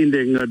we één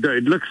ding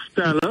duidelijk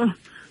stellen.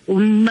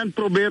 Men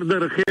probeert de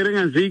regering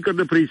en zeker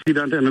de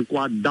president in een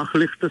kwaad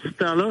daglicht te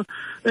stellen.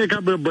 Ik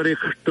heb de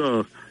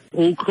berichten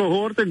ook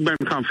gehoord. Ik ben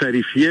gaan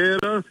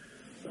verifiëren.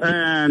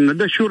 En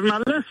de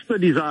journalisten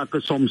die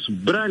zaken soms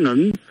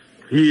brengen,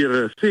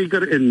 hier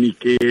zeker in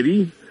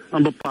Nikeri,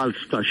 een bepaald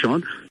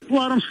station.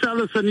 Waarom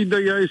stellen ze niet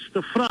de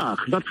juiste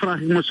vraag? Dat vraag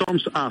ik me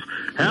soms af.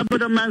 Hebben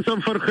de mensen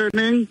een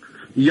vergunning?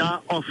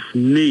 Ja of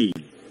nee?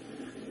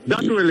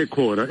 Dat wil ik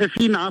horen. Als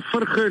je na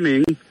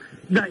vergunning,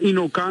 dat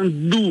je kan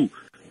doen.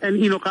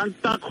 En je kan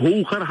tak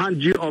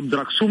hogerhand je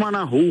opdracht. Zomaar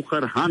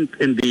hogerhand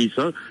in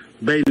deze.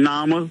 Bij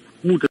namen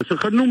moeten ze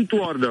genoemd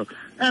worden.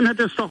 En het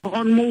is toch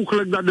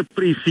onmogelijk dat de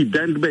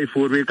president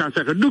bijvoorbeeld kan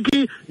zeggen: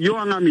 Doekie,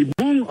 Joangami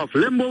Boom of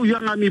Limbo,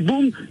 Joangami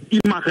Boom. Je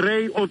mag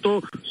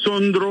rijauto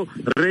zonder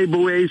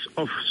rijbewijs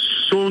of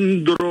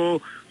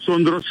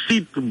zonder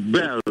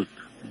seatbelt.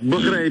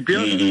 Begrijp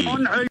je?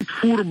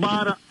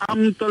 Onuitvoerbare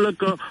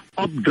ambtelijke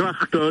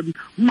opdrachten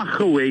mag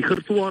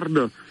geweigerd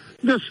worden.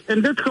 Dus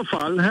in dit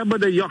geval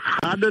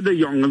hadden de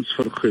jongens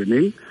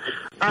vergunning.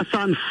 Als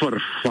aan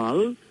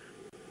verval,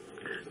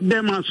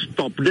 de man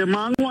stopt de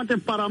man. Want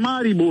in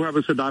Paramaribo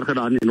hebben ze daar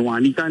gedaan, in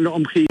Wanita in de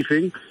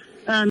omgeving.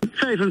 En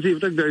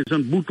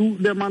 75.000 boete,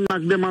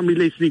 de man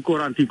leest die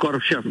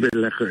korfchef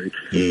beleggen uit.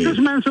 Dus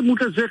mensen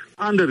moeten zich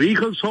aan de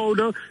regels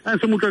houden. En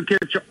ze moeten een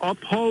keertje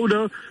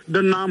ophouden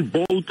de naam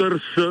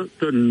Bouterse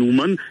te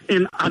noemen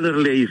in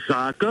allerlei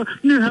zaken.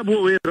 Nu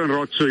hebben we weer een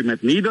rotzooi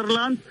met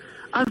Nederland.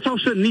 Alsof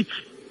ze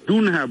niets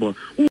doen hebben.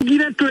 Hoe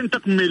gaat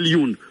 20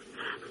 miljoen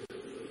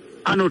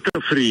aan het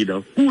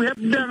tevreden? Hoe heb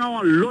je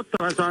nou een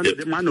lotras aan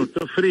de man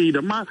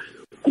tevreden? Maar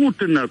goed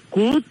en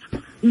goed.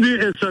 Nu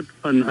is het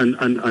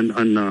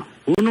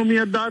hoe noem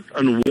je dat?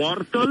 Een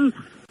Wortel.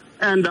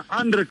 En de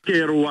andere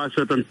keer was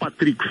het een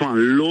Patrick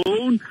van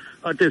Loon.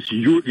 Het is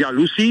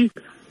jaloezie,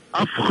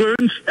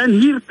 afgunst. En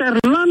hier ter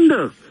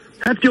lande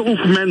heb je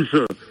ook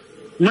mensen.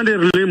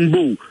 Meneer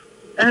Limbo.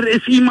 Er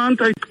is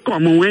iemand uit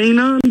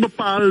Komwijnen,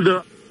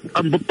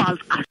 een bepaald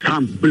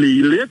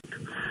assembleelid,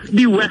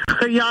 die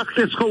weggejaagd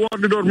is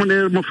geworden door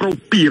mevrouw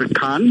Piet,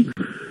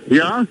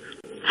 ja,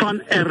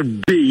 van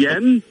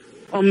RBN,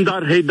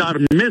 omdat hij daar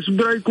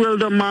misbruik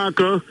wilde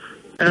maken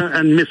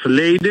en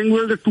misleiding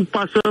wilde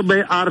toepassen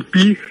bij RP.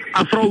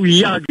 Mevrouw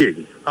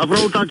Jaging.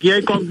 Mevrouw dat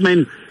jij komt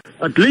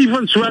het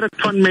levenswerk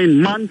van mijn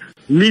man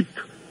niet,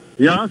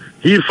 ja,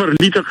 hier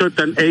vernietigen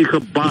ten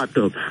eigen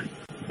bate.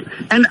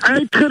 En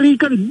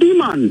uitgerekend die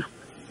man,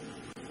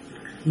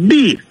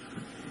 die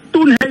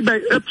toen hij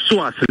bij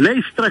UPSWAS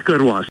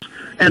lijsttrekker was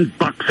en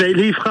bakzeil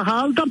heeft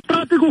gehaald, dan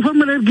praat ik over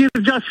meneer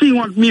Girjasing,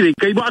 want Mirik,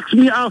 hij maakt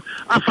me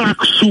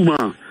afvraag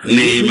Suma.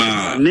 Nee,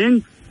 maar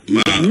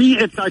niet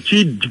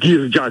etachi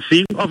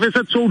Girjasing. Of is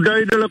het zo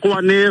duidelijk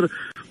wanneer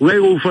wij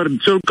over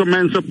zulke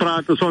mensen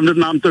praten zonder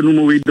naam te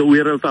noemen, wie de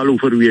wereld al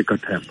over wie ik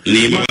het heb.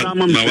 Nee,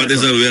 maar wat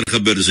is er weer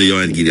gebeurd tussen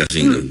jou en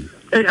Girjasing dan?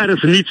 Er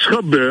is niets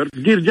gebeurd.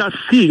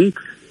 Girjasing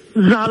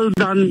zal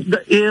dan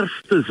de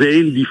eerste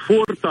zijn die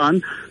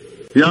voortaan,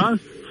 ja,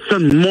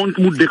 zijn mond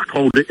moet dicht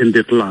houden in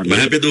dit land. Maar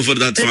heb je het over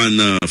dat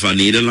van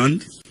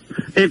Nederland?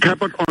 Ik heb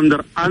het onder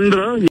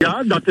andere,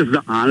 ja, dat is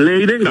de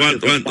aanleiding.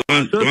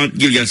 Want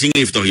Girjasing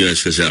heeft toch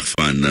juist gezegd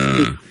van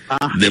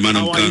de man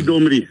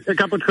kan. Ik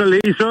heb het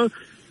gelezen.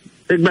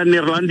 Ik ben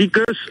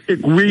Nederlandicus.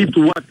 Ik weet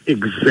wat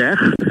ik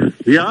zeg.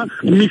 Ja,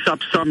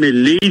 misap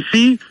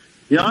samelesi.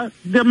 Ja,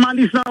 de man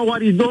is nou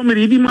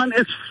waridomri. Die man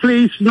is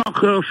vis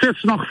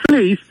nog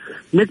vlees.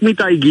 Met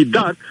mitaigi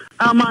dat.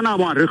 Maar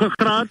nou een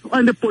ruggengraat.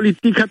 En de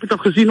politiek heb je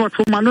toch gezien wat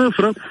voor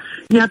manoeuvre.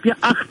 Je hebt je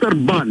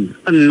achterban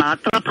een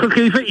natrap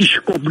gegeven.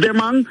 Ik kop de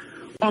man.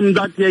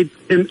 Omdat jij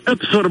in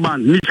het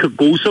verband niet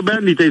gekozen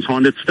bent. Niet eens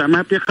 100 stemmen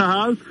heb je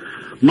gehaald.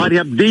 Maar je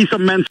hebt deze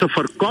mensen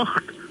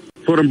verkocht.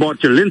 Voor een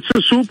bordje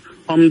linzensoep.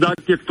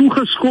 Omdat je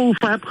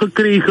toegeschoven hebt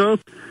gekregen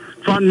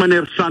van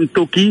meneer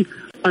Santoki.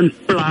 Een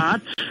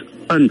plaats.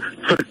 Een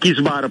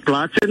verkiesbare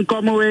plaats in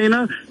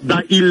Komwijnen.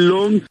 Dat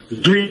Ilong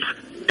Zweef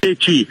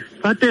Techi.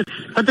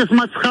 Het is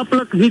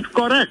maatschappelijk niet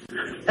correct.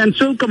 En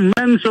zulke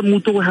mensen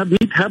moeten we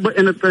niet hebben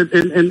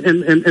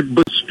in het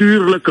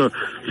bestuurlijke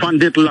van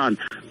dit land.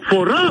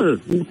 Vooral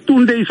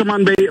toen deze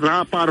man bij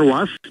Rapar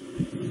was,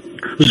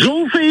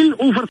 zoveel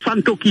over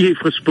Santoki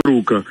heeft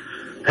gesproken.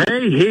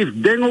 Hij heeft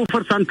dingen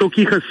over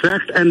Santoki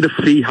gezegd en de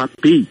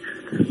VHP.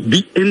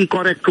 die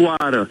incorrect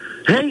waren.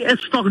 Hij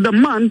is toch de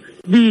man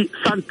die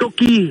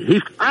Santoki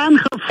heeft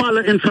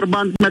aangevallen in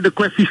verband met de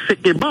kwestie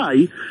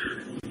Sekebai.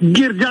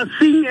 Girja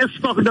Singh is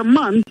toch de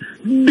man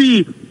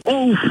die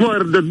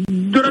over de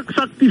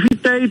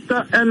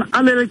drugsactiviteiten en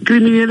allerlei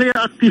criminele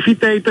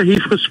activiteiten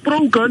heeft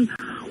gesproken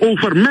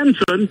over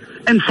mensen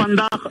en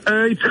vandaag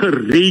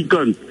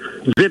uitgerekend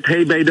zit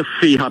hij bij de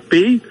VHP.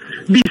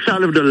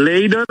 Diezelfde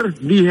leider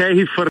die hij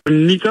heeft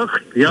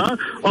vernietigd, ja,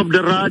 op de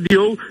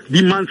radio,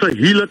 die mensen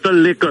hielen te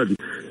likken.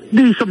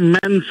 Deze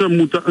mensen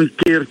moeten een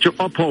keertje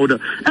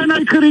ophouden. En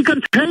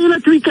uitgerekend hij in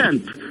het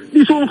weekend,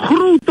 die zo'n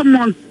grote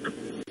mond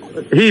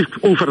heeft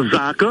over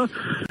zaken,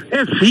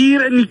 is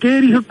hier in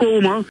Nigeria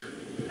gekomen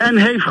en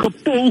heeft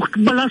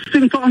gepoogd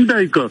belasting te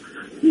ontduiken.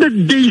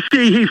 De DC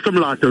heeft hem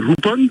laten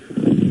roepen,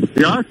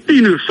 ja,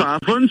 10 uur 's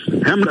avonds,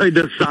 hem uit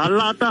de zaal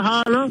laten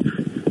halen.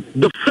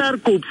 De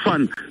verkoop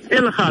van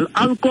illegaal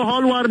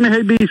alcohol waarmee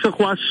hij bezig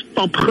was,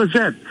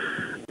 stopgezet.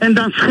 En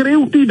dan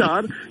schreeuwt hij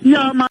daar,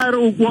 ja, maar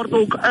wordt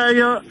ook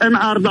uien en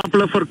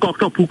aardappelen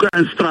verkocht op hoeken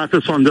en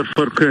straten zonder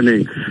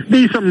vergunning.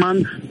 Deze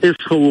man is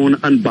gewoon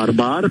een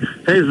barbaar.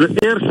 Hij is de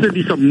eerste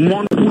die zijn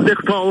mond moet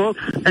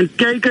dichthouden en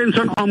kijken in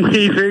zijn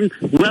omgeving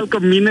welke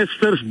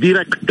ministers,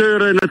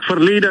 directeuren in het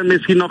verleden en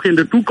misschien nog in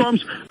de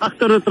toekomst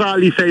achter de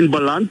tralies zijn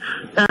beland.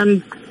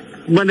 En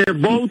meneer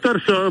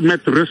Bouterse met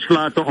rust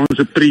laten,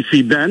 onze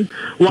president.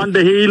 Want de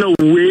hele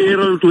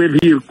wereld wil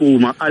hier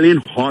komen.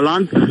 Alleen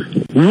Holland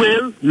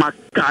wil, maar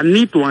kan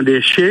niet, want hij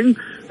is Shing.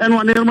 En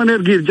wanneer meneer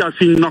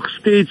Girjasing nog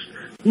steeds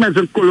met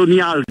zijn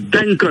koloniaal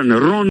denken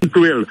rond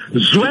wil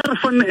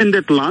zwerven in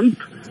dit land,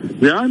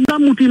 ja,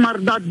 dan moet hij maar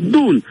dat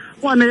doen.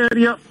 Wanneer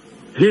je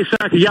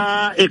zegt,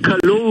 ja, ik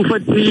geloof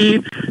het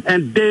niet,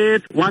 en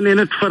dit, want in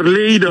het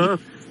verleden,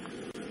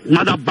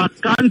 maar dat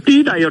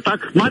bakantie, dat je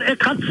tak, maar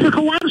ik had ze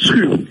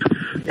gewaarschuwd.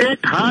 Ik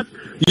had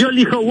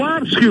jullie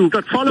gewaarschuwd,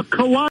 het volk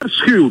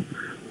gewaarschuwd.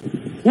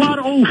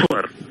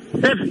 Waarover?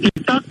 If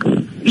itak,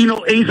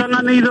 ino eens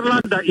aan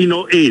Nederland, dat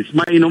ino eens.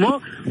 Maar ino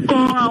mo,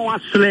 kom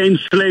aan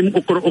slijm,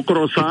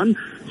 okrosan,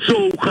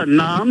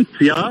 zogenaamd,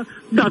 ja,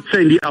 dat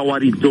zijn die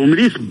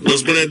awaridomris.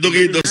 Dus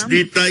dus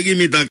die tagi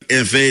met dat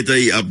in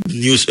feite op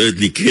nieuws uit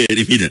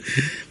Nigeria.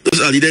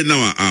 Dus al die tijd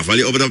nou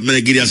aanvallen op dat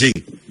meneer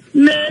Girjasing.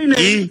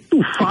 Nee,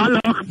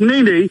 toevallig.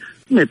 Nee,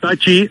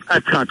 Metachi,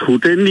 het gaat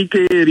goed in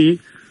Nigeria.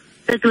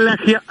 Ik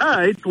leg je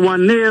uit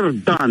wanneer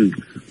dan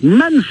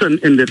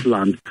mensen in dit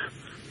land.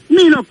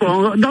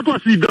 Dat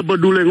was niet de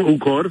bedoeling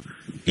ook hoor.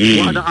 We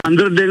hadden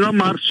andere dingen,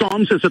 maar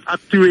soms is het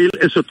actueel,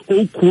 is het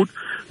ook goed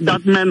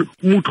dat men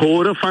moet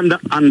horen van de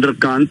andere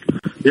kant.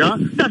 Ja,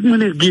 dat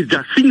meneer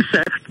Girjasing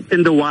zegt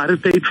in de ware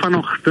tijd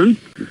vanochtend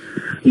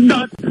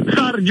dat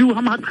Sarju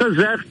hem had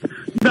gezegd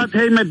dat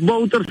hij met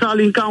Bouterse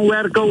alleen kan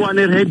werken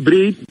wanneer hij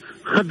breed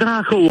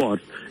gedragen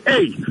wordt.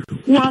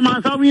 Wama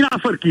zou wie na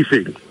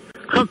verkiezing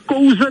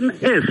gekozen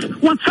is.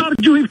 Want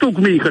Sarju heeft ook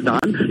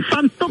meegedaan.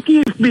 Santoki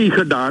heeft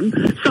meegedaan.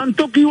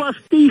 Santoki was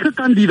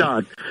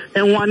tegenkandidaat.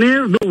 En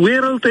wanneer de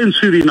wereld in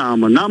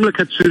Suriname, namelijk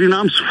het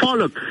Surinaams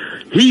volk,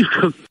 heeft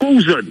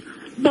gekozen.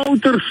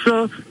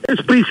 Bouterse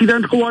is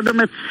president geworden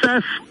met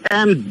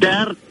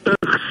 36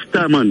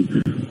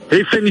 stemmen.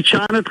 Heeft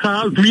Venetiaan het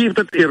gehaald? Wie heeft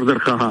het eerder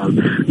gehaald?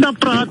 Dan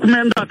praat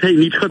men dat hij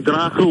niet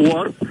gedragen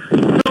wordt.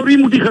 Door wie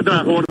moet hij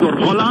gedragen worden? Door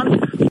Holland?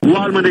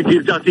 Waar meneer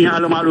Girjasing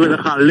allemaal willen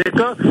gaan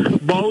likken.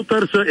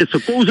 Bouterse is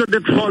gekozen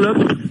dit volk.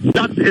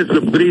 Dat is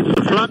de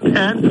breedste vlak.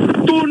 En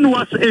toen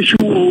was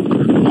issue ook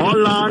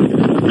Holland,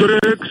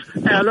 drugs,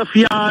 11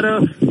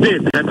 jaren,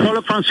 dit. Het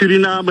volk van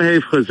Suriname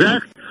heeft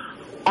gezegd,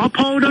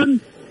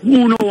 ophouden.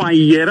 Uno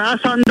aan Jera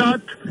aan dat,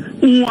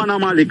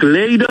 uanamalik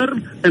leider,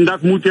 en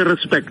dat moet je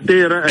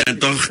respecteren.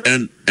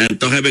 En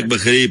toch heb ik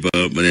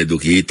begrepen, meneer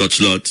Doekie, tot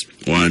slot,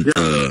 want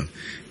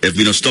if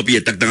we nog stoppen,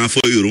 je tak dan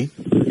voor euro.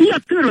 Ja,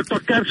 tuurlijk,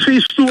 tot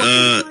kerstfeest toe.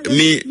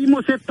 Je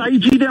moet het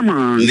taiji de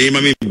man. Nee,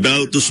 maar mijn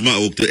bel dus maar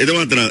ook.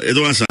 Het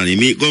was aan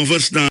niet. Ik kon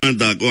verstaan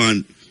dat,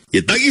 want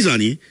je tak is aan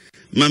niet,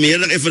 maar meer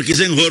dan even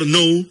verkiezing hoor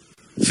nou,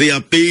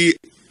 VAP,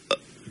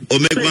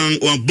 om ik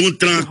een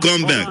boetra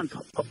comeback.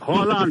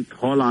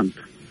 Holland.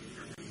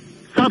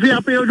 Sa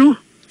VAP doe?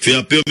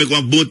 VAP om ik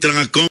een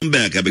boetra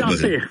comeback, heb ik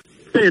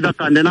begrepen. Dat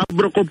kan, dan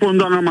brok op om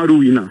dan maar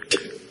ruïna.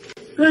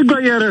 Ik ga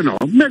hier nou,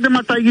 met de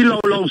matagi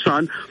lauw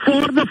staan,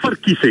 voor de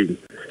verkiezing.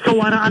 Ze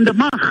waren aan de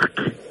macht.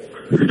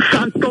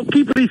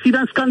 Santoki,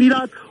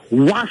 presidentskandidaat,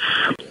 was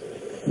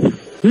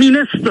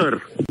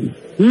minister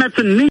met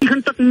zijn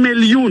 90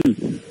 miljoen.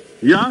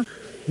 Ja,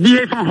 die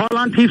hij van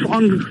Holland heeft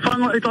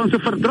ontvangen uit onze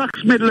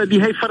verdragsmiddelen, die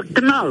hij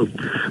verknald.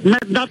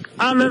 Met dat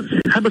alles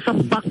hebben ze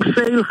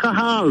bakzeil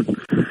gehaald.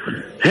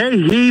 Hij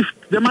heeft,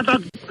 de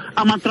matat,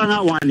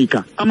 Amatranga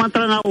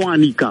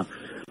Wanika.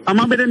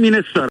 Ama bij de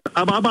minister,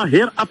 ababa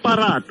heer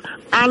apparaat,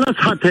 alles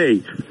had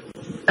hij.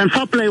 En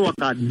van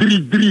Pleiwaka, 3-3.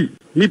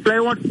 Niet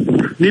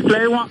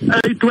Pleiwaka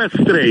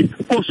uitwedstrijd.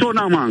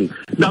 Kosonamang,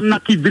 dan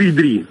naki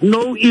 3-3.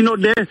 No,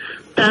 inode,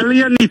 tel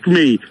je niet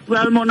mee.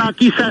 Wel,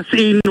 monaki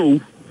 6-1, no.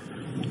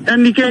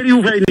 En Nigeria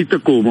hoeft hij niet te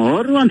komen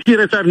hoor, want hier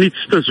is er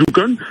niets te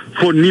zoeken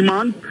voor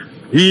niemand.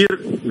 Hier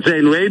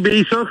zijn wij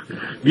bezig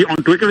die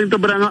ontwikkeling te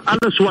brengen.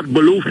 Alles wat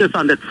beloofd is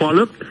aan het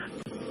volk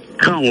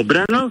gaan we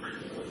brengen.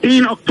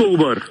 1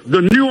 oktober,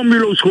 de nieuwe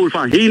MULO-school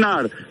van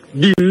Henaar,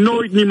 die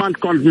nooit niemand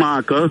kon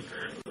maken,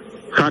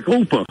 gaat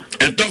open.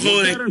 En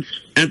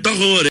toch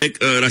hoor ik,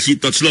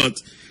 Rashid, tot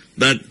slot,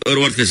 dat er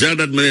wordt gezegd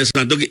dat meneer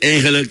Santoki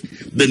eigenlijk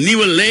de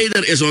nieuwe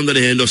leider is onder de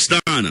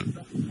Hindoestanen.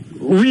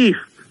 Wie?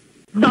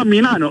 De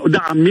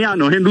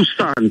Amiano,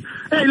 Hindustan.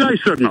 Hé,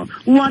 luister nou.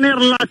 Wanneer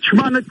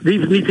Lachman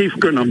het niet heeft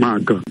kunnen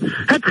maken.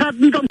 Het gaat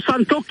niet om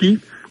Santoki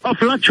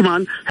of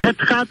Lachman. Het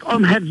gaat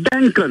om het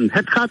denken.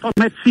 Het gaat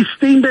om het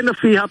systeem binnen de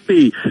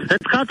VHP.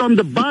 Het gaat om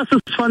de basis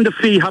van de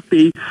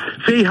VHP.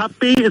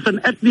 VHP is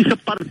een etnische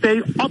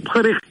partij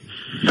opgericht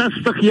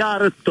 60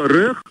 jaren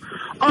terug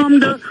om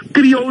de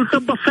Creool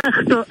te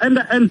bevechten en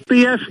de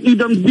NPS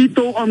idem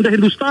dito om de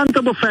Hindustan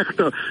te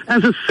bevechten.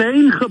 En ze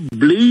zijn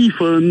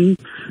gebleven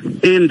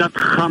in dat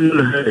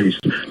gamle huis.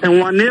 En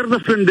wanneer de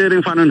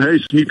fundering van een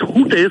huis niet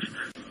goed is,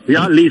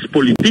 ja, lees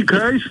politiek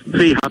huis,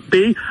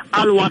 VHP,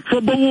 al wat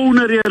voor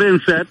bewoner je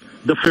erin zet,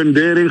 de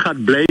fundering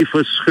gaat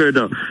blijven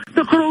schudden.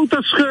 De grote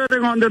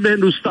schudding onder de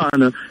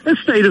Hindustanen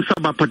is tijdens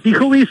Sabapartie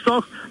geweest,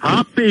 toch?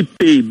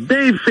 HPP,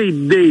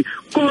 BVD,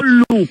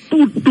 Kolu,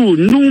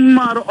 Putu, noem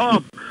maar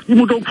op. Je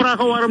moet ook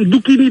vragen waarom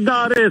Duki niet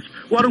daar is.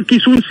 Waarom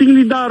Kisun Singh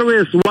niet daar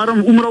is.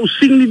 Waarom Umrao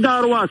Singh niet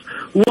daar was.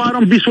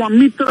 Waarom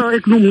Biswamit,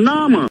 ik noem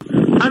namen.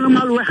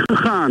 Allemaal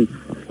weggegaan.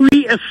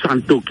 Wie is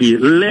Santoki?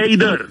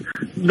 Leider.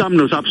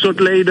 Dan is absoluut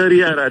leider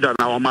hier. Dan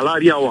nou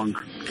malaria wang.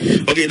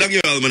 Oké,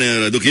 dankjewel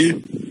meneer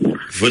Duki.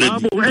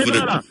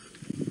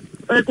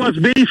 Ik was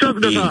bezig,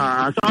 dus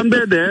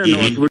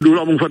ik bedoel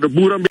om voor de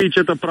boer een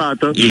beetje te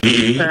praten.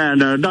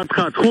 En dat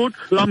gaat goed.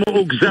 Laat me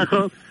ook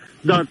zeggen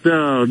dat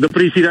de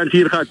president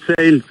hier gaat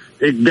zijn,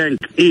 ik denk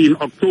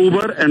 1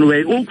 oktober. En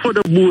wij ook voor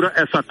de boeren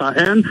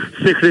SATN,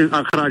 Stichting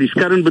Agrarisch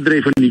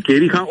Kernbedrijf in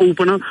Nikeri, gaan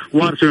openen.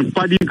 Waar ze hun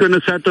paddy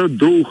kunnen zetten,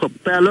 droge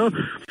pellen,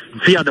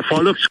 via de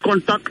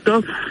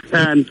volkscontacten.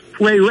 En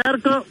wij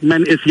werken,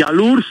 men is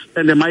jaloers.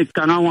 En de mij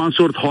kan nou een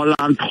soort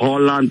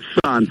Holland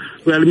staan.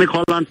 Wel, met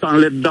Holland dan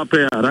let dat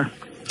per.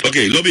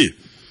 Oké, lobby.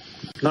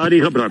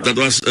 Dat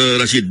was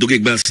Rashid Doek.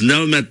 Ik ben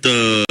snel met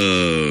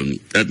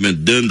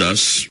Edmund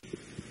Dundas.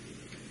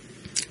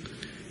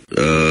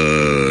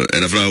 En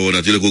dan vragen we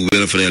natuurlijk ook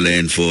weer een vrije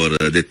lijn voor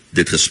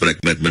dit gesprek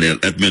met meneer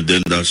Edmund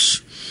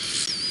Dundas.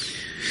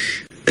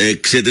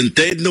 Ik zit in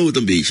tijdnood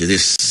een beetje. Het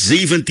is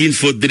 17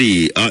 voor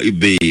 3.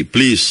 AUB,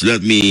 please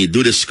let me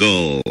do this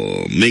call.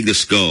 Make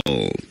this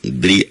call.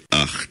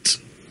 3-8.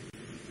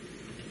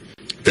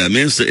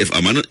 Tenminste,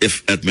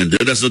 if Edmund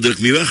Dundas dan druk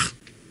me weg.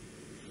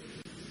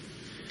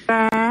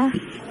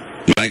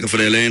 Mag ik een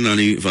vrije lijn aan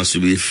u,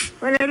 alsjeblieft?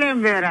 Meneer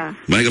Limburg.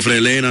 Mag ik een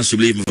vrije lijn,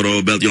 alsjeblieft,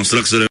 mevrouw? Belt u ons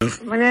straks terug?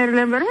 Meneer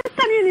Limburg, ik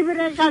kan u niet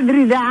bereiken al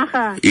 3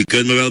 dagen. U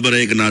kunt me wel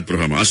bereiken na het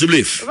programma,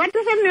 alsjeblieft. Wat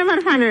is het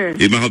nummer van u?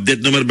 U mag op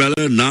dit nummer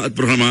bellen na het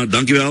programma,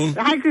 dankjewel.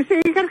 Dat ga ik u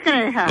zeker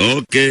krijgen.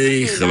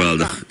 Oké,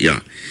 geweldig,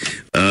 ja.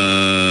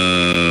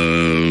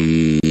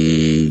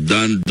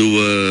 Dan doen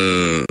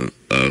we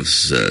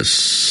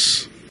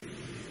 6.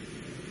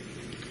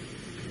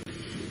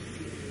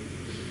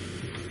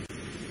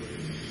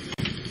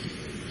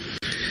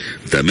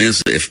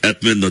 Tenminste, if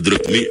Edmund nog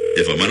drukt me,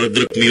 if Amanda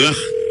drukt me weg.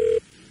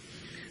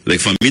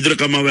 Like van mij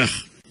druk maar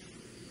weg.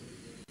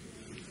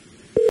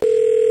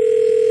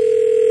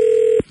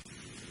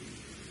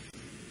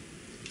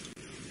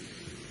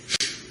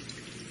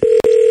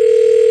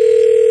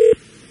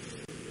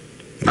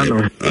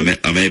 Hallo.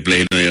 Aan mij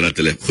plein naar je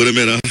telefoon.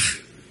 Goedemiddag.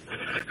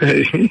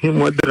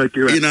 Wat druk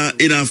je weg?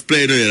 Ina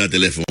plein naar je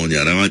telefoon,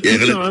 ja. Want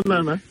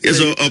eigenlijk, je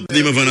zou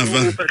opnemen vanaf...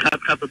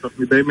 Gaat het toch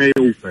niet bij mij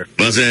over?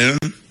 Wat zei je?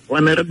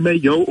 Wanneer het bij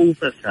jou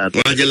over gaat.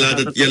 Want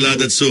je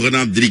laat het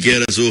zogenaamd 3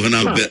 keer en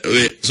zogenaamd weer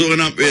niet.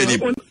 Zogenaamd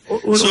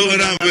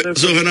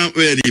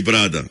weer niet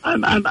praten.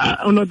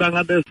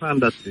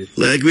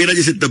 Ik weet dat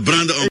je zit te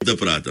branden om te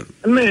praten.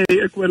 Nee,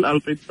 ik wil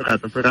altijd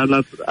praten. Vooral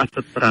als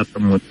het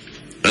praten moet.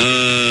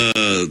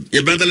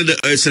 Je bent al in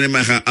de uitzending,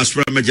 maar ga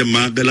afspraak met je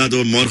maken. Laten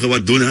we morgen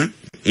wat doen, hè?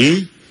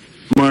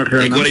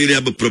 Morgen. Ik hoor, jullie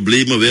hebben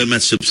problemen weer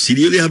met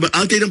subsidie. Jullie hebben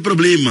altijd een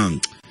probleem, man.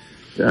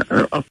 Ja,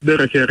 of de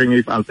regering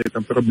heeft altijd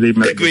een probleem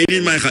met... Ik weet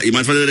niet, maar ik ga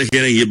iemand van de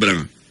regering hier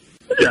brengen.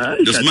 Ja,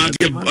 dus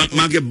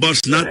maak je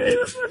borst nat.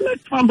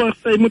 Van borst,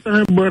 je moet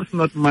een borst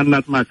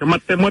nat maken. Maar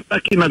te moet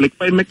taki na lik,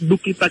 pa mek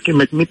duki taki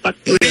mek mi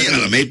taki. Nee,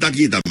 ala mij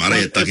taki, dan maar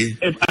je taki.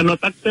 If ano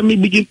tak te mi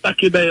begin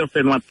taki da yo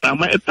fen wat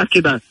tama et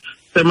taki da.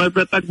 Te me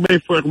petak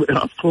bij voor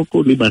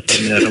afkoko li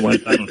basa nera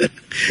wat tang.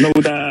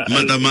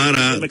 Maar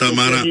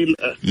Tamara,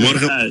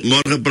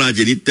 morgen praat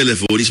je niet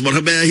telefonisch,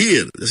 morgen ben je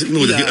hier. Dus ik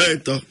nodig je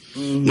uit, toch?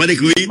 Maar ik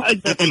weet,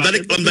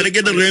 omdat ik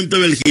je de ruimte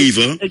wil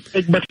geven.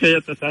 Ik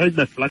begrijp het,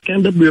 dat is vlak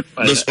in de buurt.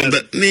 Dus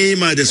nee,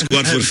 maar het is 3:15,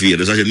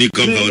 dus als je niet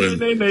komt houden.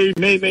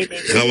 Nee.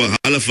 Gaan we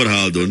een half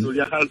verhaal doen.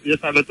 Je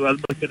zal het wel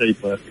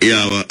begrijpen.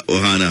 Ja, we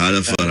gaan een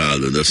half verhaal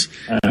doen. Dus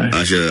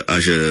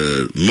als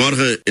je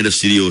morgen in de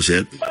studio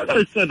zit. Maar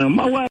luister nou,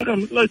 maar waarom?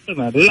 Luister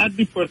nou, laat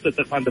die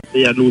voorzitter van de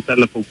PLO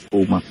zelf ook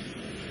komen.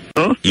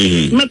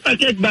 Met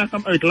dat ik daar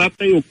hem uit, laat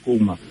hij ook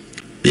komen.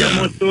 Ja.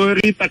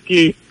 Motori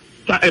taki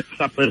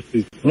sa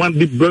precies. Want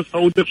die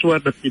bushouders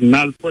worden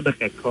finaal voor de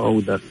gek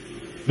gehouden.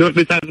 Dus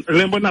dit zijn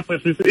Limburg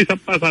precies is een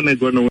pas aan het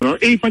doen.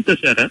 Even te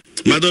zeggen.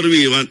 Maar door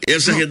wie? Want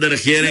eerst zeg je de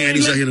regering en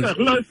nu zeg je...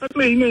 Luister,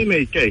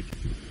 nee, kijk.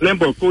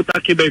 Limburg,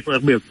 Kotaki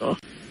bijvoorbeeld, toch?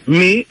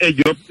 Nee,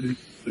 je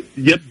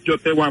hebt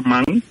jote wa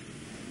man.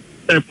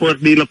 Ten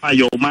voordele van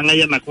jou, maar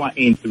je nak wa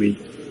 1, 2.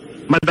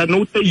 Maar dan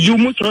moet je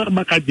moet zorgen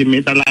dat je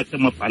mee, dan laat je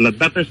me vallen.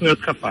 Dat is nu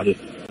het geval.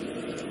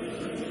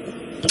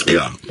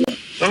 Ja.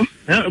 Toch?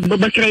 Ja,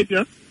 begrijp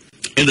je?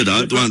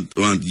 Inderdaad,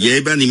 want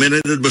jij bent niet meer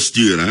in het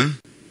bestuur, hè?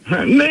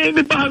 Nee,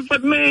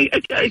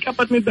 ik heb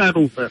het niet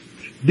daarover.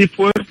 Die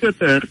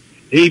voorzitter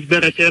heeft de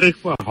regering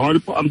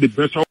geholpen om die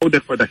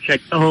bushouder voor de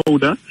gek te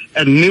houden.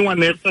 En nu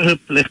wanneer ze hun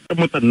plichten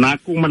moeten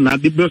nakomen naar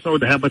die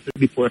bushouder, hebben ze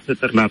die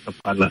voorzitter laten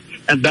vallen.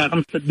 En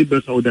daarom zit die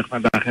bushouder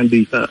vandaag in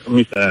deze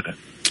misère.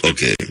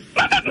 Oké.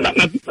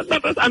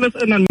 Dat is alles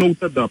in een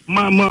notendop.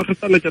 Maar morgen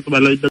zal ik het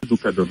wel uit de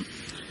doeken doen.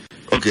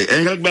 Oké,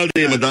 eigenlijk belde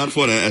je me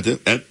daarvoor, hè,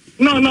 Ed?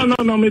 No,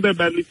 me de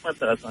bel niet van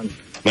thuis aan.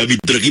 Maar wie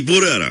druk je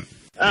voor, hè?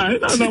 Maar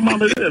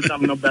we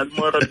gaan nog bel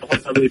morgen,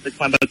 toch weet ik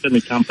van dat je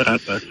niet kan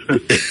praten.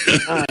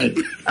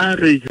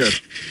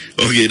 Richard.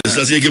 Oké, dus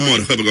dat zie ik je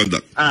morgen, hebben we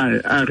contact.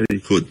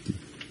 Richard. Goed.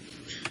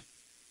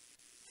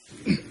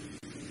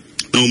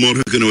 Nou,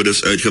 morgen kunnen we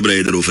dus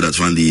uitgebreider over dat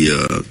van die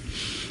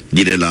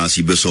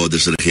relatie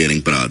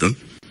bushouders-regering praten.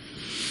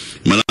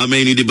 Maar laat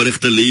mij nu die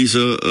berichten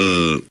lezen.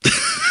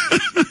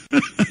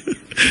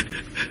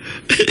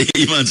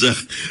 Iemand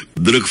zegt,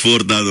 druk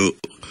voortaan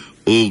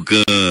ook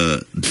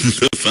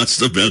de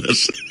vaste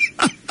bellers.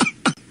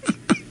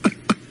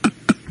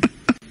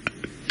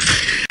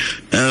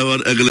 Er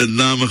worden enkele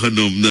namen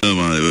genoemd. Nee,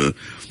 maar we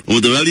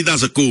moeten wel niet aan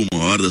ze komen,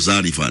 hoor. Dat is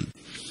daar niet van.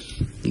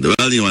 We moeten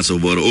wel niet aan ze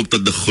worden. Ook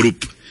tot de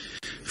groep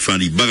van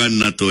die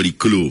Baganatori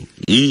Clue.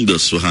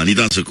 Dus we gaan niet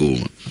aan ze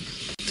komen.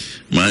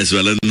 Maar het is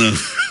wel een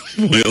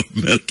mooie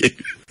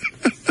opmerking.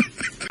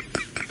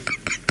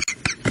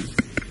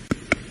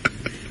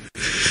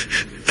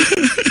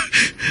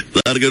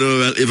 Daar kunnen we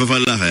wel even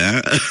van lachen, hè?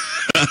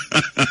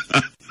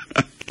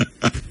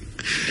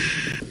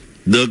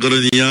 De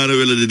kolonialen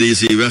willen de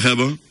DC weg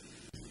hebben.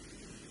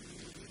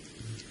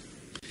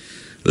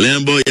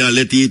 Lembo, ja,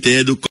 let je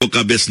te doen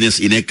coca business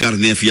in een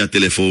carnet via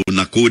telefoon.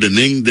 Na code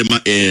ning de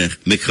maar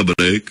nik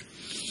gebruik.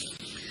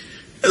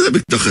 Dat heb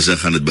ik toch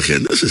gezegd aan het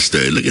begin. Dat is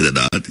duidelijk,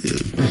 inderdaad.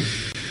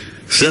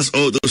 6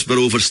 auto's per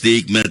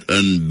oversteek met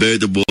een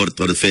buitenboord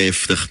van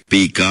 50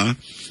 pk.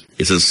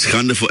 Is een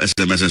schande voor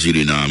SMS en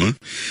Suriname.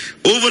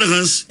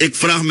 Overigens, ik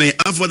vraag mij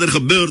af wat er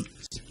gebeurt.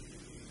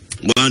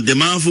 Want de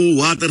MAVO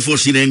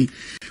watervoorziening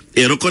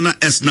er ook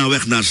is naar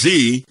weg naar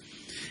zee.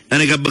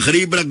 En ik heb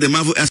begrepen dat de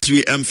MAVO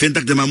SWM vindt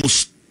dat de man moet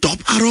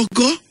stop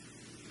Aroko.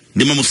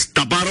 De man moet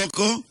stop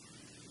Aroko.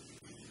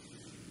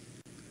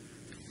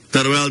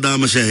 Terwijl,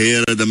 dames en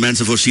heren, de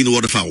mensen voorzien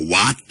worden van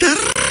water.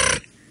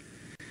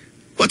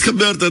 Wat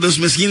gebeurt er? Dus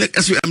misschien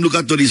SWM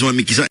doet dat zo'n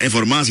mikisa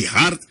informatie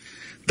hard.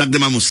 Dat de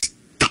man moet stop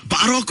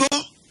Aroko.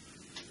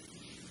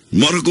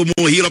 Morgen komen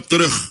we hierop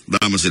terug,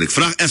 dames en heren. Ik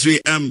vraag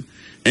SWM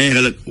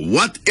eigenlijk,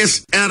 wat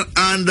is er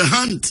aan de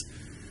hand?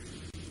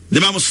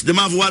 De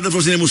man voor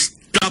watervoorziening moet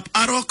stop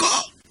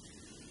Aroko.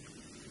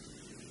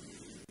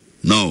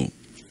 Nou.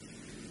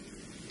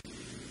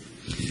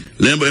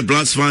 Limburg, in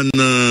plaats van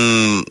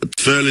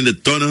het vuil in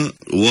de tonnen,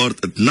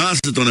 wordt het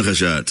naast de tonnen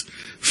gezet.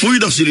 Foei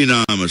toch,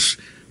 Surinamers.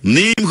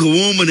 Neem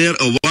gewoon,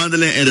 meneer, een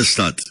wandeling in de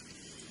stad.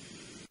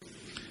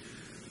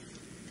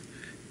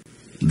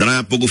 Draai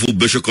een pokoe voor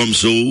busje kom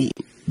zo.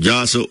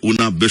 Ja, zo,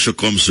 una busje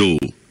kom zo.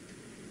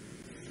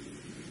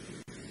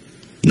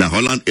 Na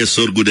Holland is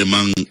zorgo de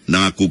man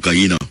na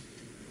cocaïne.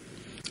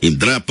 In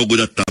draai een pokoe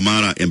dat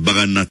Tamara in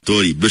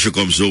Baganatori, busje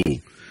kom zo.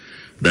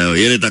 Dat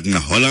hele dag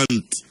naar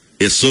Holland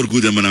is zorgo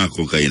de man na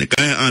cocaïne.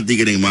 Kan je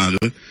aantekening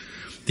maken?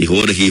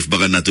 Tegenwoordig heeft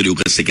Baganatori ook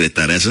een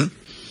secretaresse.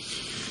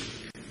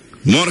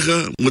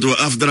 Morgen moeten we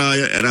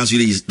afdraaien. En als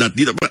jullie dat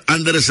niet op een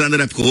andere zender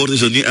hebben gehoord,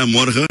 dus nu en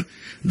morgen,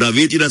 dan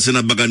weet je dat ze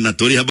naar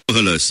Baganatori hebben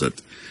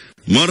geluisterd.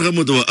 Morgen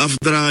moeten we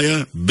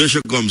afdraaien.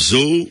 Busje komt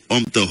zo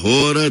om te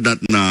horen dat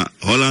naar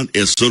Holland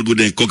is zorgo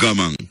de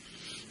kokamang.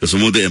 Dus we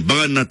moeten in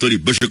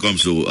Baganatori busje komt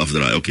zo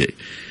afdraaien. Oké.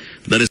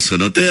 Dat is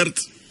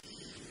genoteerd.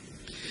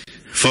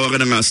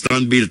 Volgens naar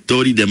strandbeeld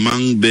Tori de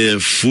Mang bij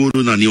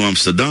Furu naar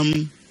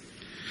Nieuw-Amsterdam.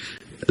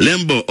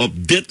 Lembo,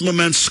 op dit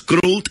moment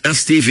scrolt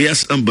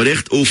STVS een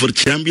bericht over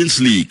Champions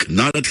League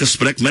na het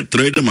gesprek met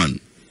Truideman.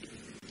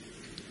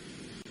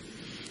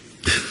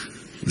 Dat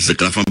is de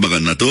kracht van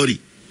Baganatori.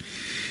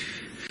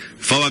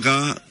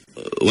 Fawaka,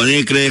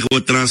 wanneer krijgen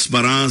we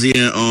transparantie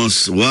in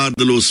ons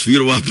waardeloos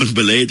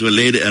vuurwapenbeleid? We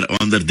leiden er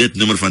onder dit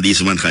nummer van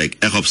deze man, ga ik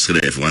echt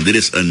opschrijven, want dit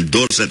is een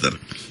doorzetter.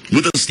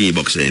 Moet een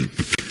steambox zijn.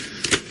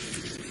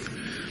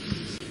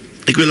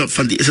 Ik wil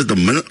van die, is het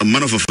een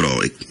man of een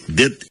vrouw?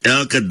 Dit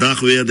elke dag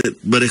weer dit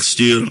bericht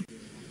sturen.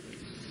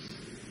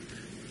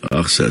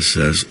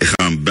 866. Ik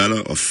ga hem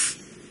bellen of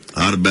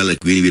haar bellen,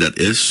 ik weet niet wie dat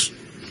is.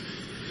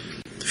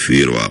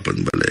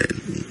 Vuurwapenbeleid.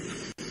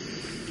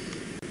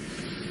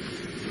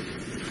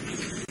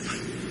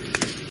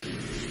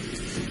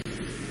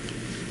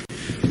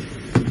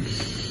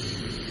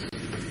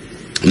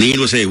 Nee,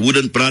 was hij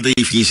woedend praten,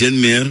 heeft geen zin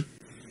meer.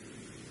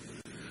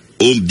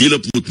 Oom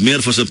Dilop moet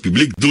meer voor zijn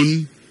publiek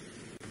doen.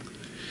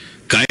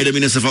 Kan je de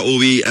minister van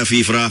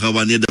OWFI vragen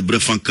wanneer de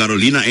brug van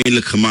Carolina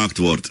eindelijk gemaakt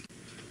wordt?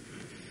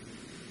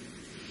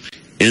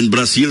 In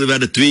Brazil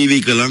werden 2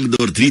 weken lang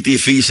door 3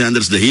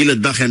 tv-zenders de hele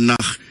dag en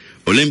nacht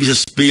Olympische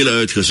Spelen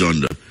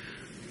uitgezonden.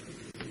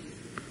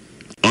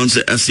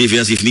 Onze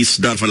STVS heeft niets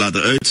daarvan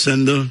laten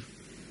uitzenden.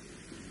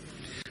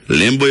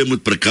 Limburg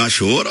moet Prakash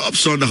horen op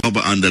zondag op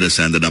een andere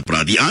zender, dan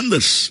praat hij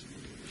anders.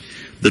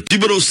 De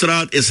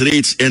Tubero-straat is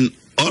reeds in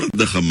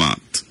orde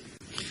gemaakt.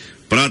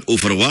 Praat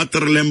over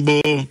water,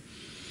 Limburg.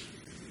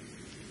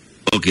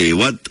 Oké,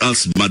 wat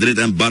als Madrid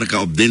en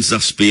Barca op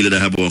dinsdag spelen,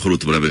 daar hebben we een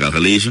grote, dat heb ik al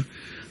gelezen.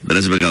 De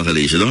rest heb ik al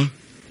gelezen, toch?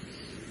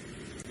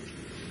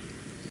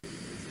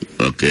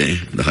 Oké,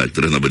 dan ga ik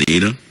terug naar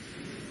beneden.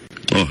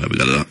 Oh, heb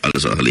ik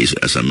alles al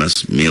gelezen.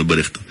 SMS,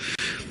 mailberichten.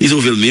 Niet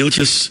zoveel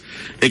mailtjes.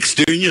 Ik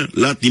steun je.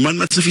 Laat niemand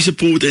met zijn vieze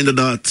poten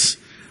inderdaad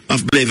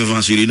afblijven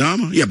van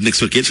Suriname. Je hebt niks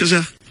verkeerds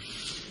gezegd.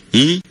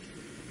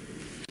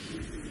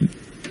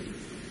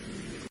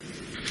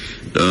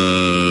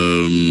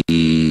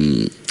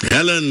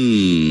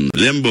 Helen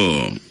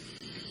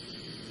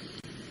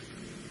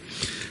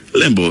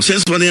Limbo.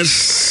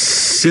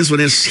 Sinds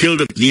wanneer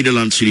schildert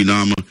Nederland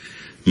Suriname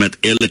met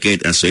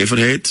eerlijkheid en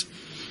zuiverheid?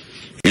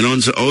 In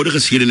onze oude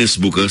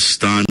geschiedenisboeken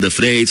staan de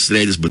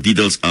vrijheidsstrijders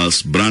betiteld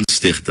als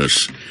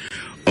brandstichters.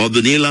 Op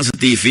de Nederlandse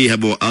tv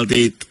hebben we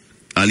altijd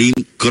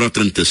alleen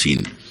krotten te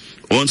zien.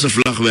 Onze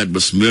vlag werd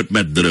besmeurd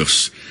met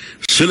drugs.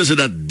 Zullen ze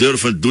dat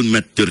durven doen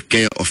met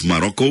Turkije of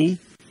Marokko?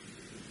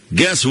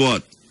 Guess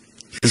what?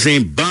 Ze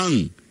zijn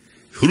bang.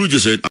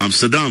 Groetjes uit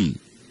Amsterdam.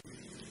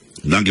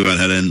 Dankjewel,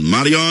 Helen.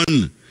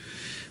 Marion,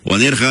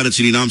 wanneer gaat het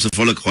Surinaamse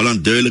volk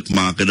Holland duidelijk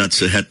maken dat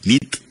ze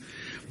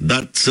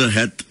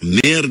het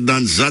meer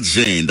dan zat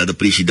zijn dat de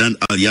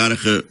president al jaren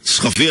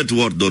geschoffeerd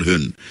wordt door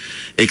hun?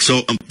 Ik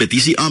zou een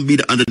petitie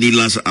aanbieden aan de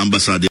Nederlandse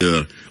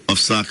ambassadeur of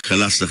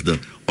zaakgelastigde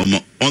om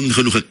een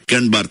ongenoegen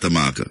kenbaar te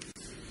maken.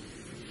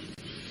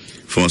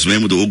 Volgens mij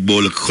moeten we ook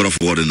behoorlijk grof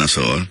worden naar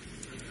zo, hoor.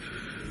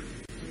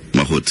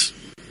 Maar goed.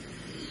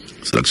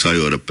 Straks zou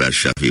je horen,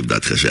 perschef heeft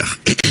dat gezegd.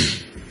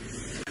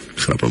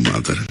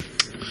 Grappenmaker.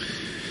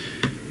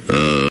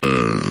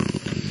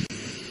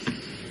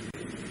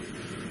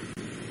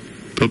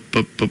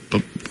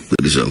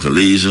 Dat is al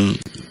gelezen.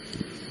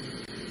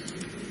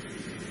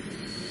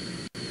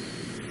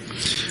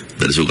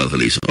 Dat is ook al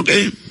gelezen.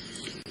 Oké.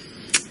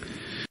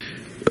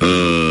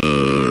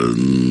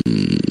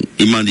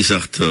 Iemand die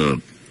zegt...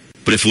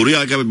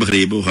 Preforia, ik heb het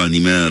begrepen. We gaan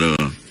niet meer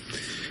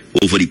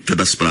over die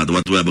tadas praten.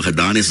 Wat we hebben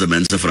gedaan is de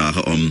mensen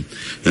vragen om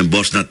hun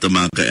borst nat te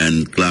maken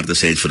en klaar te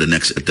zijn voor de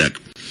next attack.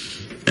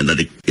 En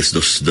dat is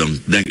dus dan,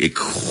 denk ik,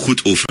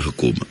 goed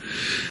overgekomen.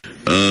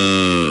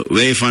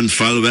 Wij van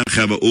Valweg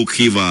hebben ook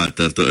geen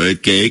water te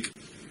uitkijk.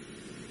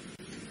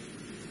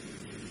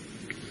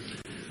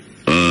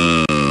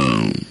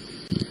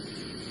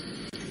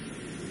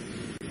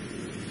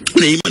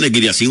 Nee, meneer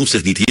Giriasing hoeft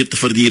zich niet hier te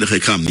verdedigen.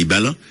 Ik ga hem niet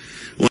bellen.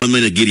 Want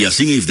meneer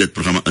Giriasing heeft dit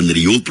programma een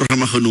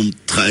rioolprogramma genoemd.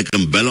 Ga ik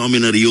hem bellen om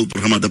in een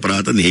rioolprogramma te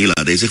praten? Nee,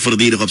 laat hij zich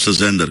verdedigen op zijn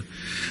zender.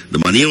 De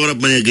manier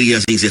waarop meneer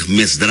Giriasing zich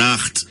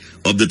misdraagt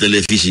op de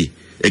televisie.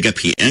 Ik heb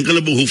geen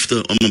enkele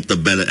behoefte om hem te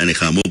bellen en ik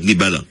ga hem ook niet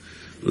bellen.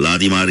 Laat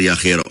hij maar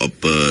reageren op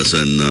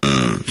zijn...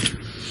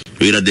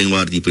 weet je dat ding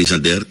waar hij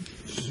presenteert?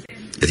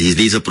 Het is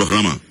deze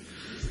programma.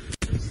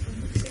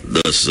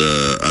 Dus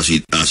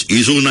als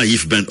u zo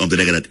naïef bent om te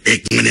denken dat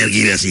ik meneer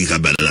Giriasing ga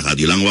bellen, dan gaat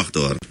u lang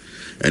wachten, hoor.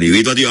 En u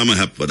weet wat u allemaal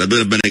hebt. Dat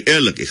ben ik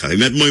eerlijk. Ik ga u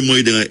met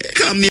mooie dingen... Ik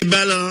ga hem niet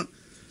bellen.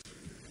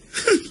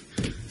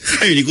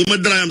 Ga je niet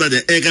komen draaien omdat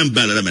ik hem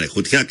bellen. Dan ben ik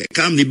goed gek. Ik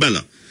ga hem niet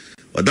bellen.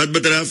 Wat dat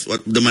betreft,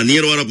 de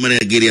manier waarop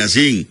meneer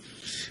Giriasing,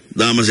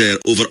 dames en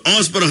heren, over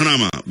ons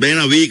programma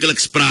bijna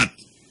wekelijks praat.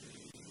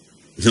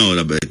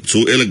 Nou,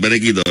 zo eerlijk ben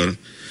ik niet, hoor.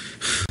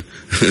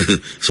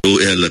 Zo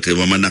eerlijk.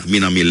 Want mijn nacht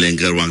min aan mijn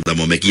linkerwang, dan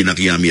moet ik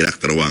hier aan mijn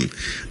rechterwang.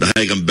 Dan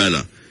ga ik hem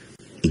bellen.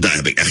 Daar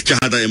heb ik echt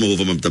jahada in mijn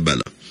hoofd om hem te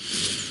bellen.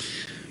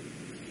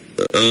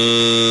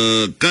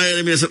 Kan je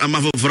de minister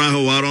Amafo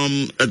vragen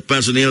waarom het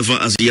personeel van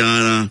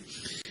Asiana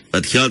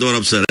het geld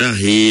waarop ze recht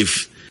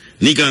heeft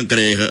niet kan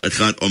krijgen? Het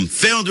gaat om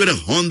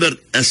 2500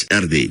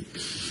 SRD.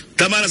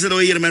 Tamara zit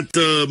hier met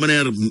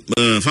meneer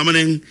Van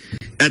Mening,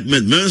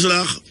 Edmund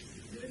Munslag,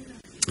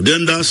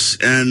 Dundas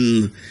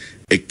en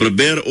ik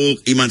probeer ook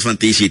iemand van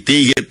TCT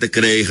hier te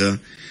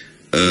krijgen,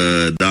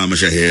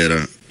 dames en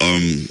heren,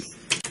 om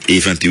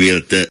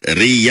eventueel te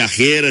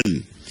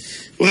reageren.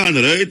 We gaan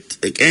eruit.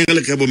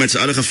 Eigenlijk hebben we met z'n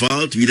allen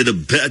gefaald. We deden de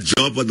bad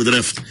job wat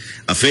betreft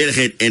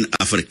veiligheid in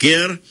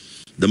verkeer.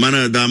 De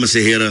mannen, dames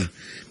en heren,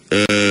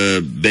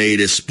 bij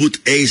de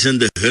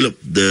spoedeisende hulp,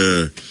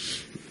 de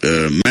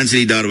mensen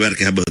die daar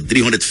werken, hebben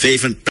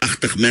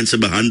 385 mensen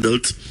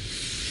behandeld.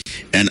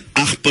 En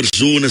 8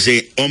 personen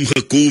zijn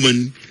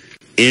omgekomen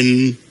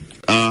in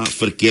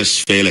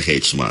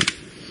verkeersveiligheidsmaand.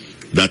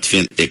 Dat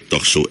vind ik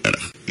toch zo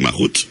erg. Maar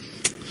goed.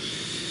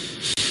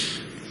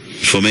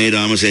 Voor mij,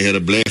 dames en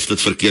heren, blijft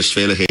het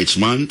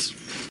verkeersveiligheidsmaand.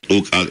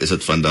 Ook al is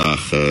het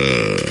vandaag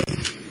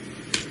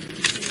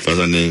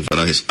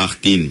Vandaag is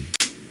 18.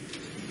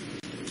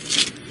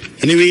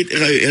 En u weet,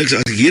 als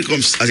ik hier kom,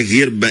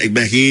 ik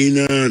ben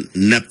geen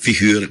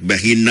nepfiguur, ik ben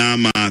geen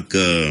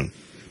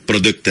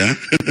namaakproduct, hè.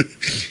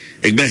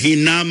 Ik ben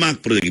geen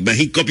namaakproduct, ik ben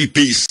geen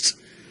copy-paste.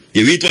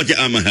 Je weet wat je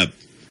aan me hebt.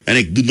 En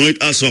ik doe nooit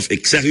alsof,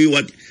 ik zeg u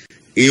wat,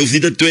 je hoeft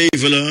niet te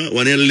twijfelen,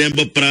 wanneer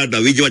Limburg praat,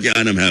 dan weet je wat je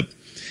aan hem hebt.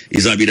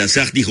 Isabi, dan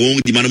zegt hij gewoon,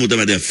 die mannen moeten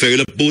met de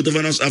vuile poten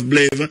van ons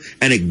afblijven,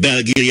 en ik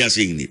België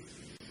zing niet.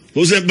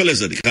 Hoe simpel is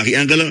dat? Ik ga geen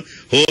enkele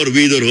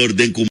hoor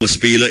ding komen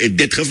spelen, in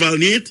dit geval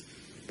niet.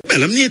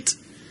 Bel hem niet.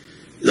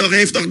 Hij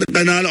heeft toch de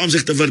kanalen om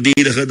zich te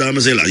verdedigen,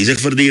 dames en heren. Laat hij zich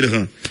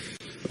verdedigen.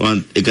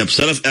 Want ik heb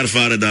zelf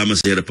ervaren,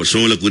 dames en heren,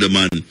 persoonlijk hoe de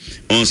man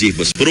ons heeft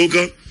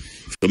besproken.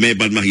 Voor mij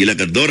mag je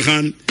lekker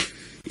doorgaan.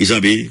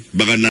 Isabi,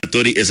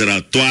 Baganatori is er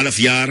al 12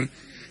 jaar.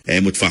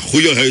 Hij moet van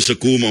goede huizen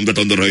komen om dat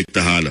onderuit te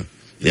halen.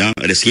 Ja,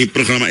 er is geen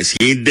programma, er is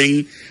geen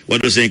ding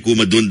wat we zijn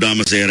komen doen,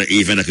 dames en heren,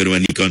 even en dan kunnen we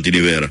niet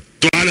continueren.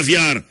 12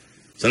 jaar!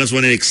 Zelfs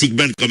wanneer ik ziek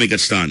ben, kom ik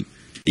het staan.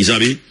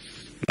 Isabi,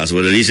 als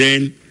we er niet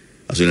zijn,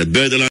 als we in het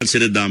buitenland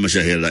zitten, dames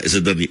en heren, dan is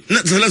het er niet.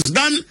 Zelfs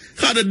dan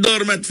gaat het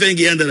door met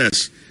Finky en de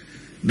rest.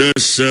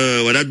 Dus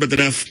wat dat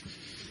betreft,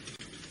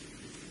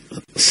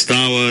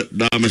 staan we,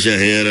 dames en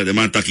heren, de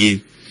man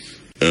takkie,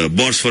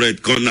 borst vooruit,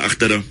 kont naar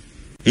achteren.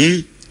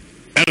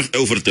 Erg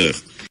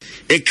overtuigd.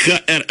 Ik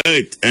ga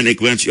eruit en ik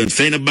wens u een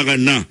fijne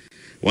bagana.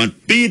 Want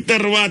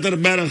Pieter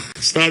Waterberg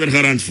staat er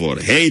garant voor.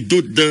 Hij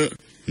doet de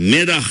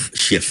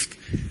middagshift.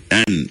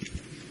 En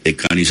ik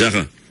kan u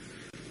zeggen,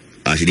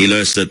 als je niet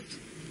luistert,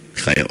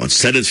 ga je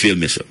ontzettend veel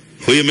missen.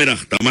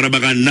 Goedemiddag, Tamara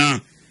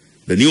Bagana.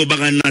 De nieuwe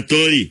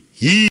Baganatori.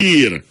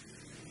 Hier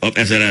op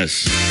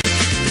SRS.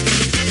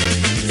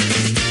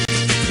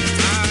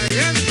 Ah,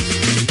 yes.